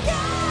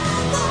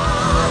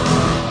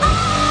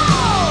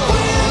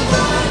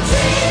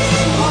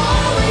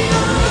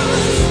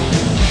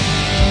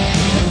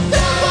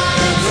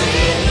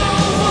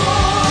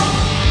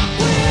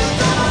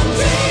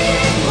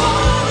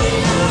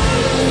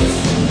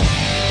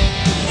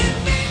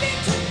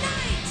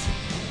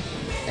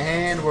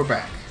 We're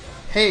back.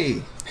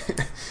 Hey,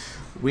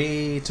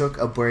 we took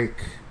a break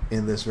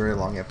in this very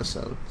long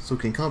episode, so we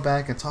can come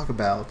back and talk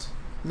about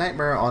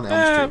Nightmare on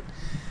Elm Street.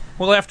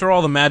 Well, after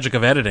all the magic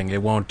of editing,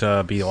 it won't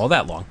be all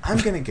that long. I'm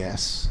going to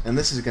guess, and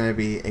this is going to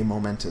be a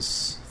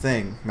momentous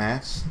thing,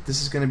 Matt.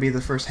 This is going to be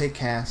the first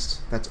Hatecast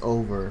that's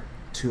over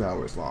 2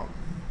 hours long.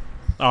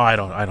 Oh, I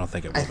don't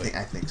think it will be.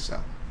 I think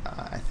so.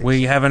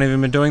 We haven't even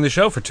been doing the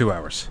show for 2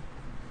 hours.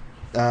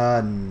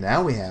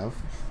 Now we have.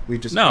 We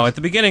just at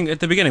the beginning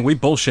we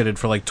bullshitted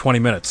for like 20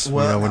 minutes.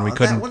 Well, when we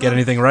couldn't get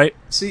anything right.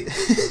 See,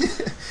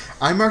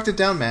 I marked it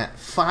down, Matt.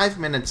 5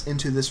 minutes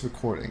into this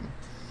recording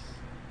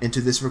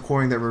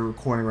that we're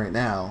recording right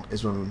now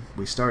is when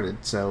we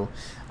started. So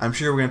I'm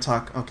sure we're going to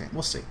talk. Okay,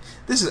 we'll see.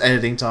 This is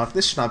editing talk.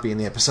 This should not be in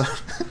the episode.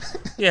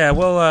 Yeah,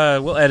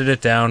 we'll edit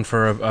it down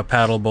for a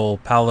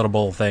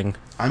palatable thing.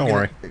 Don't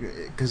worry.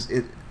 Because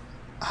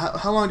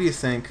how long do you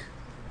think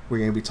we're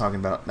going to be talking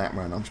about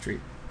Nightmare on Elm Street?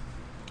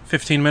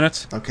 15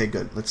 minutes. Okay,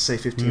 good. Let's say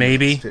 15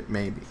 maybe. minutes.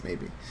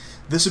 Maybe.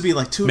 This would be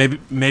like 2...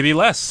 Maybe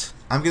less.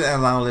 I'm going to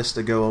allow this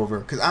to go over,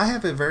 because I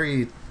have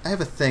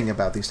a thing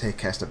about these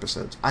Hatecast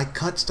episodes. I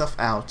cut stuff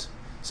out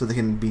so they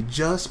can be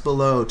just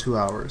below 2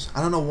 hours.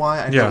 I don't know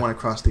why I don't want to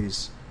cross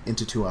these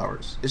into 2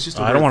 hours. It's just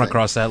I don't want to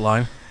cross that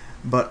line.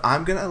 But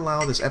I'm going to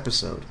allow this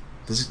episode,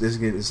 this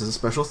is a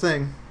special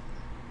thing,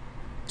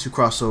 to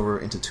cross over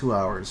into 2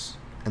 hours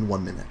and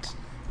 1 minute.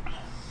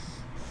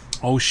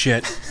 Oh,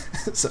 shit.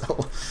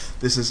 So,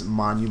 this is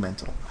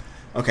monumental.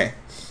 Okay,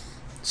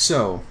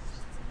 so...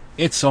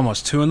 It's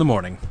almost 2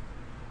 a.m.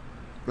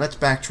 Let's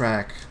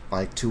backtrack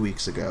like 2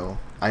 weeks ago.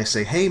 I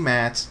say, hey,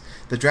 Matt,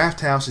 the Draft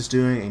House is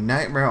doing a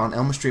Nightmare on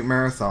Elm Street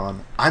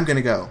marathon. I'm going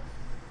to go.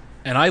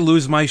 And I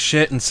lose my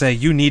shit and say,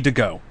 you need to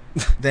go.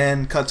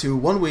 Then, cut to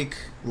 1 week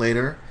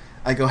later,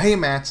 I go, hey,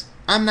 Matt,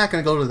 I'm not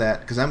going to go to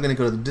that because I'm going to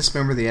go to the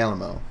Dismember the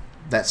Alamo.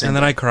 That same And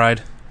then day. I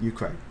cried. You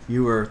cried.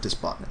 You were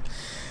despondent.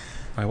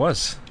 I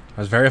was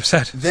very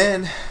upset.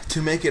 Then,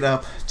 to make it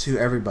up to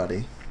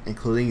everybody,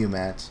 including you,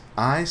 Matt,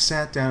 I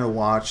sat down and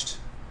watched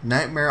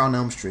Nightmare on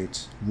Elm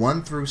Street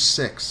 1 through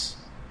 6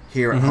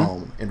 here at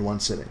home in one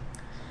sitting.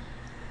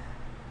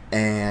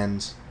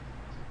 And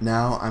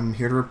now I'm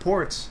here to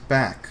report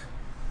back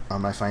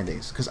on my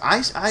findings. Because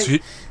You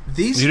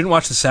didn't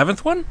watch the 7th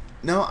one?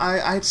 No,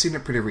 I'd seen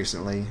it pretty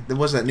recently. There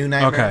was that new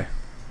Nightmare. Okay.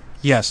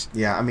 Yes.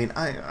 Yeah, I mean,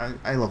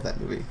 I love that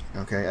movie.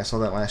 Okay, I saw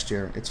that last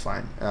year. It's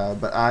fine.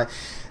 But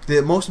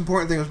the most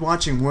important thing was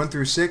watching 1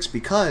 through 6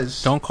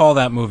 because... Don't call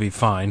that movie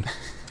fine.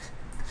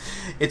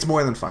 It's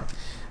more than fine.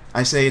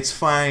 I say it's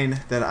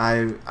fine that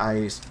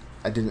I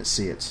didn't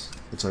see it.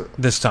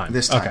 This time.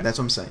 This time. Okay. That's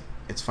what I'm saying.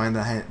 It's fine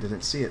that I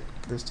didn't see it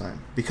this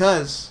time.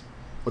 Because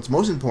what's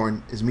most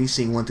important is me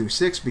seeing 1 through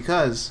 6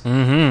 because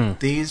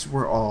these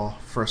were all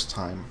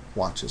first-time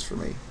watches for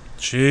me.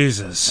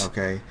 Jesus.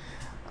 Okay.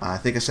 I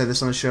think I said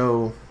this on the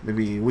show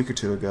maybe a week or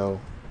two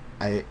ago.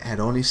 I had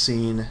only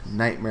seen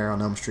Nightmare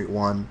on Elm Street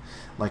 1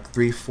 like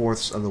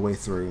 3/4 of the way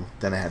through.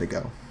 Then I had to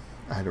go.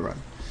 I had to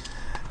run.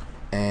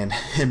 And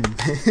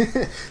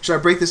should I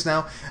break this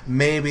now?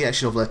 Maybe I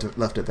should have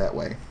left it that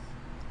way.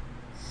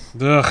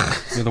 Ugh,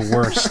 you're the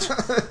worst.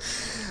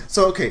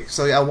 So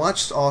I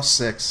watched all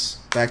 6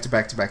 back to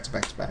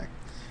back.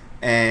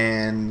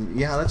 And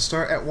yeah, let's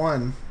start at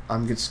 1.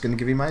 I'm just going to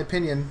give you my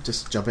opinion,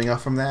 just jumping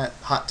off from that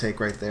hot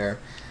take right there.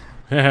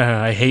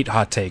 I hate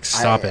hot takes.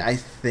 Stop it. I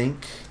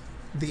think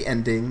the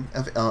ending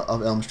of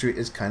Elm Street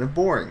is kind of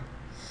boring.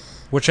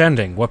 Which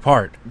ending? What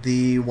part?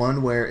 The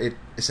one where it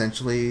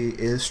essentially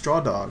is Straw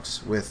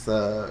Dogs with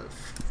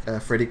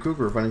Freddy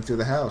Krueger running through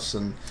the house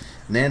and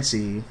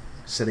Nancy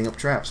setting up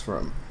traps for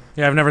him.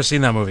 Yeah, I've never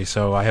seen that movie,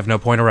 so I have no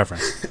point of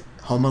reference.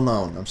 Home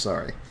Alone, I'm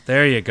sorry.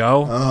 There you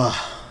go.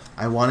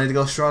 I wanted to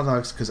go Straw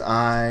Dogs because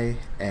I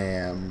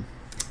am...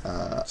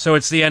 so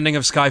it's the ending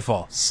of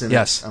Skyfall.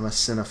 Yes. I'm a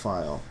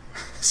cinephile.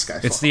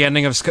 Skyfall. It's the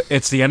ending of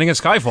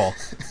Skyfall.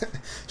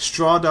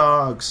 Straw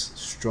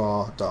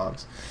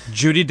Dogs.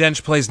 Judi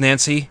Dench plays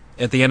Nancy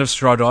at the end of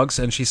Straw Dogs,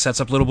 and she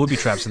sets up little booby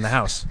traps in the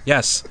house.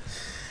 Yes,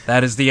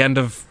 that is the end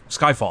of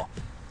Skyfall.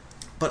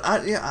 But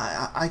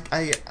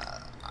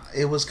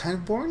it was kind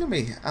of boring to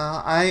me.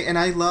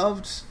 I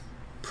loved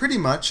pretty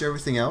much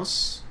everything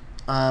else,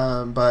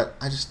 but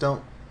I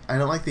don't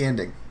like the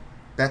ending.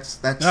 That's.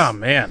 Oh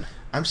man,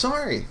 I'm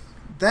sorry.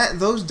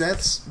 Those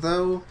deaths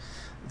though.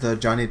 The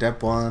Johnny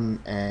Depp one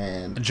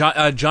and...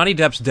 Johnny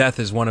Depp's death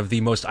is one of the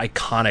most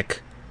iconic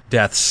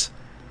deaths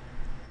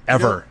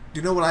ever. Do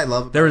you know what I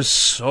love? There is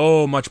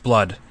so much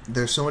blood.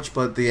 There's so much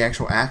blood. The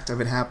actual act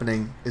of it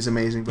happening is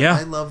amazing. But yeah.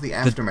 I love the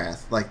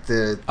aftermath.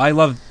 I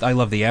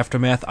love the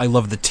aftermath. I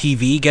love the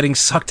TV getting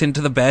sucked into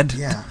the bed.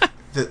 Yeah.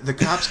 The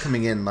cops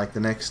coming in like the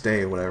next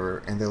day or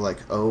whatever, and they're like,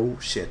 oh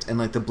shit. And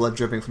like the blood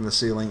dripping from the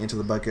ceiling into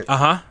the bucket.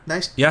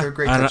 Nice. Yeah. They're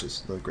great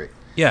touches. They're great.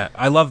 Yeah,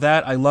 I love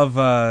that. I love...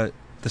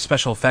 the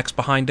special effects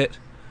behind it.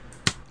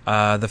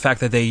 The fact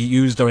that they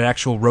used an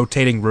actual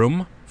rotating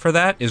room for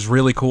that is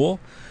really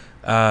cool.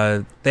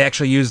 They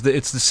actually used...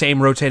 it's the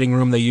same rotating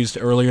room they used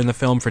earlier in the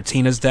film for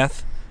Tina's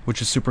death,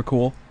 which is super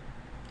cool.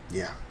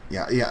 Yeah.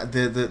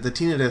 The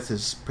Tina death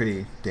is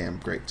pretty damn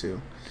great,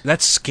 too.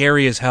 That's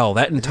scary as hell.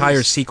 That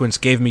entire sequence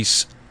gave me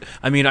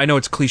I mean, I know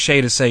it's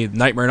cliche to say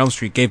Nightmare on Elm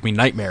Street gave me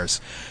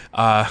nightmares,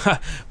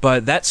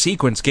 but that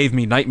sequence gave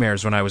me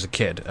nightmares when I was a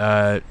kid.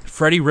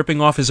 Freddy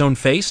ripping off his own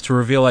face to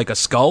reveal like a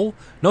skull?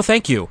 No,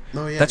 thank you.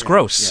 Oh, yeah, That's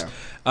gross.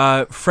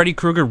 Yeah. Freddy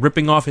Krueger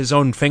ripping off his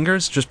own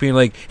fingers, just being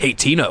like, "Hey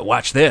Tina,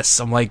 watch this."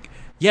 I'm like,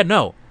 "Yeah,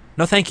 no,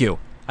 thank you.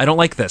 I don't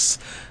like this."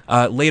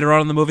 Later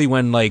on in the movie,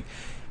 when like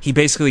he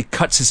basically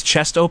cuts his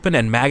chest open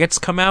and maggots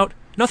come out,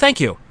 no, thank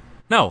you.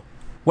 No,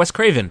 Wes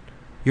Craven,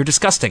 you're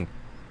disgusting.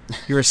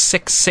 You're a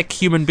sick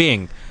human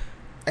being.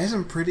 It has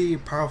some pretty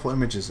powerful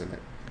images in it.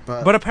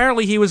 But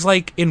apparently he was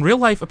like, in real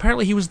life,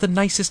 apparently he was the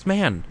nicest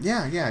man.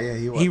 Yeah,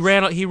 he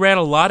was. He ran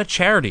a lot of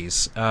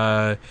charities.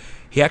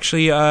 He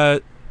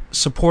actually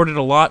supported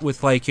a lot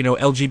with like,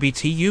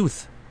 LGBT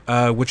youth,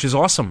 which is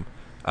awesome.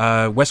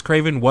 Wes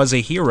Craven was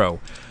a hero,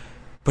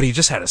 but he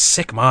just had a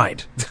sick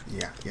mind.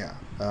 Yeah.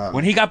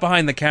 When he got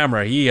behind the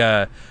camera, he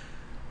ugh.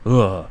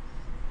 Yeah,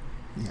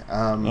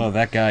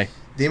 that guy.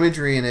 The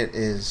imagery in it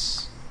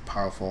is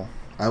powerful.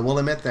 I will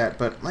admit that,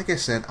 but like I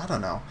said, I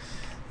don't know.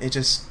 It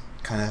just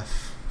kind of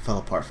fell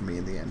apart for me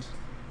in the end.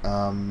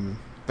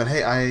 But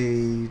hey,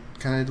 I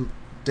kind of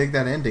dig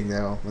that ending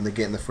though when they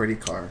get in the Freddy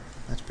car.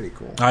 That's pretty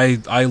cool.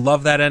 I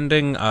love that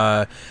ending.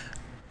 I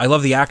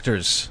love the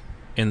actors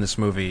in this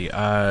movie.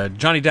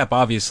 Johnny Depp,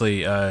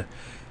 obviously,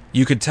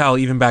 you could tell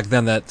even back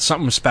then that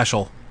something was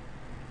special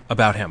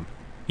about him.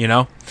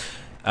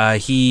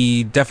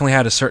 He definitely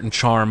had a certain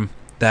charm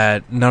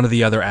that none of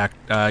the other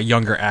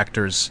younger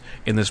actors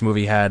in this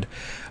movie had.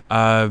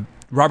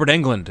 Robert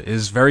Englund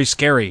is very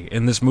scary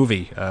in this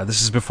movie.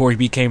 This is before he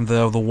became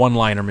the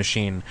one-liner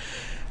machine.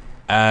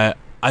 I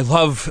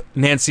love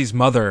Nancy's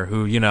mother,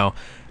 who,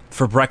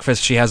 for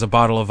breakfast she has a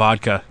bottle of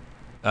vodka.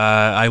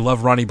 I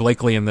love Ronnie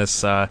Blakely in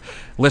this.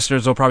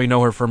 Listeners will probably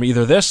know her from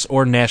either this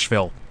or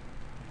Nashville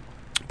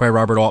by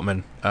Robert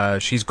Altman.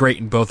 She's great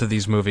in both of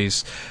these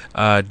movies.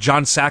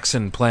 John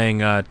Saxon playing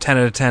 10 out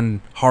of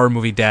 10 horror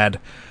movie dad.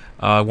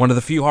 One of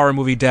the few horror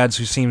movie dads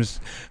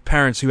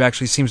parents who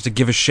actually seems to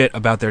give a shit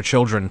about their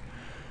children,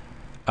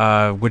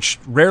 which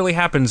rarely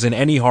happens in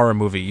any horror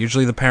movie.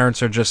 Usually the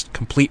parents are just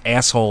complete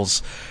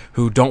assholes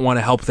who don't want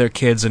to help their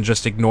kids and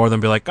just ignore them,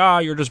 be like,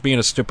 you're just being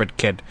a stupid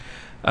kid.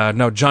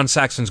 No, John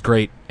Saxon's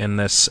great in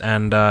this,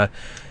 and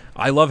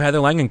I love Heather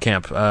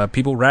Langenkamp.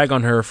 People rag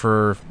on her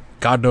for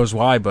God knows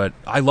why, but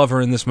I love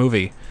her in this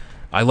movie.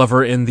 I love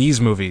her in these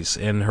movies,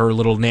 in her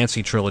little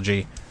Nancy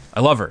trilogy. I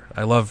love her.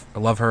 I love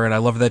her, and I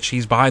love that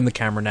she's behind the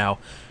camera now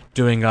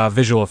doing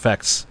visual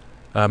effects,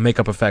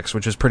 makeup effects,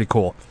 which is pretty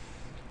cool.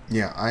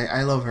 Yeah,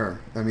 I love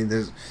her. I mean,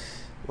 there's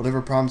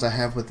whatever problems I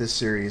have with this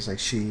series, like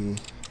she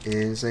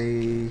is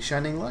a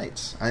shining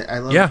light. I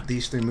love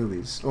these 3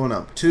 movies. Oh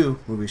no, 2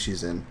 movies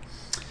she's in.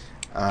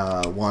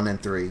 1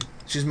 and 3.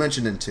 She's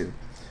mentioned in 2.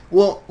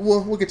 Well,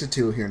 we'll get to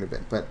 2 here in a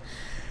bit, but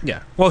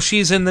yeah. Well,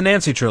 she's in the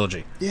Nancy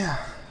trilogy. Yeah,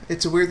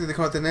 it's a weird that they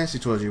call it the Nancy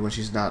trilogy when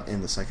she's not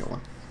in the second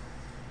one.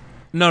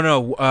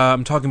 No,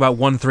 I'm talking about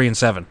 1, 3, and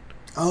 7.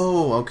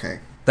 Oh, okay.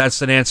 That's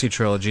the Nancy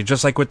trilogy.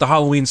 Just like with the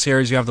Halloween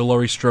series, you have the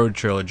Laurie Strode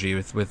trilogy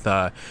with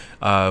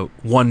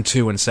 1,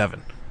 2, and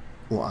 7.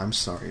 Well, I'm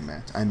sorry,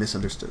 Matt. I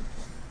misunderstood.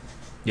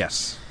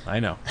 Yes, I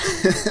know.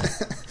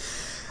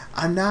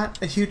 I'm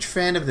not a huge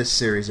fan of this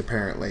series,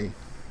 apparently.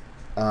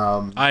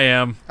 I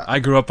am. I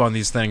grew up on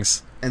these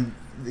things. And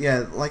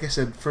yeah, like I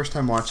said, first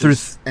time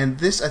watches.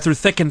 Through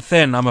thick and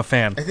thin, I'm a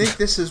fan. I think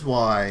this is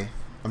why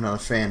I'm not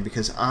a fan,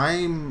 because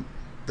I'm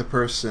the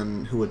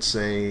person who would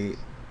say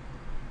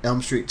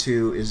Elm Street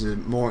 2 is a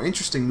more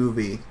interesting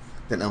movie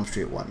than Elm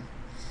Street 1.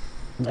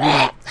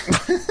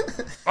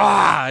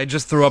 I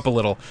just threw up a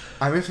little.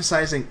 I'm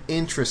emphasizing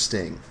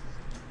interesting.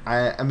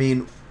 I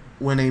mean,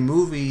 when a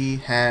movie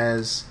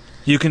has...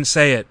 You can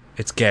say it.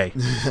 It's gay.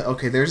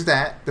 Okay, there's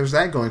that. There's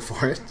that going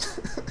for it.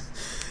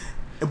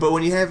 But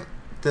when you have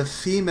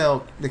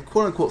the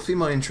quote-unquote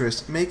female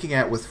interest making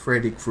out with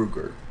Freddy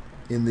Krueger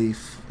in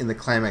the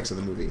climax of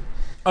the movie.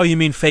 Oh, you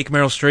mean fake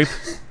Meryl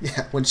Streep?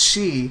 Yeah, when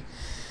she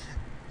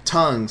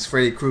tongues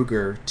Freddy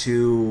Krueger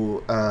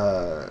to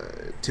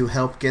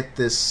help get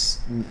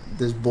this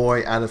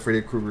boy out of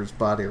Freddy Krueger's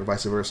body, or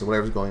vice versa,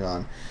 whatever's going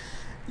on.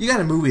 You got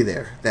a movie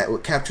there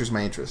that captures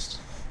my interest,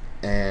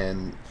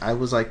 and I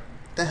was like,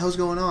 "The hell's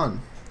going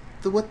on?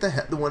 What the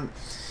hell? The one."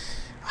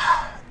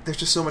 There's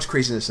just so much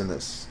craziness in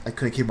this. I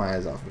couldn't keep my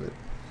eyes off of it.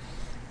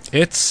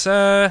 It's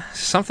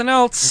something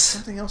else. It's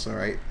something else, all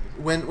right.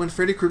 When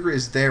Freddy Krueger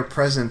is there,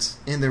 present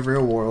in the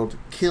real world,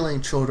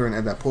 killing children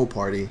at that pool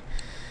party,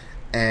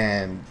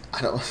 and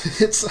I don't.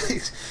 It's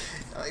like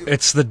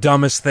it's the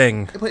dumbest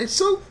thing. But it's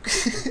so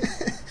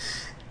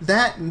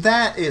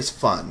that is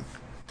fun.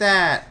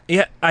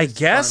 I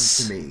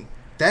guess fun to me.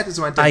 That is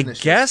my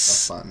definition of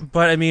fun.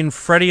 But I mean,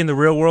 Freddy in the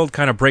real world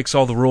kind of breaks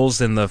all the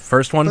rules in the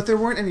first one. But there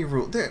weren't any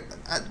rules.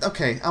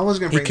 Okay, I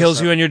wasn't going to bring this up. He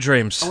kills you in your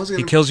dreams.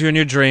 He kills you in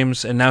your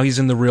dreams, and now he's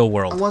in the real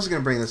world. I wasn't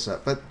going to bring this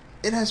up, but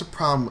it has a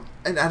problem,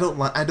 and I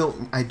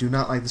do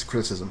not like this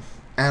criticism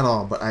at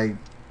all. But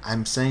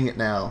I'm saying it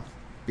now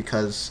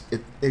because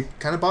it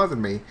kind of bothered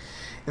me.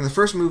 In the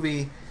first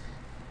movie,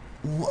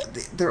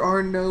 there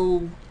are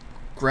no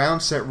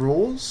ground set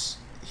rules.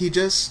 he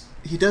does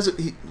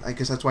it. I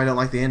guess that's why I don't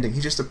like the ending.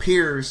 He just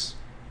appears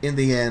in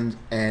the end,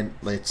 and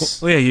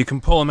let's. Well, yeah, you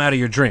can pull him out of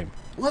your dream.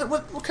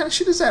 What kind of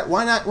shit is that?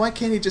 Why not? Why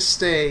can't he just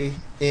stay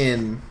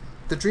in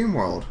the dream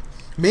world?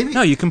 Maybe.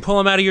 No, you can pull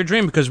him out of your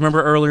dream because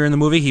remember earlier in the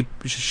movie,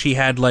 she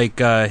had like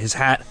his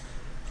hat.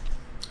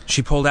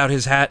 She pulled out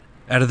his hat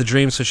out of the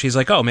dream, so she's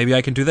like, "Oh, maybe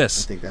I can do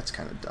this." I think that's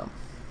kind of dumb.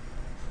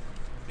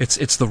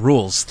 It's the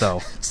rules,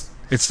 though.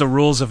 It's the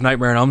rules of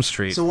Nightmare on Elm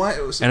Street. So why?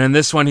 And in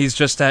this one, he's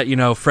just at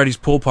Freddy's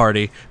pool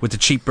party with the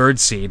cheap bird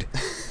seed,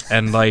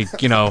 and Do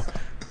you know?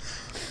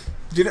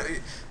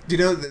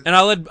 And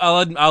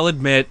I'll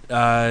admit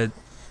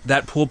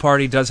that pool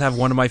party does have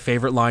one of my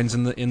favorite lines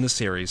in the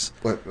series.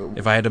 What?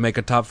 If I had to make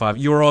a top 5,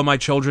 "You are all my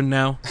children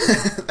now."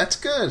 That's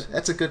good.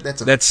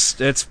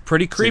 That's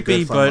pretty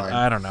creepy, but line.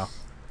 I don't know.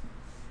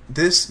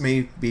 This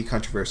may be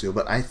controversial,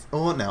 but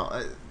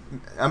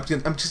I'm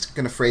just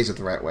going to phrase it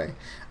the right way.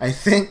 I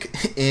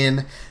think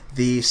in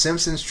the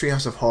Simpsons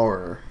Treehouse of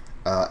Horror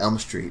Elm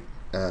Street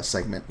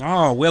segment.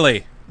 Oh,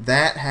 Willie.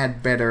 That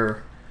had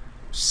better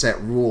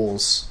set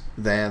rules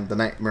than the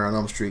Nightmare on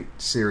Elm Street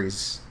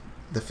series,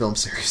 the film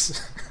series.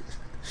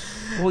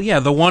 Well, yeah,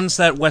 the ones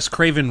that Wes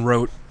Craven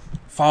wrote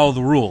follow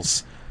the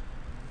rules.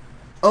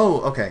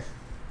 Oh, okay.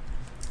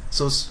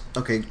 So,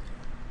 okay.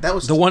 That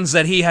was the ones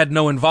that he had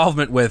no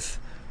involvement with.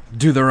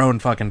 Do their own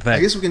fucking thing.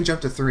 I guess we can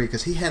jump to 3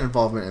 because he had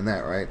involvement in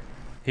that, right?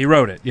 He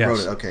wrote it. Yes. Wrote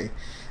it. Okay.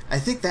 I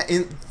think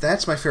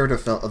that's my favorite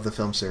of the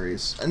film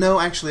series. No,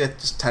 actually,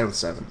 it's tied with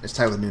 7. It's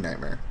tied with New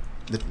Nightmare.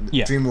 The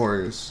Dream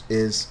Warriors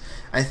is.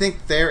 I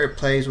think there it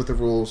plays with the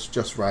rules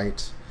just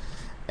right,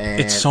 and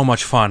it's so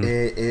much fun.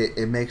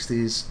 It makes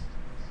these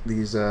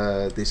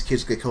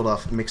kids get killed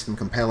off. It makes them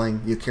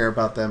compelling. You care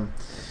about them.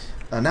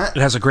 It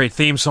has a great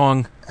theme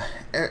song.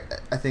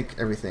 I think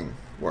everything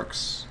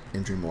works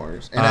in Dream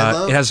Warriors, and I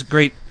love. It has a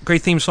great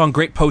theme song,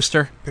 great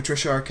poster.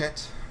 Patricia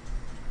Arquette.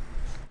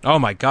 Oh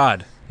my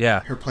God!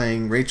 Yeah, her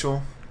playing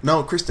Rachel.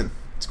 No, Kristen.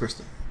 It's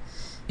Kristen.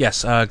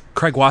 Yes,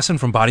 Craig Wasson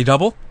from Body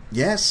Double.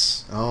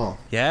 Yes. Oh.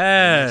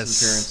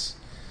 Yes.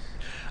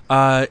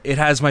 It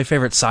has my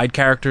favorite side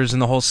characters in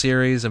the whole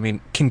series. I mean,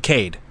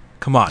 Kincaid.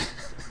 Come on.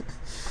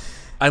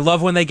 I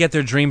love when they get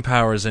their dream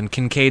powers, and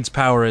Kincaid's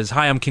power is,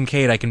 "Hi, I'm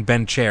Kincaid. I can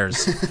bend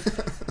chairs."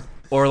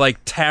 Or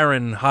like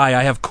Taryn, "Hi,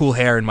 I have cool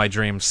hair in my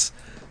dreams."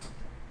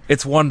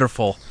 It's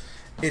wonderful.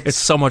 It's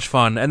so much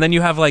fun. And then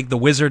you have like the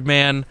Wizard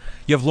Man.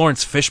 You have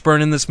Lawrence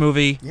Fishburne in this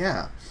movie.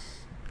 Yeah.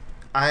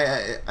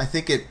 I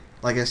think it.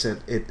 Like I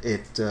said,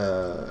 it's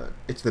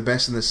the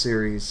best in the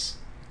series.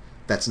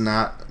 That's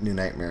not New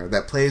Nightmare.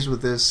 That plays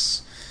with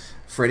this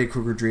Freddy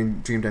Krueger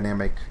dream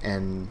dynamic,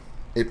 and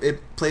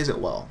it plays it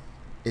well.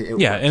 It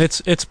yeah,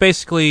 works. And it's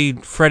basically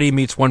Freddy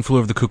meets One Flew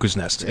Over the Cuckoo's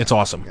Nest. Yeah, it's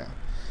awesome. Yeah.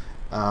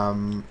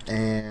 And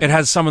it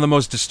has some of the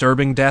most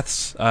disturbing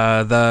deaths.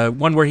 The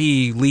one where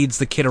he leads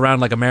the kid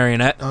around like a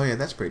marionette. Oh yeah,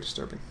 that's pretty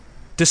disturbing.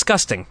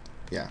 Disgusting.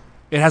 Yeah.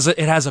 It has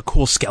a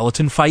cool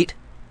skeleton fight.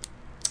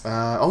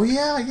 Oh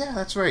yeah,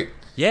 that's right.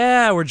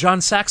 Yeah, where John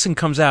Saxon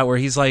comes out, where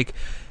he's like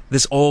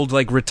this old,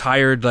 like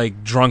retired,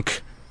 like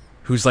drunk,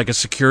 who's like a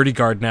security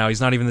guard now. He's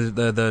not even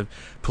the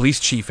police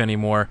chief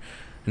anymore.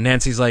 And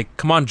Nancy's like,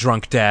 "Come on,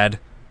 drunk dad,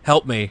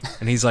 help me."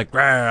 And he's like,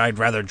 "I'd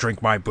rather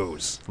drink my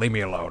booze. Leave me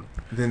alone."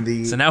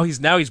 So now he's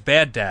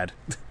bad dad.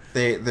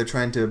 They're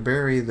trying to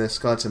bury the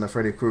skeleton of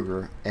Freddy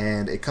Krueger,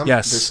 and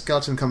the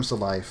skeleton comes to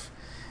life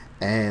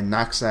and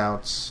knocks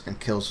out and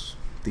kills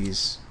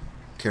these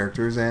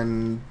characters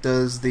and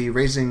does the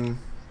raising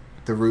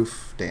the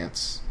roof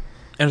dance.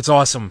 And it's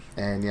awesome.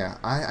 And yeah,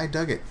 I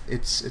dug it.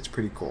 It's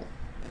pretty cool.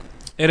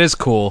 It is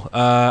cool.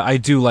 I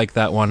do like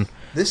that one.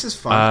 This is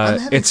fun. I'm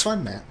having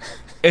fun, Matt.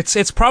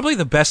 It's probably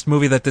the best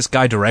movie that this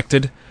guy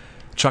directed,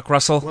 Chuck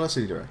Russell. What else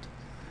did he direct?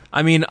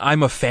 I mean,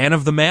 I'm a fan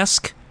of The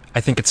Mask. I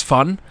think it's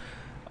fun.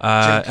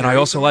 And I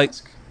also like...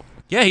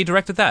 Yeah, he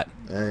directed that.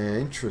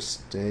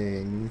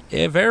 Interesting.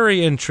 Yeah,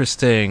 very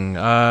interesting.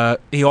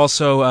 He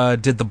also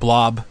did The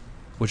Blob,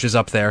 which is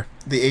up there.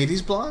 The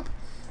 80s Blob?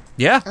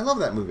 Yeah. I love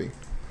that movie.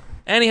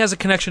 And he has a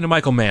connection to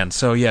Michael Mann.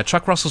 So yeah,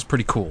 Chuck Russell's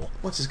pretty cool.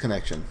 What's his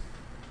connection?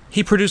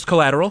 He produced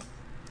Collateral.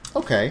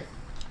 Okay.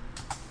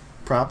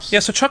 Props. Yeah,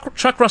 so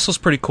Chuck Russell's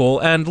pretty cool.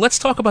 And let's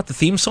talk about the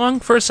theme song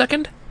for a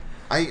second.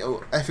 I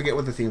forget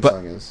what the theme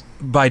song is.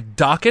 By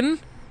Dokken,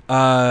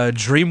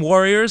 Dream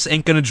Warriors,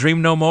 Ain't Gonna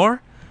Dream No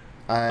More.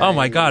 Oh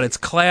my God, it's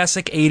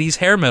classic 80s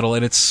hair metal,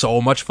 and it's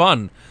so much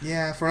fun.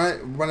 Yeah,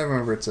 when I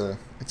remember, it's a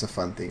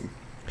fun theme.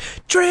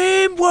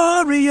 Dream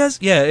Warriors!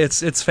 Yeah,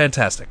 it's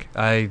fantastic.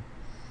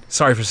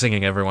 Sorry for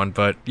singing, everyone,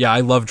 but yeah, I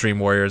love Dream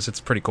Warriors.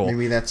 It's pretty cool.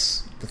 Maybe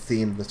that's the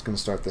theme that's going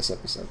to start this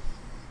episode.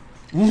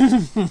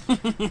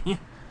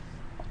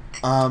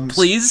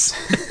 Please?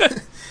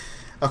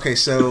 Okay,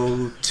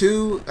 so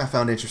 2 I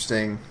found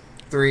interesting.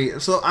 3,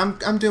 so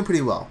I'm doing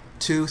pretty well.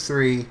 2,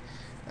 3.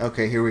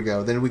 Okay, here we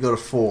go. Then we go to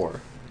 4.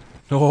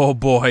 Oh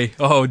boy.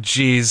 Oh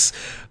jeez.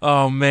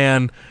 Oh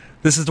man.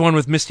 This is the one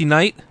with Misty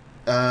Knight?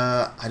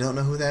 I don't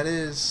know who that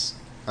is.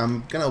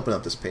 I'm gonna open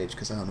up this page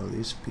because I don't know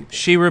these people.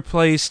 She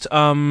replaced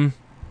Patricia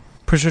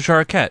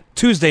Arquette.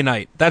 Tuesday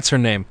Night. That's her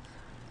name.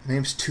 Her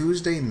name's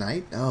Tuesday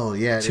Night? Oh,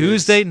 yeah.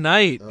 Tuesday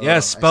Night. Oh, yeah,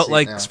 spelt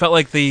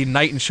like the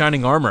knight in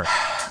shining armor.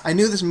 I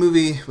knew this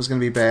movie was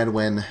going to be bad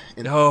when...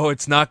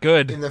 It's not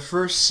good. In the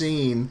first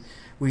scene,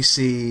 we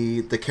see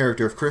the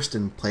character of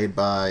Kristen played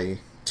by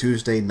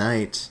Tuesday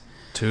Night.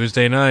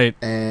 Tuesday Night.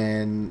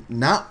 And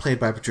not played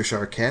by Patricia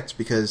Arquette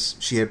because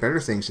she had better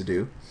things to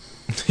do.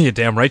 You're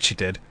damn right she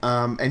did.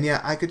 And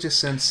yeah, I could just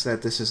sense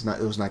that it was not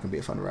going to be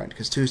a fun ride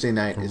because Tuesday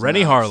Night is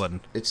Rennie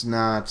Harlan. It's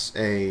not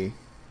a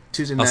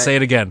Tuesday Night. I'll say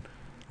it again.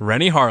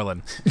 Rennie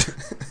Harlan.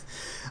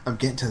 I'm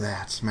getting to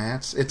that,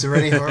 Matt. It's a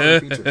Rennie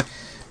Harlan feature.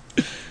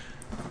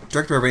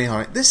 Directed by Rennie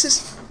Harlan. This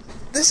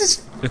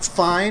is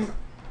fine.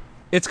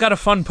 It's got a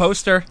fun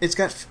poster. It's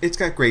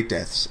got great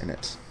deaths in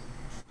it.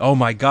 Oh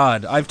my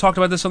god, I've talked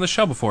about this on the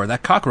show before.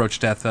 That cockroach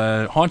death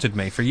haunted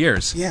me for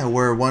years. Yeah,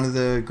 where one of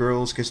the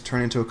girls gets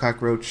turned into a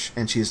cockroach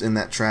and she's in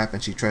that trap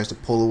and she tries to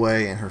pull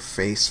away and her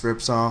face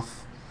rips off.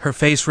 Her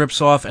face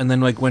rips off, and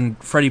then like when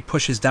Freddy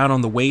pushes down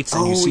on the weights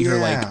and you see her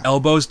like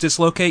elbows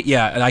dislocate.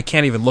 Yeah, and I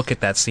can't even look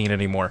at that scene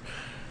anymore.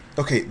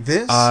 Okay,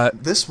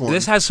 this one...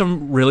 This has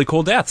some really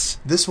cool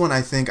deaths. This one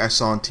I think I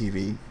saw on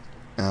TV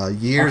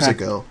years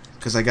ago,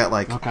 because I got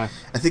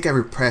I think I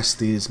repressed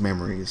these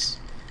memories,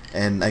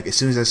 and like as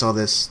soon as I saw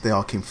this, they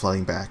all came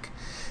flooding back.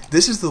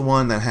 This is the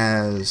one that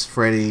has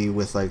Freddy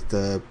with like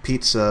the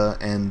pizza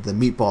and the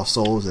meatball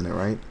souls in it,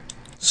 right?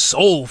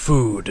 Soul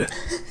food.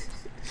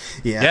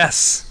 Yeah.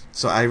 Yes.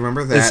 So I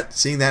remember that,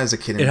 seeing that as a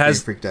kid and being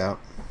freaked out.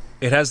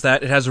 It has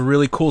that. It has a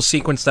really cool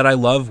sequence that I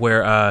love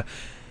where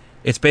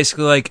it's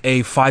basically like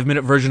a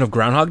 5-minute version of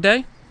Groundhog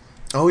Day.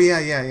 Oh,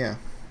 yeah.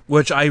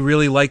 Which I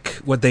really like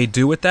what they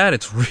do with that.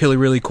 It's really,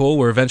 really cool,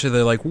 where eventually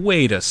they're like,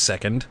 wait a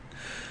second.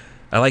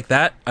 I like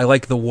that. I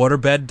like the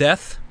waterbed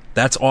death.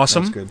 That's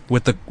awesome. That's good.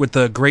 With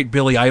the great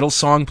Billy Idol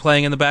song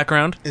playing in the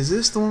background. Is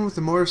this the one with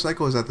the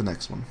motorcycle, or is that the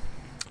next one?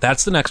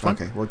 That's the next one.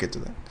 Okay, we'll get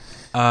to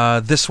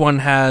that. This one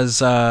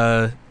has...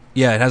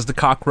 it has the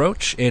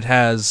cockroach. It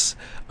has,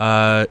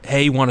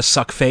 hey, you want to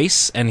suck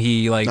face? And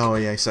he, like... Oh,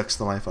 yeah, he sucks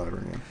the life out of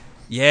her, yeah.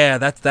 Yeah,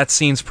 that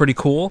scene's pretty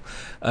cool.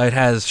 It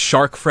has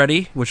Shark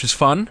Freddy, which is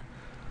fun.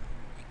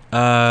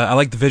 I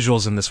like the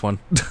visuals in this one.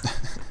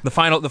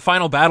 The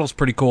final battle's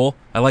pretty cool.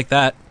 I like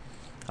that.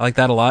 I like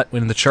that a lot.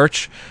 In the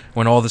church,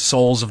 when all the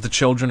souls of the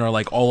children are,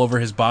 like, all over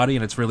his body,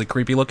 and it's really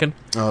creepy looking.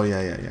 Oh,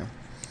 yeah.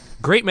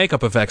 Great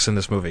makeup effects in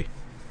this movie.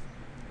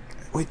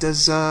 Wait,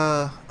 does,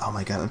 oh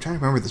my god, I'm trying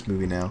to remember this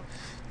movie now.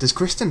 Does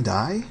Kristen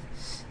die?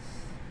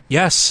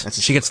 Yes,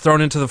 she gets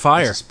thrown into the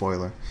fire. That's a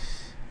spoiler.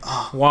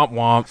 Oh, womp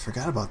womp. I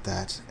forgot about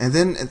that. And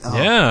then...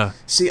 yeah.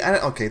 See,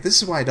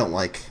 this is why I don't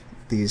like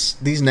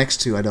these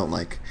next two I don't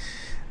like.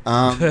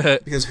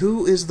 Because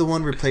who is the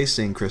one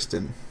replacing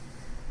Kristen?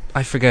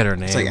 I forget her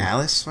name. It's like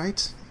Alice,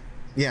 right?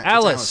 Yeah,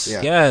 Alice.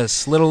 Yeah.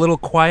 Yes, little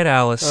quiet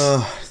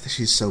Alice.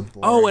 She's so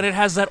boring. Oh, and it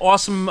has that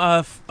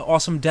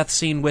awesome death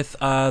scene with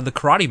the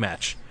karate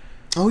match.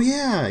 Oh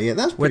yeah,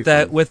 that's pretty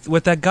fun.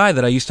 With that guy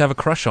that I used to have a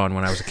crush on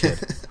when I was a kid.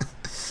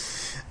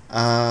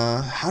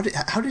 How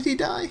did he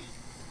die?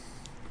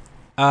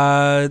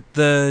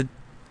 The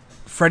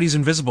Freddy's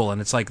invisible, and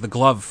it's like the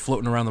glove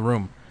floating around the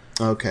room.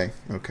 Okay.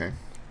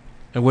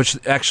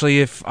 Which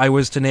actually, if I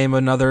was to name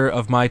another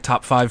of my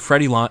top 5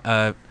 Freddy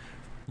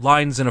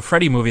lines in a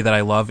Freddy movie that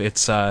I love,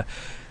 it's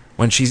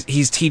when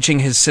he's teaching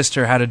his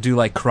sister how to do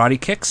like karate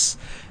kicks,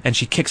 and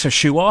she kicks her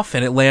shoe off,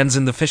 and it lands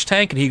in the fish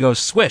tank, and he goes,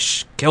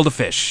 "Swish, kill the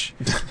fish."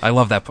 I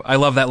love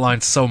that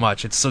line so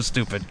much. It's so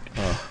stupid.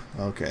 Oh,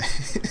 okay.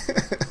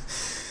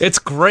 It's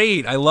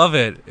great. I love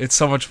it. It's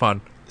so much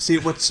fun. See,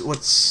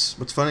 what's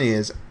funny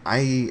is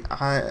I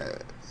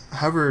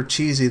however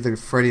cheesy the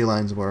Freddy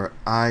lines were,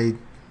 I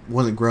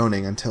wasn't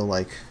groaning until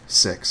like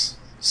 6.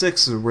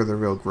 6 is where the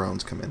real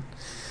groans come in.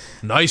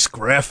 Nice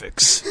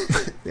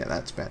graphics. Yeah,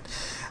 that's bad.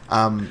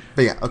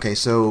 But yeah, okay.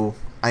 So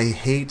I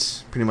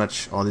hate pretty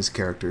much all these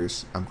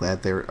characters. I'm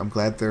glad they're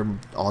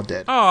all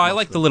dead. Oh, I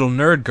like the little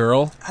nerd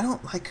girl. I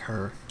don't like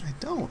her. I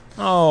don't.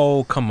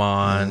 Oh, come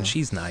on.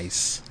 She's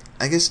nice.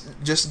 I guess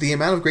just the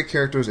amount of great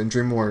characters in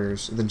Dream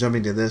Warriors, then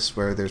jumping to this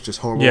where there's just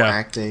horrible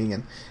acting,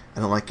 and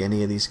I don't like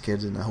any of these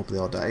kids, and I hope they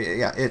all die.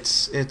 Yeah,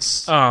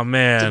 it's oh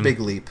man, it's a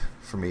big leap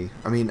for me.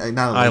 I mean,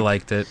 not a leap. I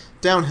liked it.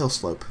 Downhill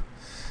slope.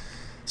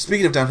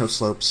 Speaking of downhill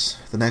slopes,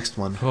 the next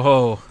one.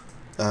 Oh.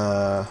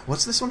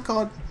 What's this one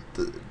called?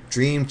 The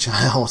Dream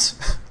Child.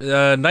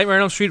 Nightmare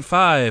on Elm Street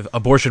 5,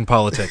 Abortion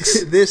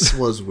Politics. This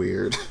was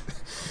weird.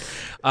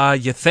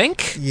 You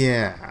think?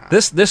 Yeah.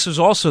 This is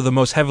also the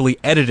most heavily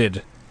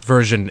edited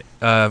version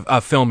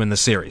of film in the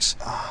series.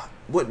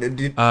 What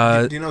do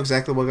you know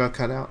exactly what got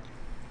cut out?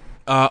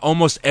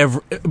 Almost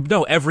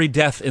every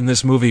death in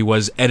this movie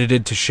was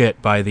edited to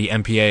shit by the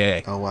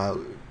MPAA. Oh wow!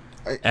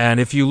 And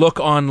if you look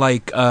on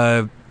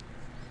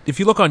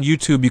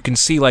YouTube, you can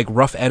see like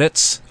rough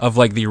edits of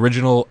like the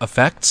original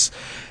effects,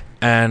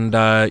 and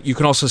you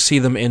can also see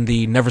them in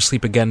the Never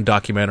Sleep Again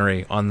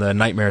documentary on the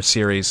Nightmare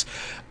series.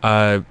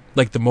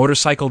 Like the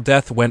motorcycle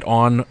death went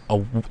on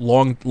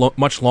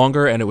much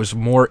longer, and it was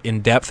more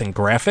in depth and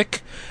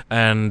graphic.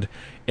 And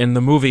in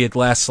the movie, it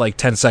lasts like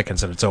 10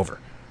 seconds and it's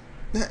over.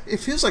 It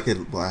feels like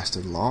it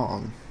lasted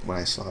long when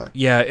I saw it.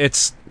 Yeah,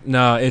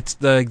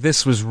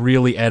 this was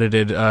really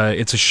edited.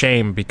 It's a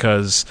shame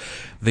because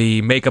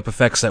the makeup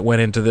effects that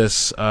went into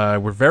this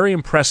were very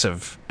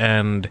impressive,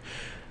 and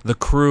the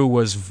crew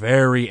was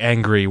very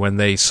angry when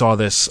they saw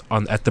this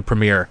at the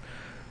premiere.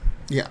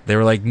 Yeah, they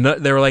were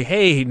like,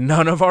 "Hey,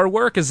 none of our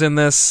work is in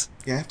this.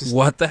 Yeah,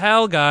 what the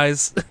hell,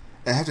 guys?"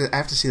 I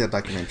have to see that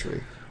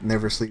documentary.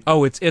 Never Sleep.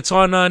 Oh, it's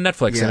on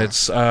Netflix, and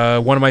it's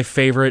one of my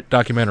favorite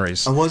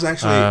documentaries.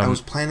 I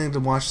was planning to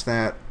watch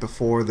that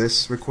before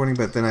this recording,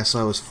 but then I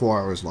saw it was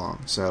 4 hours long.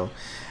 So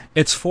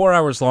it's 4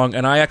 hours long,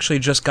 and I actually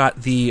just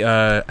got the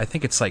I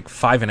think it's like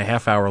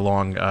 5.5 hour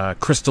long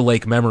Crystal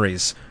Lake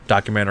Memories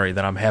documentary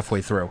that I'm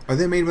halfway through. Are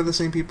they made by the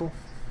same people?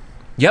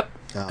 Yep.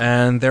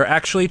 And they're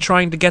actually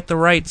trying to get the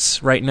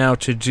rights right now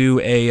to do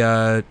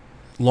a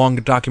long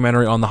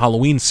documentary on the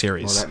Halloween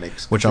series. Well, that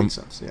makes complete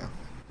sense. Yeah.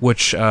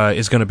 Which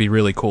is going to be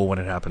really cool when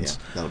it happens.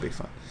 Yeah, that'll be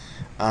fun.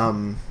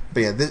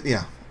 But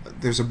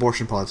there's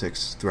abortion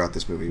politics throughout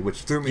this movie,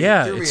 which threw me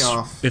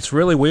off. It's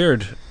really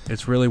weird.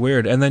 It's really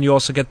weird. And then you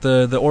also get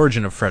the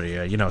origin of Freddy,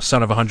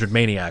 son of 100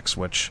 maniacs,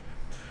 which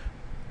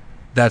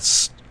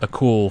that's a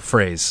cool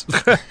phrase.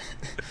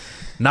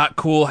 Not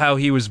cool how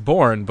he was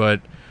born,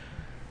 but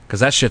because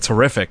that shit's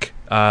horrific.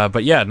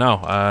 But yeah, no,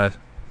 I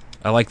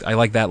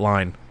like that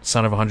line,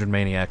 son of 100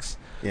 maniacs.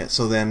 Yeah.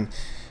 So then,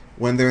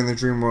 when they're in the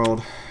dream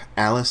world,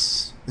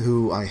 Alice,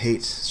 who I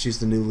hate, she's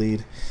the new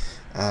lead.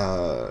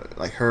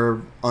 Like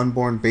her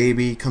unborn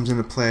baby comes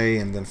into play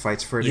and then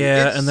fights Freddy.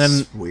 Yeah, it's and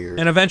then weird.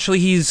 And eventually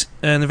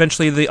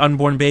the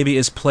unborn baby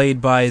is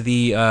played by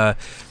the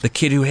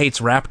kid who hates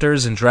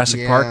raptors in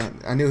Jurassic Park.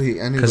 I knew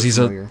because he's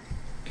a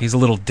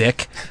little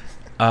dick.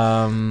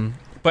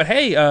 But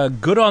hey,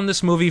 good on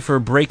this movie for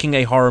breaking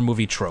a horror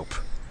movie trope.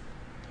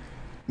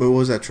 What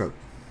was that trope?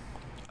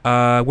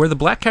 Where the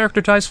black character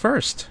dies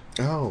first.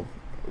 Oh,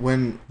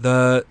 when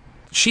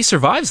she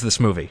survives this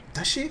movie.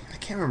 Does she? I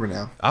can't remember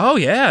now. Oh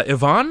yeah,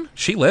 Yvonne,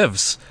 she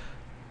lives.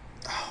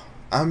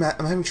 I'm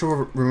having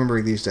trouble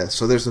remembering these deaths.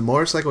 So there's the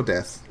motorcycle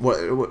death. What?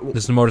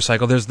 There's the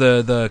motorcycle. There's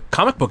the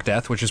comic book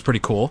death, which is pretty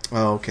cool.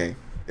 Oh, okay.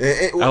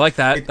 I like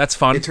that. That's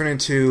fun. It turned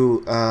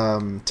into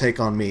Take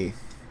on Me,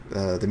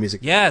 the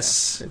music.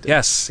 Yes,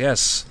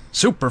 yes.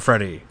 Super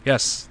Freddy.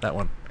 Yes, that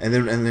one. And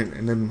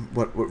then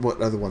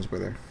what other ones were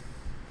there?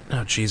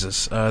 Oh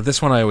Jesus!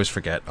 This one I always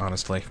forget.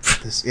 Honestly.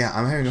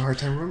 I'm having a hard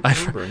time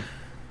remembering.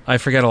 I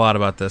forget a lot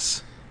about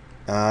this.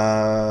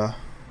 The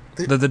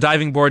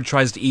diving board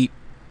tries to eat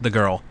the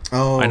girl.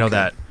 Oh, okay. I know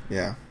that.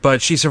 Yeah.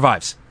 But she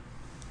survives.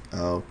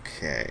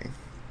 Okay.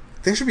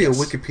 There should be a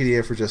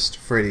Wikipedia for just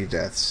Freddy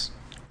deaths.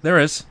 There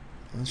is.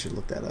 I should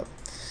look that up.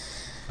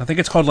 I think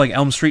it's called like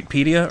Elm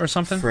Streetpedia or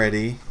something.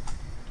 Freddy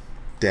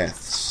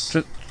deaths.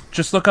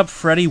 Just look up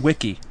Freddy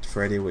Wiki.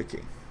 Freddy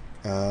Wiki.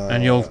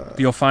 And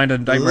you'll find a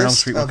Nightmare on Elm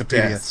Street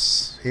Wikipedia.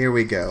 Deaths. Here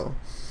we go.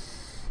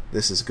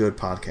 This is good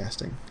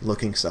podcasting.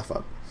 Looking stuff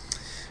up.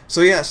 So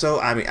yeah,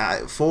 I mean,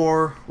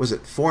 4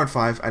 and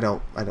 5? I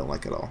don't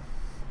like at all.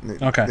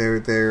 Okay.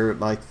 They're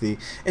like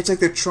it's like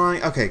they're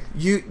trying. Okay,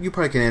 you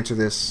probably can answer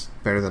this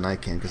better than I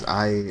can because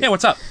Yeah,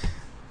 what's up?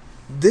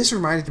 This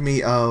reminded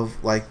me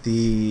of like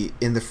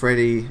in the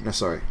Friday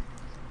the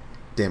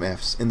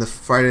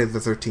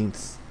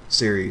 13th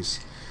series.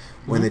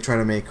 When they try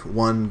to make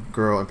one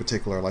girl in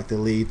particular like the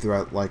lead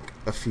throughout like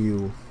a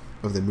few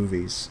of the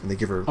movies, and they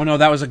give her. Oh no,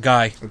 that was a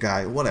guy. A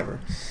guy,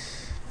 whatever.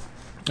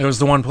 It was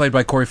the one played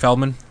by Corey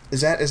Feldman. Is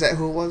that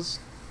who it was?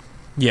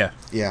 Yeah.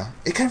 Yeah.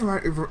 It kind of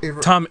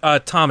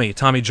reminded.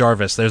 Tommy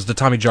Jarvis. There's the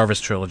Tommy Jarvis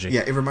trilogy.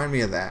 Yeah, it reminded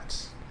me of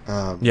that.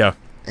 Yeah.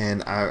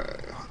 And I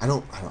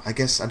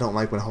guess I don't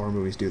like when horror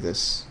movies do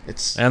this.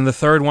 And the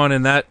third one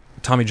in that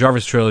Tommy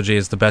Jarvis trilogy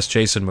is the best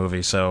Jason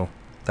movie, so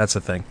that's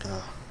a thing.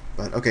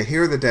 But okay,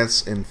 here are the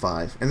deaths in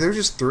 5, and there's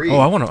just 3. Oh,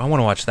 I want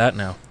to watch that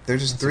now. There's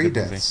just 3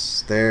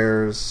 deaths. Movie.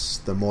 There's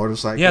the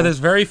motorcycle. Yeah, there's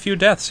very few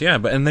deaths. Yeah,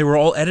 and they were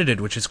all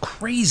edited, which is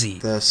crazy.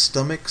 The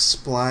stomach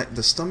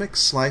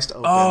sliced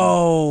open.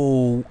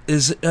 Oh,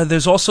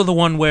 there's also the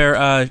one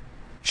where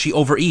she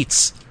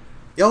overeats.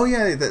 Oh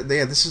yeah,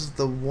 this is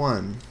the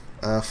one.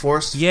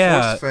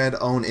 Force-fed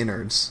own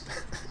innards.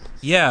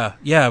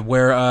 yeah,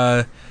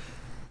 where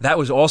that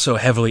was also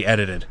heavily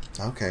edited.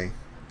 Okay.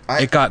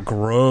 It got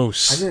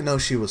gross. I didn't know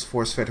she was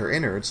force-fed her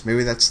innards.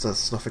 Maybe that's the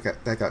stuff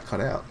that got cut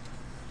out.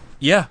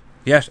 Yeah,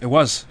 it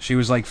was. She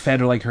was like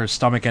fed like her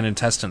stomach and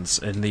intestines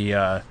in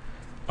the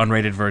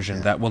unrated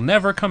version that will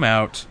never come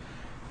out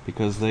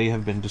because they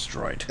have been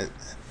destroyed.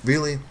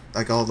 Really?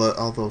 Like all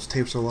those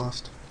tapes are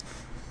lost?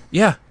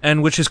 Yeah,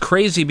 and which is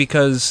crazy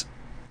because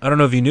I don't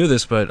know if you knew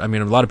this, but I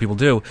mean a lot of people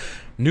do.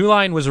 New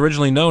Line was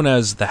originally known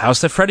as the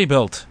house that Freddy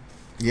built.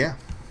 Yeah.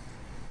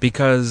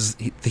 Because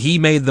he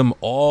made them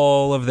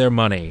all of their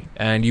money,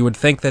 and you would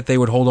think that they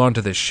would hold on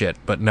to this shit,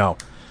 but no.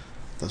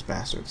 Those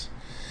bastards.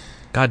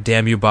 God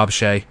damn you, Bob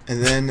Shea.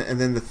 And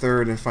then the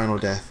third and final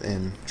death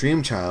in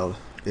Dream Child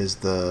is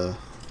the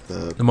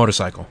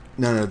motorcycle.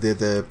 No,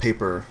 the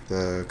paper,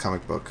 the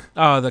comic book.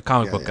 Oh, the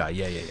comic book guy.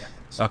 Yeah.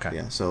 Okay.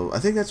 Yeah, so I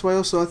think that's why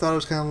also I thought it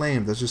was kind of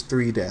lame. There's just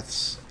 3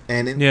 deaths.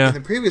 And in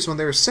the previous one,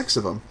 there were 6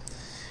 of them.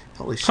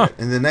 Holy shit. Huh.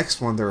 In the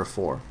next one, there were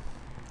 4.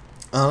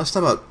 Let's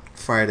talk about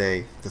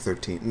Friday the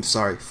 13th. I'm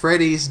sorry.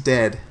 Freddy's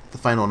Dead, The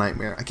Final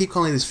Nightmare. I keep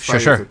calling these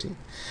Friday the 13th.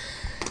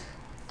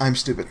 I'm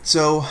stupid.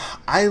 So,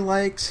 I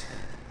liked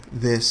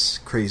this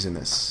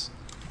craziness.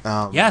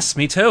 Yes,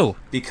 me too.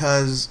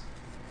 Because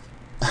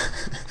I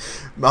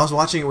was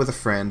watching it with a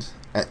friend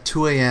at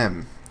 2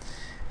 a.m.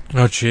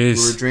 Oh, jeez.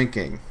 We were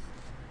drinking.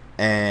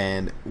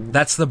 And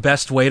that's the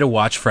best way to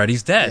watch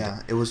Freddy's Dead.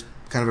 Yeah, it was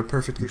kind of a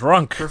perfect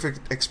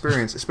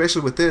experience,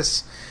 especially with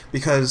this,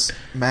 because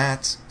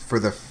Matt, for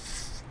the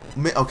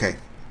entire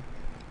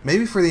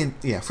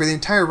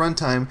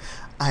runtime,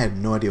 I had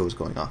no idea what was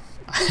going on.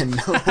 I had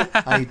no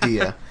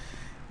idea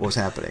what was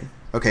happening.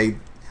 Okay,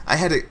 I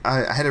had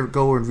to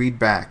go and read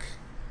back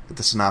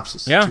the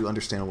synopsis to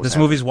understand what was happening. This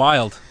movie's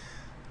wild.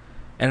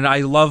 And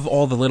I love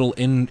all the little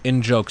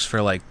in jokes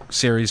for, like,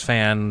 series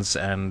fans,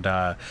 and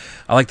I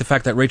like the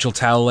fact that Rachel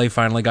Talalay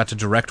finally got to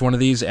direct one of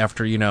these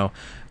after,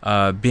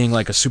 being,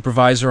 like, a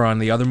supervisor on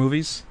the other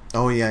movies.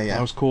 Oh, yeah.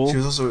 That was cool. She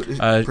was also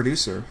a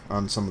producer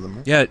on some of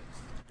them, right?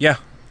 Yeah.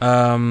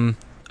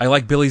 I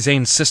like Billy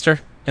Zane's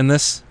sister in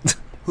this.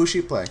 Who's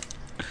she play?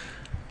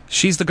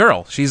 She's the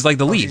girl. She's, like,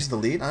 the lead. She's the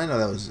lead? I didn't know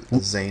that was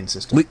Zane's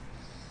sister.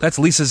 That's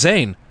Lisa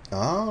Zane.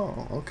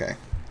 Oh, okay.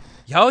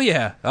 Oh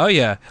yeah.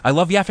 I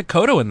love Yaphet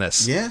Kotto in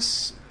this.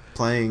 Yes,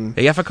 playing.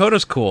 Yaphet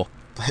Kotto's cool.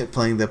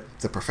 Playing the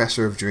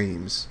Professor of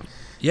Dreams.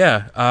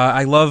 Yeah,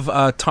 I love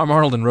Tom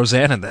Arnold and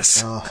Roseanne in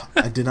this. Oh,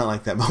 I did not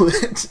like that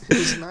moment.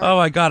 Oh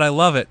my god, I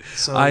love it.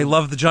 So, I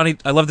love the Johnny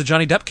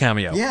Depp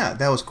cameo. Yeah,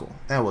 that was cool.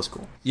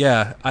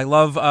 Yeah, I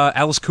love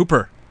Alice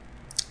Cooper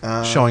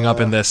showing up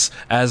in this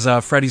as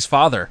Freddy's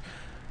father.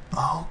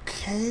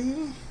 Okay.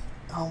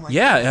 Oh my.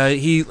 Yeah,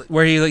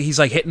 he's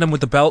like hitting him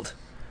with the belt.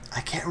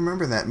 I can't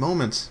remember that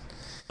moment.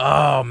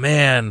 Oh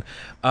man,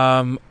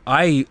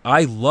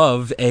 I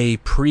love a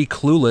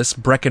pre-Clueless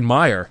Breckin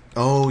Meyer.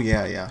 Oh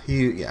yeah,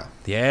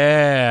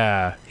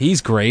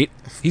 he's great.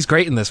 He's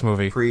great in this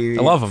movie.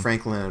 I love him.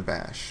 Franklin and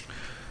Bash,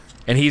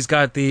 and he's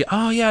got the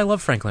I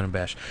love Franklin and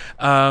Bash.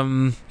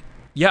 I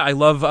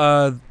love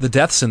the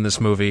deaths in this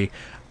movie.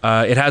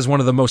 It has one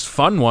of the most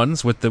fun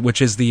ones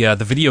which is the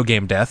video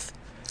game death.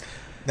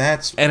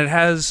 And it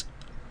has.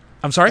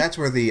 I'm sorry. That's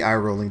where the eye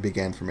rolling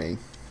began for me.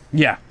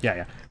 Yeah.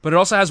 But it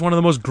also has one of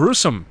the most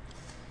gruesome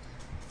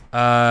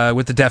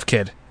with the deaf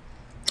kid.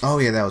 Oh,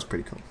 yeah, that was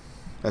pretty cool.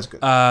 That's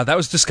good. That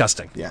was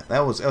disgusting. Yeah, that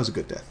was a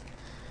good death.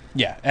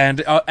 Yeah,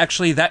 and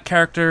actually that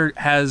character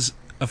has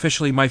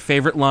officially my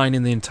favorite line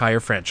in the entire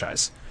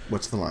franchise.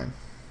 What's the line?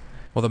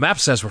 Well, the map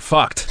says we're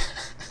fucked.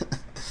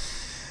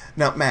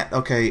 Now, Matt,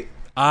 okay.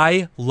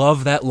 I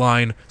love that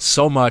line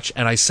so much,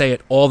 and I say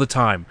it all the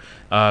time.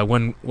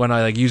 When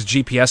I use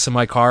GPS in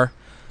my car.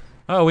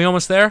 Oh, we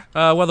almost there?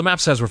 Well, the map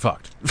says we're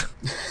fucked.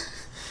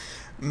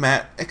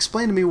 Matt,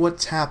 explain to me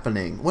what's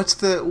happening. What's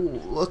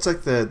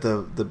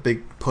the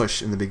big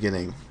push in the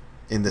beginning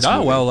in this movie?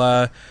 Oh,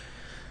 well,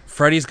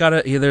 Freddy's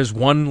got there's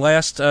one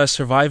last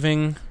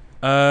surviving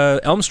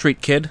Elm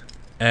Street kid,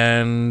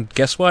 and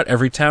guess what?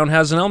 Every town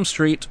has an Elm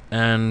Street,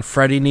 and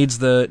Freddy needs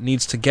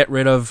to get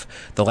rid of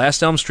the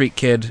last Elm Street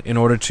kid in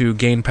order to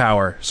gain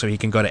power, so he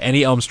can go to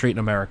any Elm Street in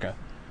America.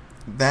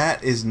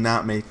 That is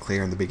not made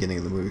clear in the beginning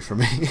of the movie for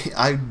me.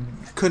 I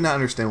could not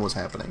understand what's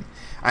happening.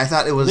 I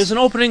thought it was. There's an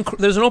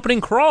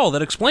opening crawl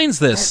that explains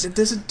this. It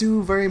doesn't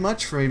do very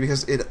much for me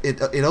because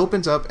it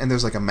opens up and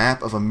there's like a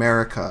map of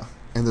America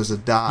and there's a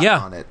dot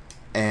on it.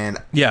 And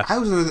I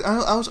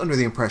was under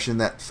the impression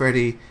that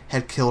Freddy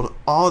had killed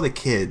all the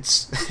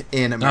kids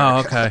in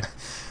America. Oh, okay.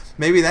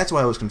 Maybe that's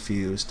why I was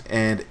confused.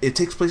 And it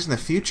takes place in the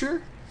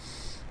future,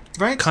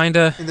 right?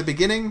 Kinda. In the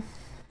beginning.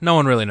 No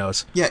one really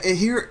knows. Yeah,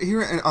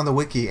 here on the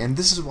wiki, and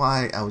this is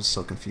why I was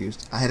so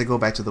confused. I had to go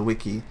back to the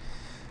wiki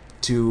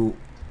to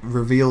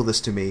reveal this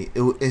to me.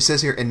 It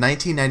says here in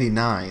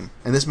 1999,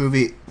 and this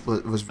movie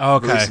was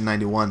released in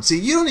 91. See,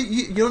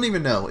 you don't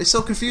even know. It's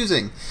so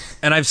confusing.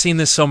 And I've seen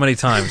this so many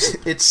times.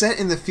 It's set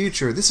in the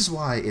future. This is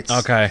why it's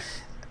okay.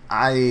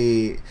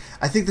 I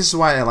think this is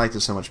why I liked it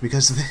so much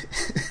because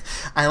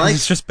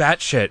it's just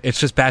batshit. It's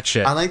just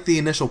batshit. I like the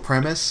initial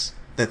premise.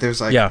 That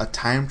there's like a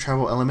time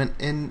travel element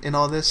in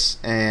all this,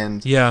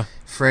 and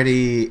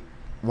Freddy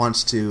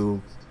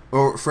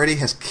Freddy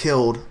has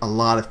killed a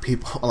lot of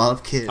people, a lot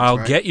of kids. I'll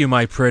get you,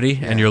 my pretty,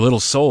 and your little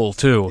soul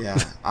too. Yeah,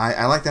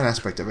 I like that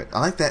aspect of it. I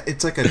like that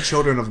it's like a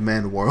Children of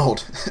Men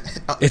world.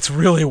 It's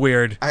really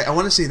weird. I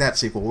want to see that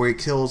sequel where he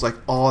kills like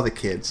all the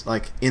kids,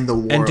 like in the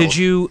world. And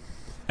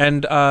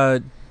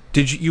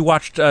did you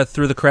watch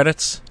through the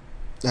credits?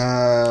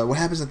 What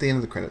happens at the end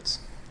of the credits?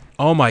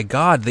 Oh my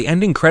god, the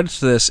ending credits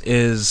to this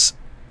is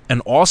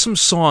an awesome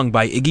song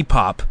by Iggy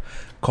Pop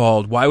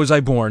called Why Was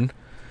I Born?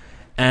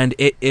 And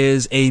it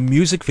is a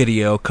music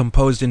video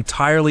composed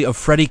entirely of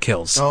Freddy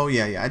kills. Oh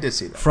yeah, I did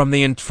see that. From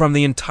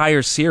the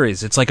entire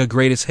series. It's like a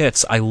greatest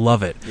hits. I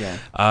love it.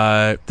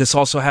 Yeah. This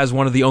also has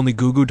one of the only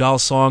Goo Goo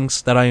Dolls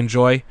songs that I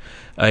enjoy.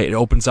 It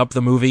opens up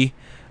the movie.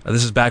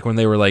 This is back when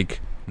they were like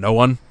no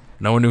one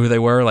knew who they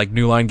were. Like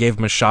New Line gave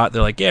them a shot.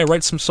 They're like, yeah,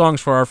 write some songs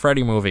for our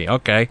Freddy movie.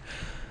 Okay.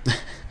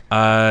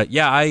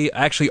 Yeah, I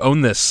actually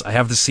own this. I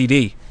have the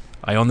CD.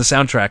 I own the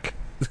soundtrack.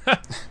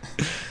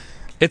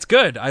 It's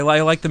good. I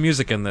like the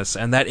music in this,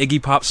 and that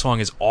Iggy Pop song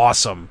is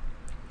awesome.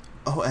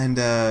 Oh, and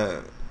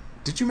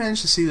did you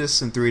manage to see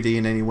this in 3D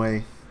in any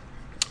way?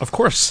 Of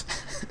course.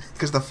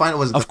 Because the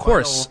final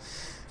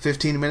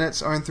 15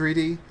 minutes are in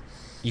 3D.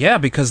 Yeah,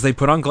 because they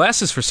put on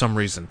glasses for some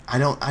reason.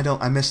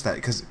 I missed that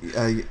because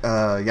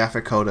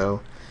Yaphet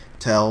Kotto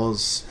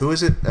tells, who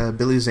is it?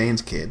 Billy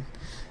Zane's kid.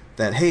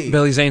 That, hey,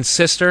 Billy Zane's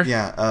sister.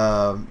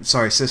 Yeah.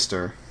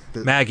 Sister.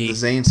 Maggie, the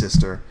Zane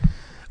sister.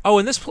 Oh,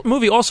 and this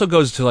movie also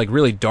goes to like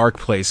really dark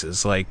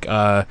places, like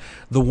the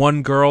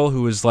one girl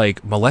who is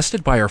like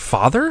molested by her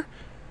father.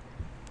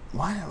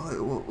 Why?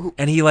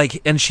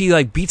 And she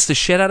like beats the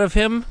shit out of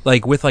him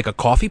like with like a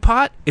coffee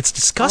pot. It's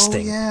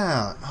disgusting. Oh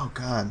yeah. Oh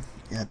god.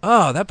 Yeah.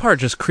 Oh, that part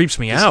just creeps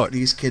me out.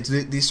 These kids,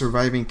 these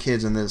surviving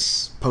kids in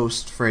this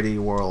post-Freddy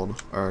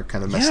world are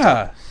kind of messed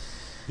up.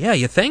 Yeah,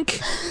 you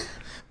think?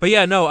 But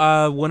yeah,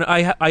 no. When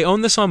I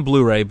own this on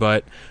Blu-ray,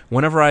 but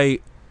whenever I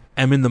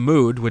am in the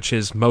mood, which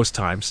is most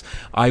times,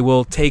 I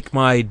will take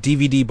my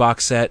DVD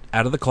box set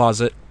out of the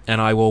closet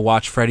and I will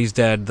watch Freddy's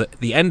Dead,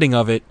 the ending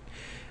of it,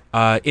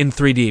 in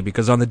 3D,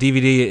 because on the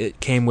DVD it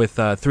came with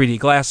 3D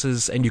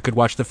glasses and you could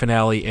watch the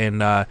finale in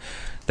that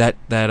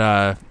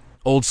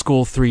old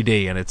school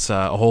 3D, and it's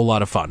a whole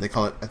lot of fun. They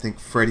call it, I think,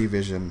 Freddy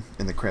Vision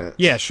in the credits.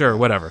 Yeah, sure,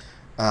 whatever.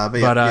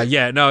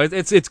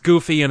 It's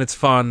goofy and it's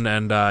fun,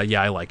 and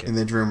I like it. In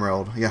the dream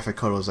world, Yaphet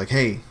Kotto was like,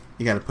 "Hey,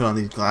 you got to put on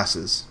these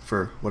glasses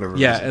for whatever."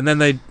 Yeah, reason.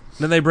 and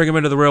then they bring him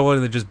into the real world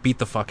and they just beat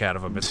the fuck out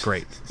of him. It's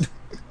great.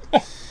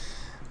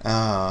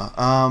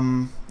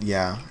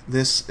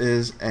 This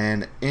is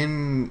I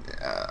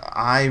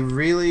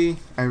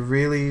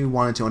really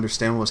wanted to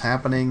understand what was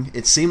happening.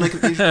 It seemed like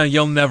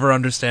you'll never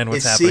understand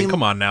what's happening.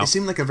 Come on now. It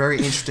seemed like a very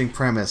interesting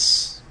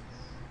premise,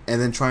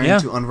 and then trying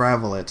to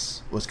unravel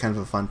it was kind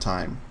of a fun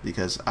time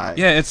because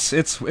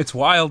it's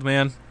wild,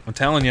 man. I'm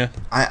telling you.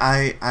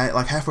 I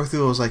like halfway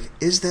through I was like,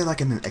 is there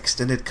like an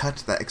extended cut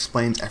that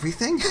explains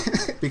everything?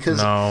 Because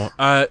no,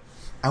 I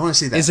want to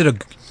see that.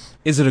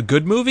 Is it a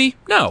good movie?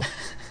 No.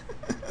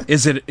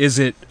 Is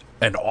it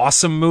an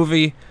awesome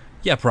movie?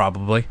 Yeah,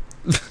 probably.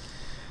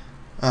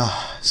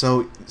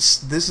 So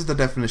this is the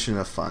definition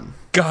of fun.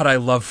 God, I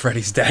love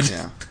Freddy's Dead.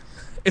 Yeah.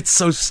 It's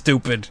so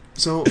stupid.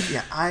 So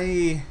yeah,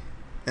 I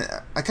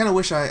kind of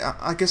wish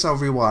I guess I'll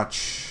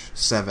rewatch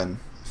 7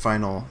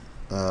 final.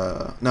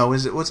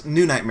 What's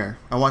New Nightmare?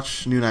 I'll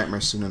watch New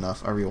Nightmare soon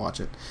enough. I'll rewatch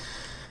it.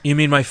 You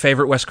mean my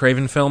favorite Wes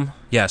Craven film?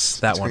 Yes,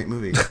 that one. It's a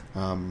great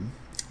movie.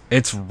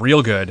 It's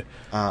real good.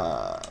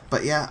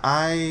 But yeah,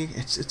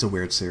 it's a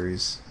weird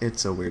series.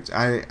 It's a weird.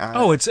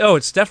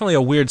 It's definitely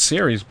a weird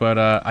series, but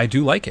I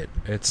do like it.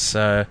 It's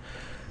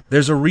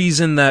there's a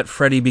reason that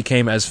Freddy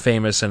became as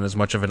famous and as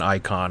much of an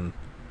icon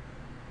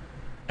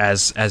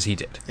as he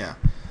did. Yeah,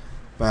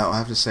 but I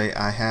have to say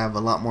I have a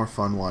lot more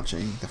fun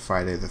watching the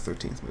Friday the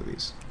 13th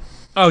movies.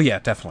 Oh yeah,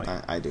 definitely.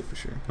 I do for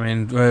sure. I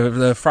mean,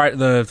 the Friday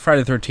the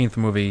 13th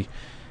movie,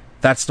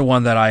 that's the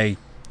one that I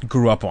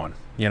grew up on.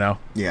 You know?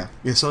 Yeah,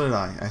 so did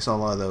I. I saw a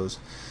lot of those.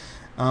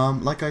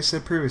 Like I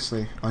said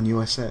previously, on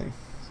USA.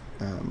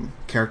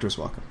 Characters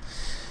Welcome.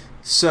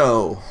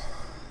 So,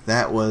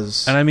 that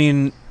was... And I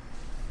mean,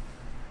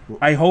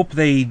 I hope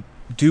they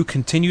do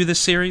continue this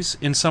series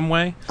in some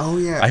way. Oh,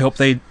 yeah. I hope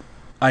they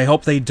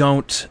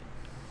don't,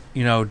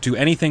 do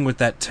anything with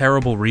that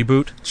terrible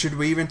reboot. Should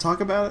we even talk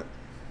about it?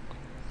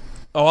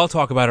 Oh, I'll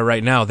talk about it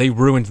right now. They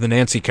ruined the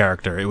Nancy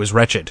character. It was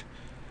wretched.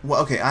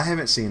 Well, okay, I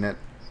haven't seen it.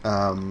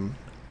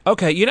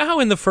 Okay, you know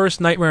how in the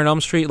first Nightmare on Elm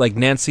Street, like,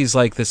 Nancy's,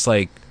 like, this,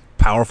 like,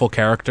 powerful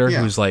character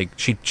who's, like,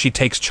 she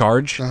takes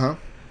charge? Uh-huh.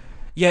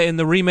 Yeah, in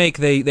the remake,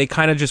 they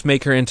kind of just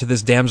make her into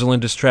this damsel in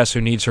distress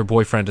who needs her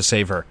boyfriend to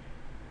save her.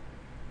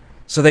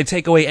 So they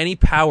take away any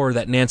power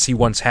that Nancy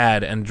once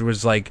had and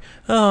was like,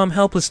 oh, I'm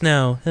helpless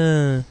now.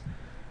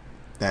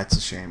 That's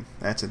a shame.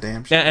 That's a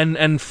damn shame. Yeah,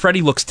 and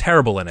Freddy looks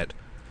terrible in it.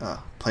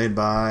 Played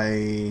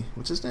by...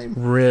 What's his name?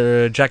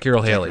 Jackie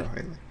Earle Haley.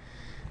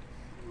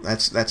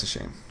 That's a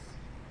shame.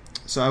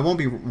 So I won't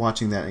be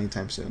watching that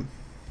anytime soon.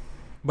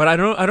 But I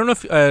don't know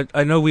if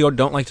I know we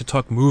don't like to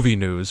talk movie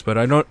news, but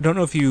I don't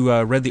know if you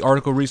read the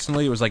article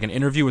recently. It was like an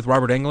interview with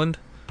Robert Englund.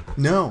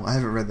 No, I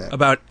haven't read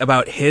that.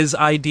 About his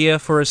idea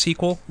for a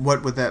sequel.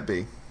 What would that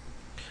be?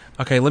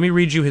 Okay, let me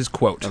read you his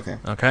quote.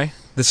 Okay,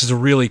 this is a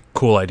really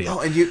cool idea. Oh,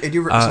 and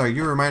you sorry,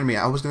 you reminded me.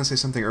 I was going to say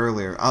something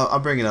earlier. I'll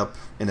bring it up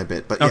in a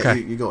bit. But yeah, okay.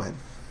 You go ahead.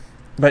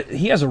 But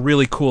he has a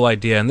really cool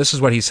idea, and this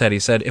is what he said. He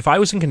said, if I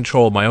was in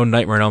control of my own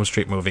Nightmare on Elm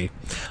Street movie,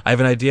 I have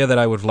an idea that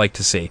I would like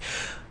to see.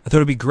 I thought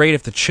it would be great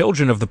if the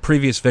children of the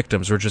previous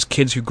victims were just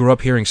kids who grew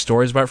up hearing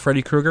stories about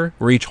Freddy Krueger,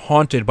 were each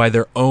haunted by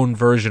their own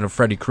version of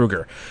Freddy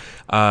Krueger.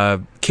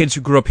 Kids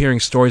who grew up hearing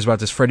stories about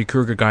this Freddy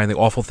Krueger guy and the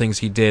awful things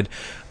he did,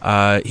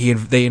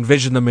 they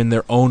envision them in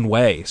their own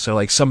way. So,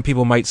 like, some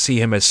people might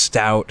see him as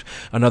stout,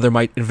 another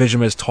might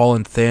envision him as tall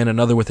and thin,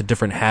 another with a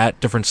different hat,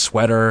 different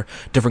sweater,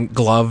 different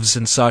gloves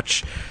and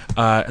such.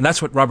 And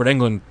that's what Robert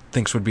Englund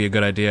thinks would be a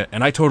good idea,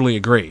 and I totally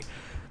agree.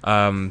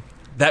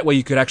 that way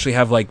you could actually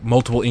have like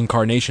multiple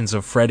incarnations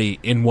of Freddy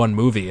in one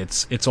movie.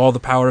 It's all the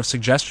power of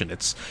suggestion.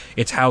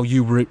 It's how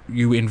you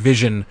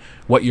envision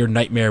what your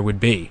nightmare would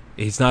be.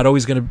 He's not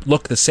always going to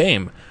look the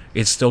same.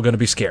 It's still going to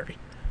be scary.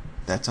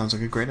 That sounds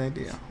like a great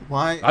idea.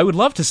 Why? I would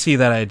love to see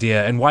that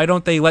idea, and why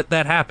don't they let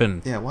that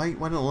happen? Yeah, why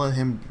don't let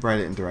him write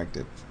it and direct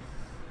it?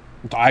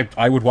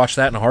 I would watch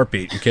that in a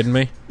heartbeat. You kidding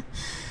me?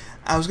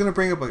 I was going to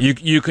bring up a...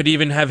 You could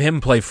even have him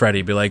play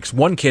Freddy. Be like,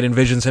 one kid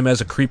envisions him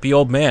as a creepy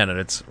old man, and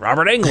it's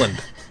Robert Englund.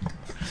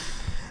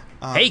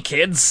 Hey,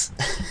 kids!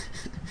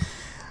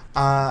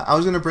 I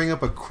was going to bring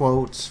up a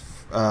quote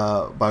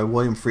by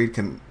William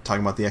Friedkin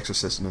talking about The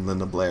Exorcist and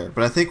Linda Blair,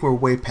 but I think we're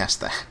way past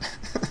that.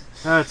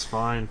 That's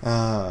fine.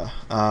 Do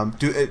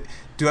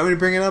you want me to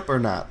bring it up or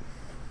not?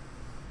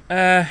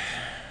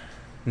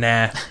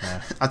 Nah.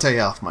 I'll tell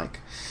you off, Mike.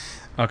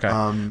 Okay.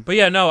 But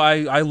yeah, no,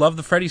 I love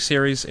the Freddy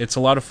series. It's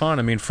a lot of fun.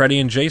 I mean, Freddy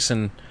and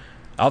Jason,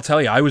 I'll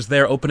tell you, I was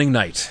there opening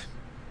night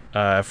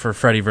for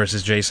Freddy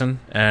versus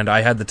Jason, and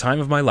I had the time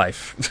of my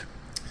life.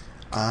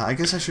 I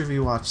guess I should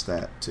rewatch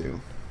that,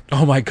 too.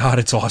 Oh my god,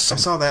 it's awesome. I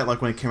saw that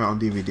like when it came out on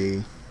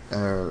DVD,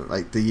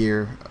 like the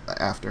year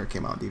after it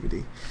came out on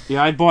DVD.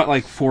 Yeah, I bought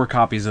like 4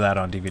 copies of that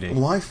on DVD.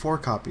 Why 4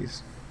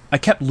 copies? I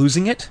kept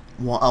losing it.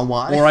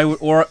 Why?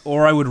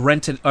 Or I would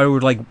rent it. I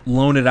would like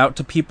loan it out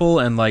to people,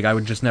 and like I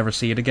would just never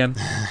see it again.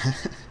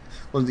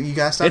 Well, you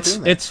gotta stop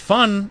doing that. It's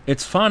fun.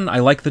 It's fun. I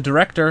like the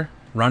director.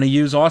 Ronnie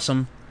Yu's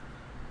awesome.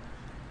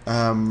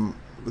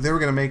 They were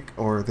gonna make,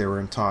 or they were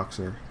in talks,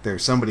 or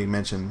somebody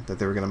mentioned that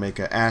they were gonna make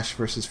a Ash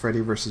versus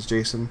Freddy versus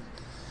Jason.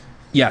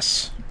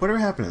 Yes. Whatever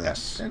happened to that?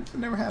 Yes. It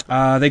never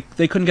happened.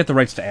 They couldn't get the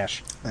rights to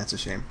Ash. That's a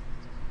shame.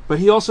 But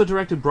he also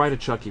directed Bride of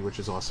Chucky, which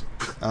is awesome.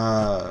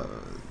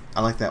 I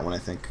like that one, I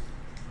think.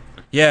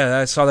 Yeah,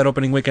 I saw that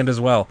opening weekend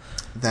as well.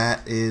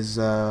 That is,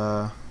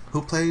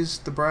 who plays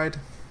the bride?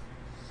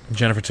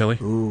 Jennifer Tilly.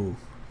 Ooh,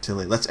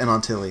 Tilly. Let's end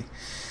on Tilly.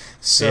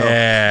 So,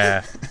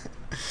 yeah.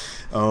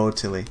 Oh,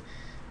 Tilly.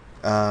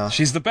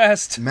 She's the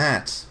best.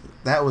 Matt,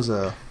 that was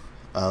a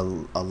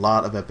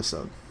lot of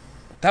episode.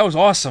 That was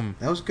awesome.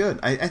 That was good.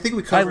 I think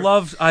we covered...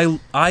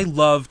 I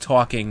love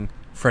talking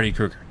Freddy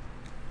Krueger.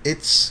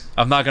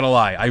 I'm not gonna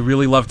lie. I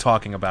really love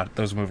talking about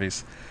those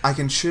movies. I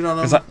can shit on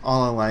them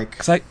all I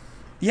like.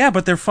 Yeah,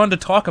 but they're fun to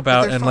talk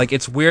about, and fun. like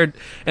it's weird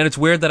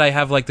that I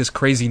have like this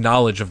crazy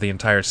knowledge of the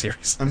entire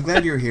series. I'm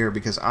glad you're here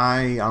because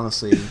I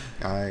honestly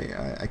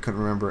I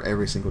couldn't remember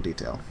every single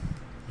detail.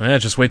 Yeah,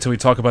 just wait till we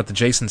talk about the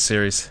Jason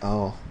series.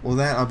 Oh, well,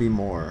 that I'll be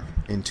more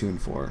in tune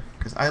for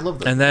because I love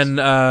those. And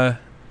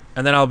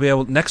then I'll be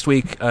able. Next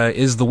week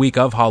is the week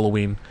of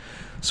Halloween,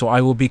 so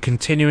I will be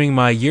continuing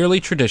my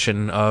yearly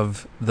tradition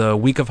of the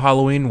week of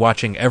Halloween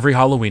watching every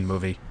Halloween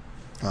movie.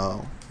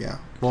 Oh yeah,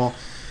 well.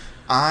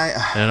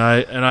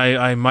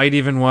 I might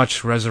even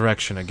watch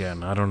Resurrection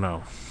again. I don't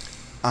know.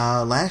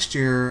 Last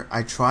year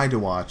I tried to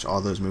watch all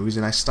those movies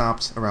and I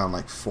stopped around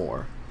like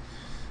 4.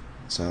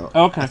 So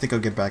okay. I think I'll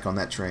get back on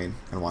that train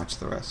and watch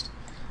the rest.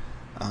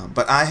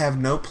 But I have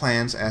no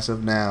plans as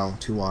of now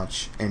to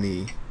watch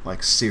any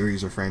like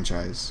series or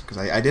franchise because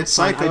I did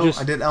Psycho,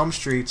 I did Elm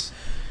Street.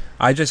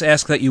 I just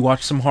ask that you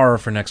watch some horror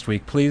for next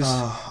week, please.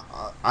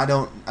 I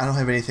don't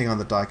have anything on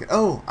the docket.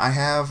 Oh, I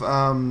have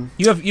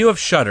You have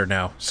Shudder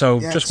now, so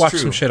yeah, just watch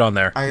some shit on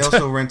there. I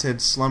also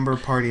rented Slumber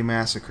Party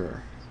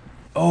Massacre.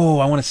 Oh,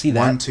 I want to see that.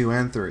 1, 2,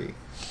 and 3.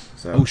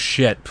 So oh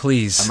shit,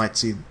 please. I might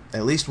see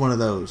at least one of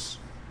those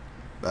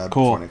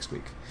before next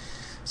week.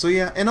 So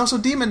yeah, and also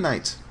Demon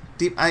Knight.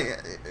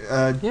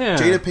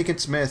 Jada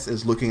Pinkett Smith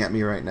is looking at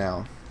me right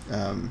now.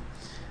 Jada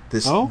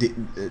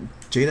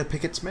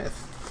Pinkett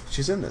Smith.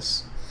 She's in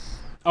this.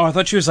 Oh, I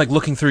thought she was like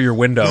looking through your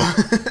window.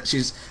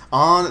 She's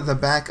on the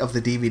back of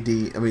the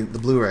DVD. I mean, the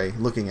Blu-ray,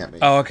 looking at me.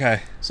 Oh,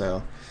 okay.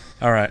 So,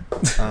 all right.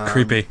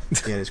 Creepy.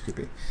 Yeah, it is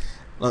creepy.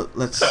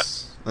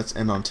 Let's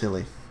end on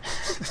Tilly.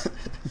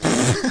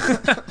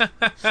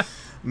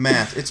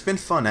 Matt, it's been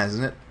fun,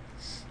 hasn't it?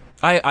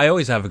 I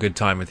always have a good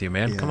time with you,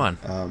 man. Yeah, Come on.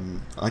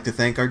 I'd like to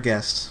thank our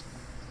guest.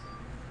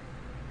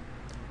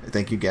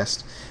 Thank you,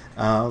 guest.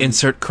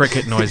 Insert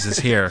cricket noises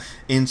here.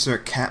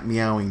 Insert cat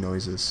meowing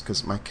noises,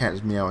 because my cat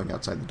is meowing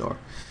outside the door.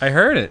 I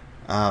heard it.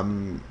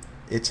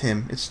 It's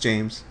him. It's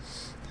James.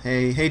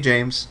 Hey,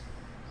 James.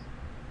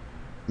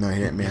 No,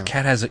 he didn't meow.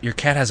 Your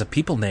cat has a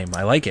people name.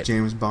 I like it.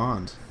 James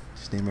Bond.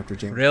 He's named after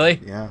James Really?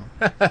 Bond.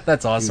 Yeah.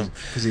 That's awesome.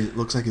 Because he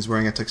looks like he's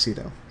wearing a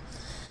tuxedo.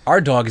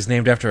 Our dog is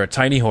named after a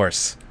tiny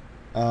horse.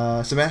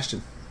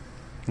 Sebastian.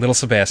 Little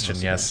Sebastian,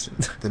 yes.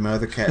 My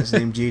other cat is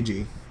named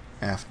Gigi,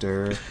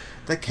 after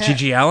the cat.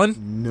 Gigi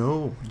Allen?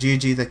 No,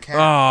 Gigi the cat.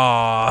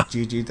 Aww.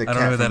 Gigi the cat. I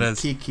don't know who that from is.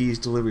 Kiki's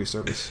Delivery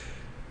Service.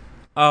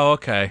 Oh,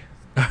 okay.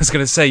 I was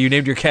going to say, you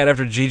named your cat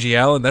after Gigi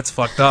Allen? That's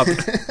fucked up.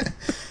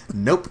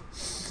 Nope.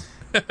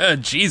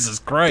 Jesus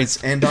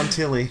Christ. Let's end on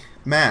Tilly.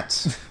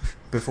 Matt,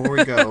 before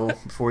we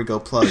go,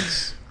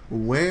 plugs.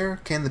 Where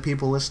can the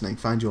people listening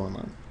find you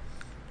online?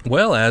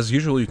 Well, as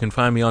usual, you can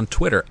find me on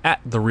Twitter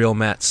at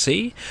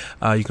TheRealMattC.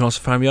 You can also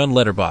find me on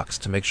Letterboxd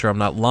to make sure I'm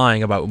not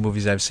lying about what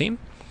movies I've seen.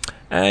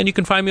 And you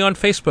can find me on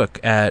Facebook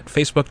at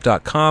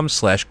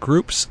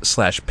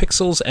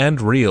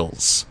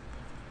facebook.com/groups/pixelsandreels.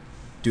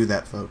 Do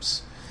that,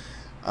 folks.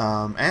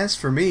 As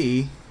for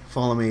me,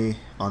 follow me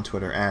on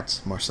Twitter at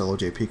Marcelo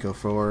J. Pico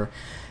for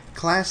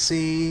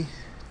classy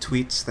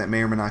tweets that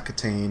may or may not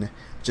contain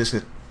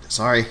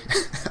sorry,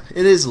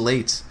 it is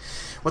late.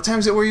 What time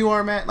is it where you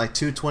are, Matt? Like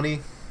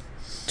 2:20?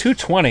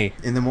 2:20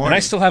 in the morning. And I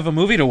still have a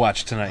movie to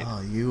watch tonight.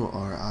 Oh,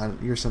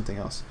 you're something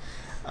else.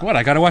 What?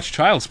 I got to watch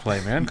Child's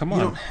Play, man. Come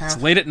on. It's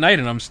late at night,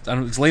 and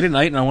it's late at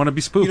night, and I want to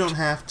be spooked. You don't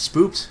have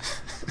spooked.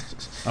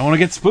 I want to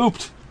get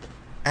spooked.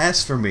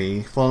 As for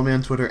me, follow me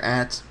on Twitter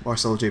at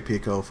Marcelo J.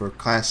 Pico for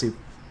classy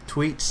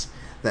tweets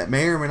that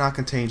may or may not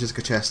contain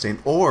Jessica Chastain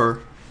or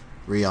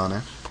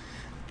Rihanna.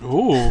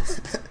 Ooh.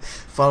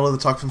 Follow the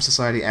Talk Film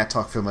Society at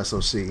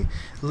TalkFilmSoc.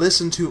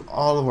 Listen to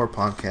all of our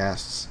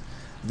podcasts.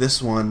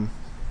 This one,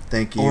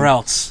 thank you. Or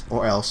else.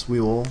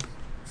 We will,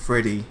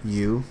 Freddy,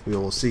 we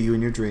will see you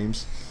in your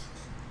dreams.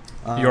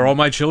 You're all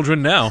my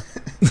children now.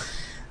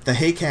 The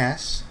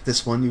Heycast,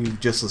 this one you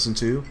just listened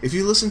to. If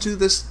you listen to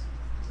this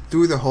if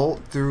you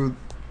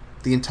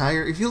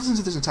listen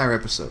to this entire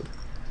episode,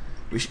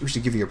 we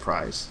should give you a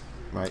prize,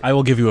 right? I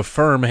will give you a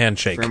firm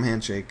handshake.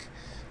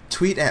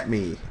 Tweet at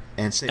me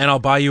and say, and I'll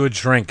buy you a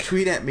drink.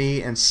 Tweet at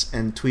me and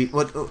tweet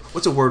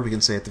what's a word we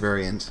can say at the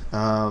very end?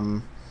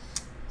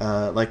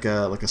 Like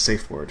a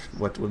safe word.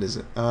 What is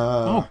it?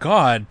 Oh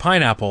God,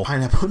 pineapple.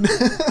 Pineapple.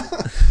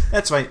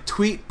 That's right.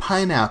 Tweet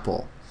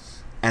pineapple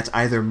at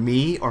either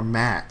me or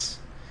Matt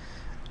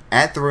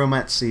at the Room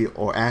at Sea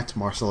or at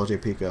Marcelo J.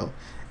 Pico,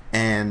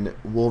 and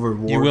we'll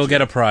reward you. You will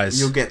get a prize.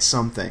 You'll get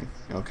something.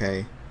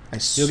 Okay.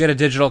 You'll get a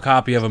digital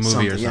copy of a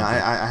movie or something. Yeah,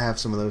 I have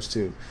some of those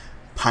too.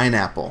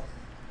 Pineapple.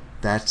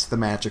 That's the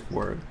magic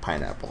word.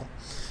 Pineapple.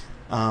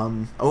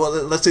 Well,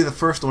 let's say the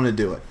first one to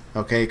do it.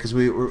 Okay, because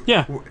we're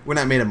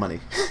not made of money.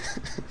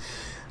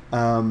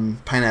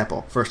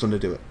 Pineapple, first one to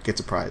do it, gets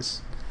a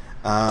prize.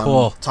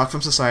 Cool. Talk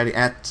Film Society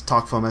at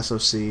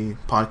TalkFilmSoc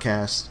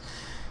podcast.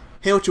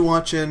 Hey, what you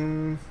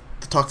watching?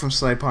 The Talk Film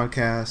Society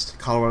podcast,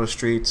 Colorado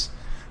Streets,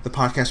 the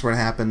podcast where it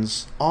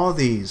happens. All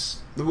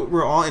these,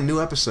 we're all in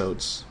new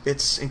episodes.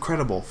 It's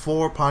incredible.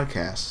 4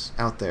 podcasts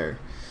out there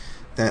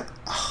that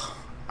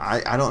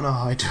I don't know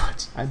how I do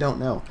it. I don't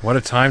know. What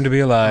a time to be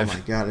alive. Oh my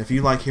God! If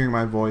you like hearing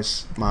my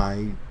voice,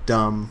 my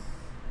dumb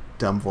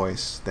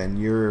voice, then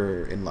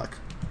you're in luck.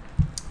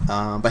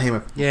 But hey,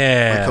 my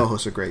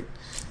co-hosts are great.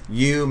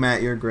 You,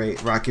 Matt, you're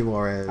great. Rocky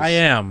Juarez. I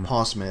am.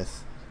 Paul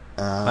Smith.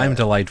 I'm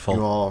delightful.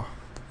 You're all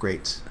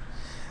great.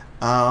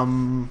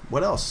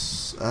 What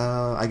else?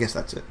 I guess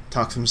that's it.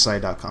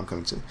 TalkFilmSociety.com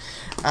coming soon.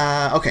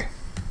 Okay.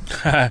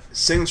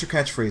 Signature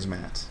catchphrase,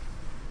 Matt.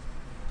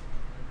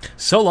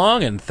 So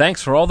long, and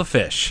thanks for all the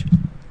fish.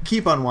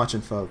 Keep on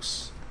watching,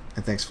 folks,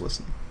 and thanks for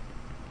listening.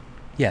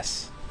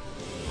 Yes.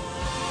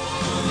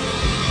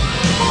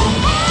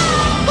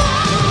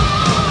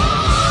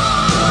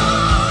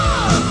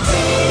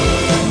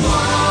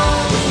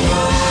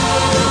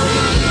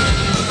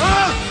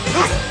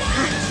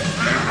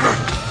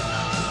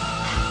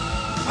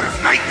 What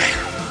a nightmare.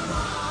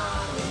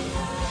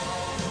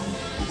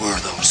 Who were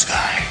those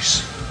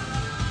guys?